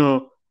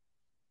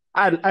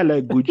 I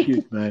like good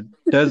shit, man.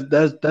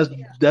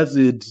 That's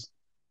it.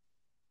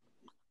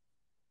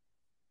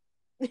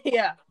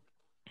 Yeah.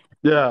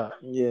 Yeah.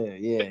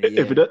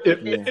 If it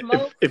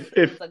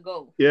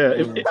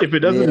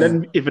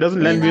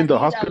doesn't land me in the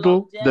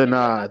hospital, then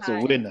it's a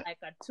winner. Like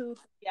a 2-3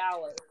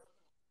 hours.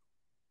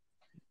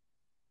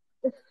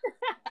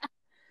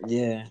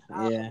 Yeah.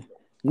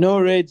 No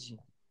Reggie.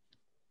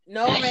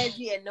 No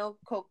Reggie and no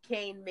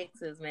cocaine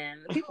mixes,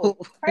 man. People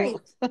crazy.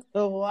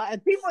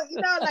 What? People,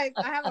 like,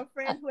 I have a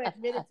friend who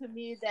admitted to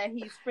me that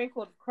he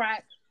sprinkled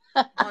crack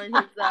on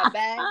his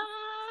bag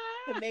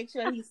to make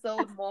sure he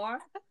sold more.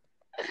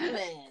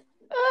 Man.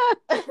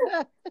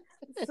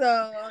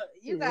 So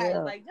you guys,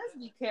 like, just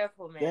be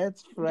careful, man.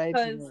 That's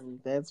frightening.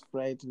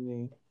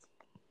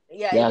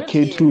 Yeah, really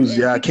K2s. Is.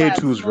 Yeah,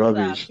 K2s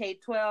rubbish.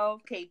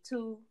 K12,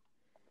 K2,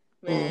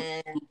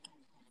 man.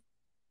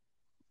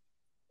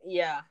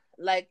 Yeah,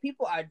 like,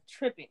 people are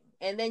tripping,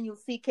 and then you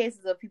see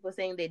cases of people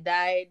saying they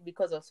died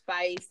because of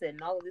spice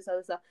and all of this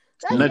other stuff.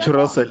 That's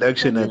natural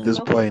selection at this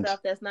point.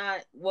 Stuff that's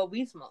not what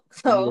we smoke.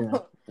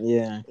 So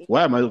yeah.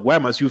 Why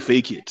must you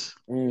fake it?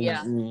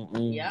 Yeah.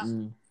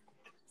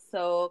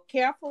 So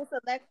careful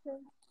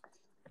selection,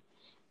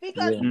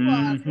 because people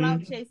are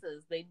clout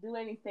chasers. They do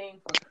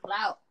anything for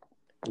clout.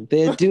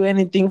 They do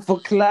anything for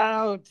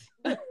clout.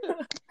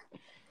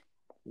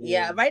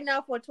 Yeah, right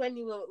now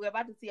 420, we're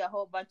about to see a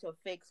whole bunch of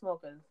fake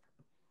smokers.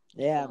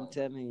 Yeah, I'm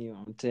telling you.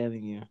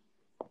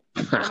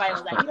 Somebody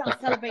was like, you don't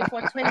celebrate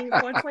 420.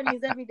 420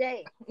 is every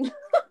day.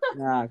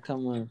 Nah,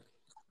 come on.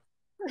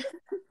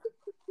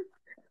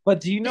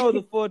 But do you know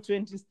the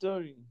 420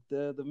 story?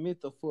 The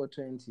myth of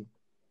 420?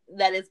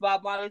 That it's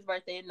Bob Marley's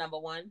birthday, number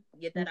one.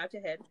 Get that out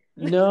your head.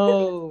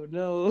 No.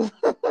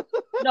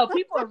 No,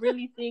 people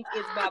really think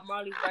it's Bob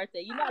Marley's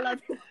birthday. You know, like,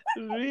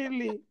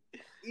 really?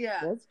 Yeah.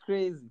 That's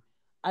crazy.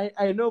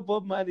 I know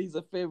Bob Marley is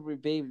a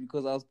favorite baby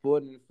because I was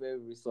born in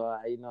February, so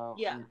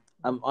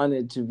I'm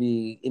honored to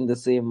be in the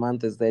same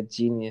month as that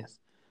genius.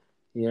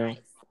 Yeah.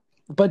 Nice.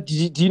 But do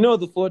you know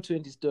the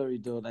 420 story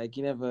though? Like,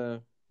 you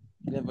never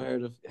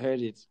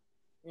heard it?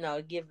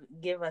 No, give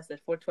us a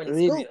 420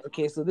 Really? scoop.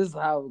 Okay, so this is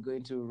how we're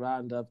going to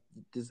round up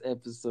this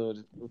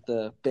episode with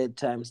the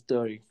bedtime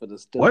story for the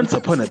story. Once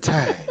upon a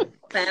time.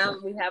 Fam,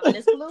 we have an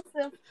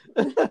exclusive.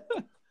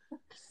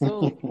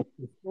 So,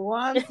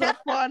 once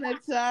upon a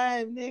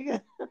time,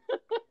 nigga.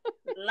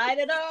 Light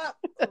it up.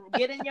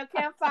 Get in your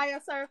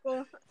campfire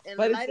circle and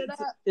But light it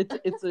up.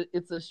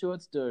 it's a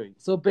short story.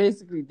 So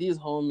basically, these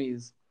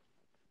homies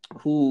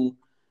who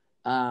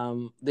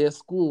their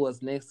school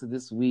was next to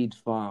this weed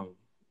farm,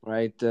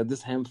 right?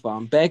 This hemp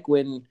farm. Back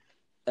when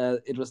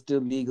it was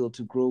still legal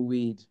to grow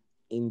weed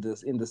in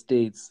the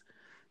States.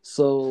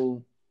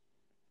 So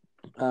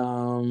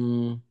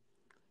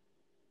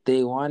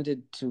they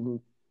wanted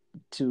to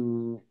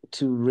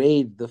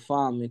raid the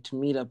farm and to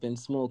meet up and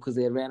smoke because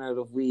they ran out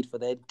of weed for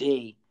that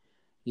day,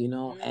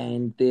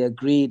 and they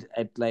agreed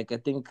at, like, I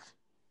think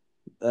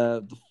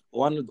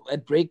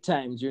at break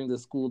time during the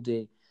school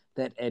day,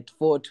 that at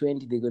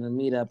 4:20 they're gonna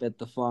meet up at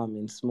the farm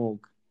and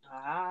smoke.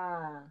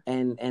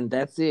 And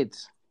that's it.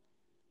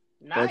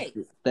 Nice.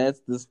 That's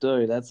the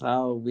story. That's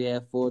how we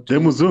have 420.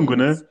 Demuzungu,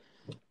 ne?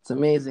 It's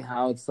amazing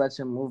how it's such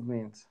a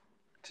movement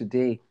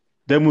today.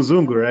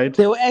 Demuzungu, right?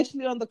 They were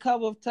actually on the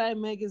cover of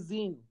Time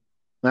magazine.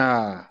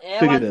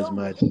 Figured as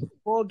much.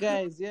 4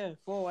 guys,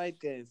 4 white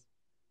guys.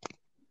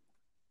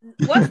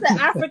 What's the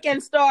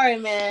African story,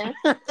 man?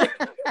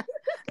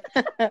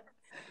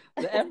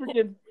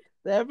 The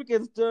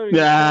African story.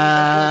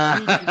 Yeah.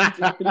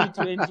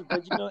 320,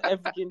 but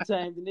African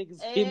time, the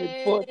niggas came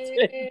at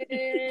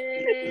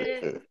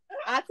 4:20.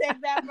 I'll take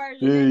that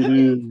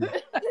version.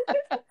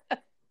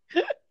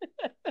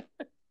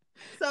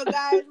 So,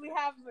 guys, we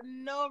have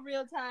no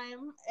real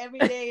time. Every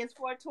day is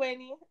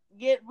 4:20.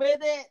 Get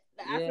with it.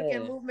 The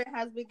African movement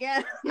has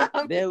begun.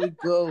 There we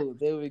go.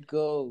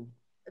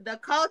 The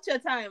culture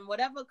time,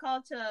 whatever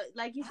culture,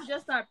 like, you should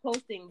just start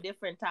posting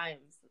different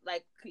times.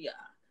 Like,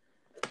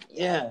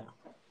 yeah,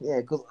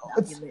 because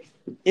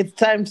it's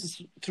time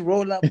to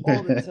roll up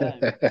all the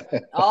time.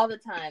 All the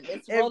time.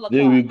 It's roll up.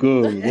 There we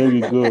go.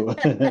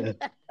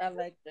 I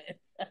like that.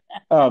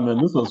 Oh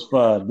man, this was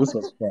fun.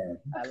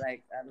 I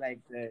like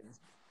that.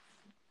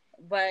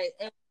 But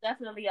it's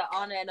definitely an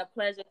honor and a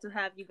pleasure to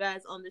have you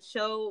guys on the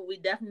show. We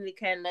definitely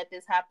can't let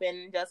this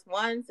happen just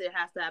once. It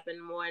has to happen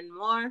more and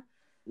more.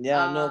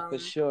 Yeah, no, for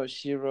sure,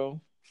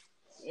 Shiro.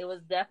 It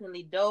was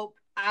definitely dope.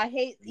 I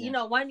hate,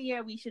 1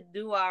 year we should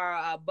do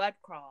our bud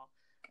crawl.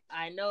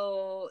 I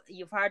know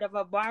you've heard of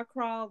a bar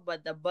crawl,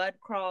 but the bud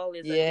crawl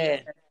is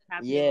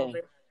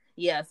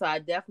so I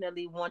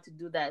definitely want to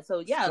do that.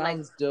 So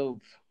sounds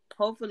dope.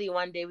 Hopefully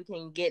one day we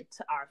can get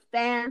our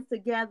fans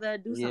together,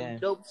 do some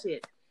dope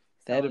shit.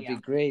 That would be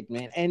great,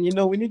 man. And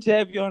we need to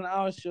have you on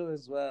our show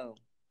as well.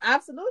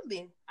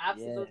 Absolutely.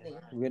 Yeah,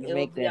 we're gonna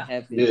make that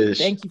happen. Yes.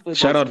 Thank you for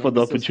shout out for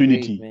the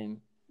opportunity, great, man.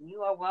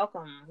 You are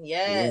welcome.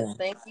 Yes,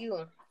 thank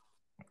you.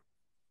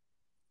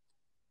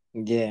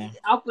 Yeah.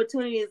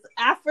 Opportunities,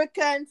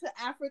 African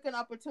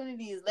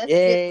opportunities. Let's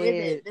get with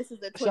it. This is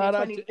the 2020 Shout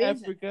out to vision.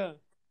 Africa.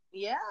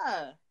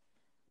 Yeah.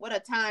 What a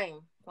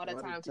time. What a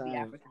time to be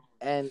African.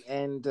 And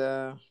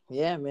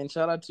man,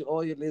 shout out to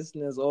all your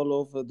listeners all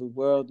over the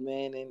world,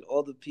 man, and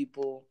all the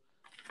people,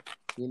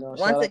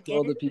 shout out to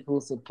all the people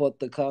who support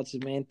the culture,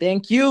 man.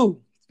 Thank you.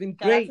 It's been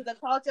great. Shout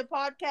out to the Culture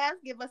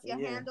Podcast. Give us your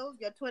handles,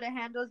 your Twitter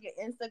handles, your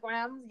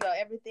Instagrams, your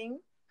everything.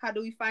 How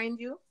do we find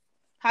you?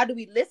 How do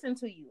we listen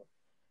to you?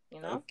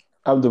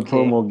 I'm the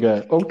promo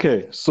guy.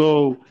 Okay,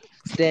 so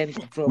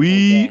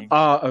we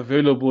are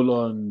available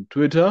on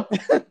Twitter,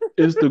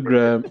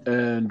 Instagram,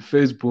 and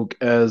Facebook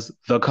as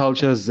The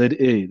Culture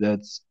ZA.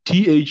 That's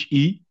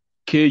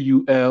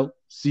TheKulchaza.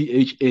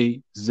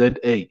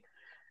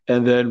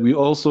 And then we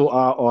also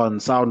are on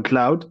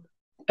SoundCloud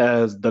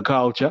as The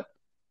Culture.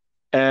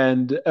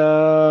 And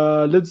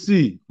let's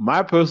see,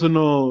 my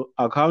personal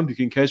account, you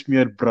can catch me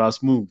at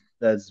Brasmove.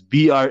 That's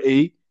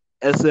BRASMOOVE.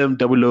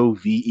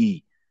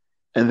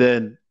 And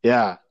then,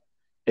 and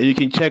you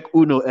can check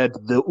Uno at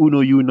the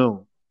Uno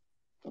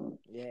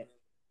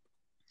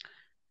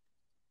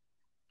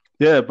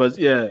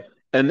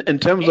And in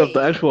terms of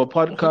the actual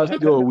podcast,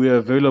 we're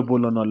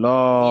available on a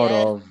lot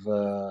of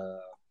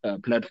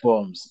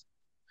platforms.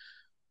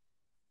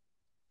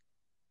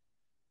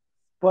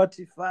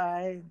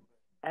 Spotify,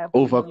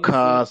 Apple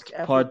Overcast,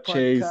 Music,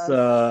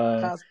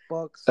 Podchaser,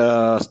 Castbox,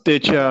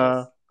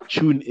 Stitcher,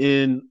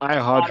 TuneIn,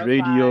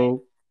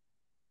 iHeartRadio,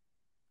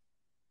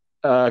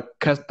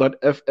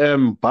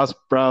 Cast.fm,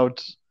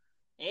 Buzzsprout,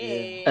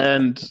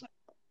 and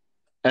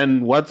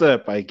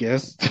WhatsApp, I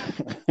guess.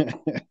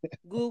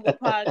 Google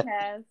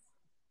Podcasts.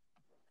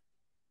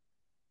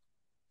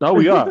 No,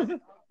 we are.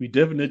 We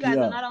definitely You guys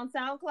are. are not on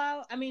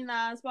SoundCloud?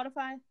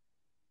 Spotify?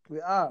 We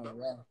are,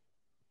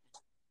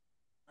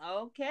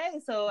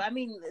 Okay, so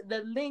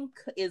the link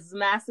is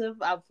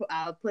massive.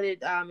 I'll put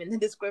it in the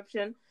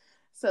description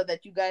so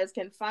that you guys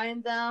can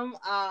find them.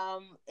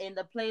 In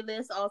the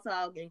playlist also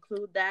I'll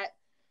include that.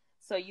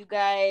 So you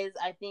guys,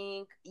 I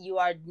think you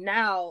are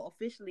now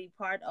officially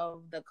part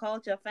of the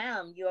Culture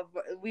Fam.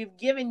 We've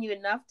given you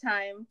enough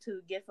time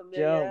to get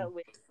familiar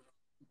with.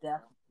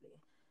 Definitely.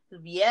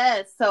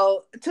 Yes.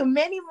 So to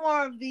many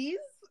more of these,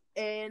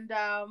 and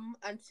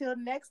until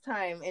next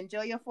time,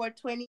 enjoy your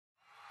 420.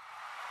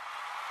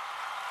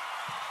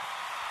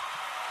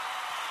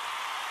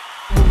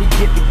 When we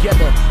get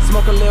together,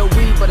 smoke a little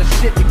weed, but a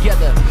shit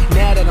together.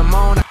 Now that I'm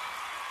on.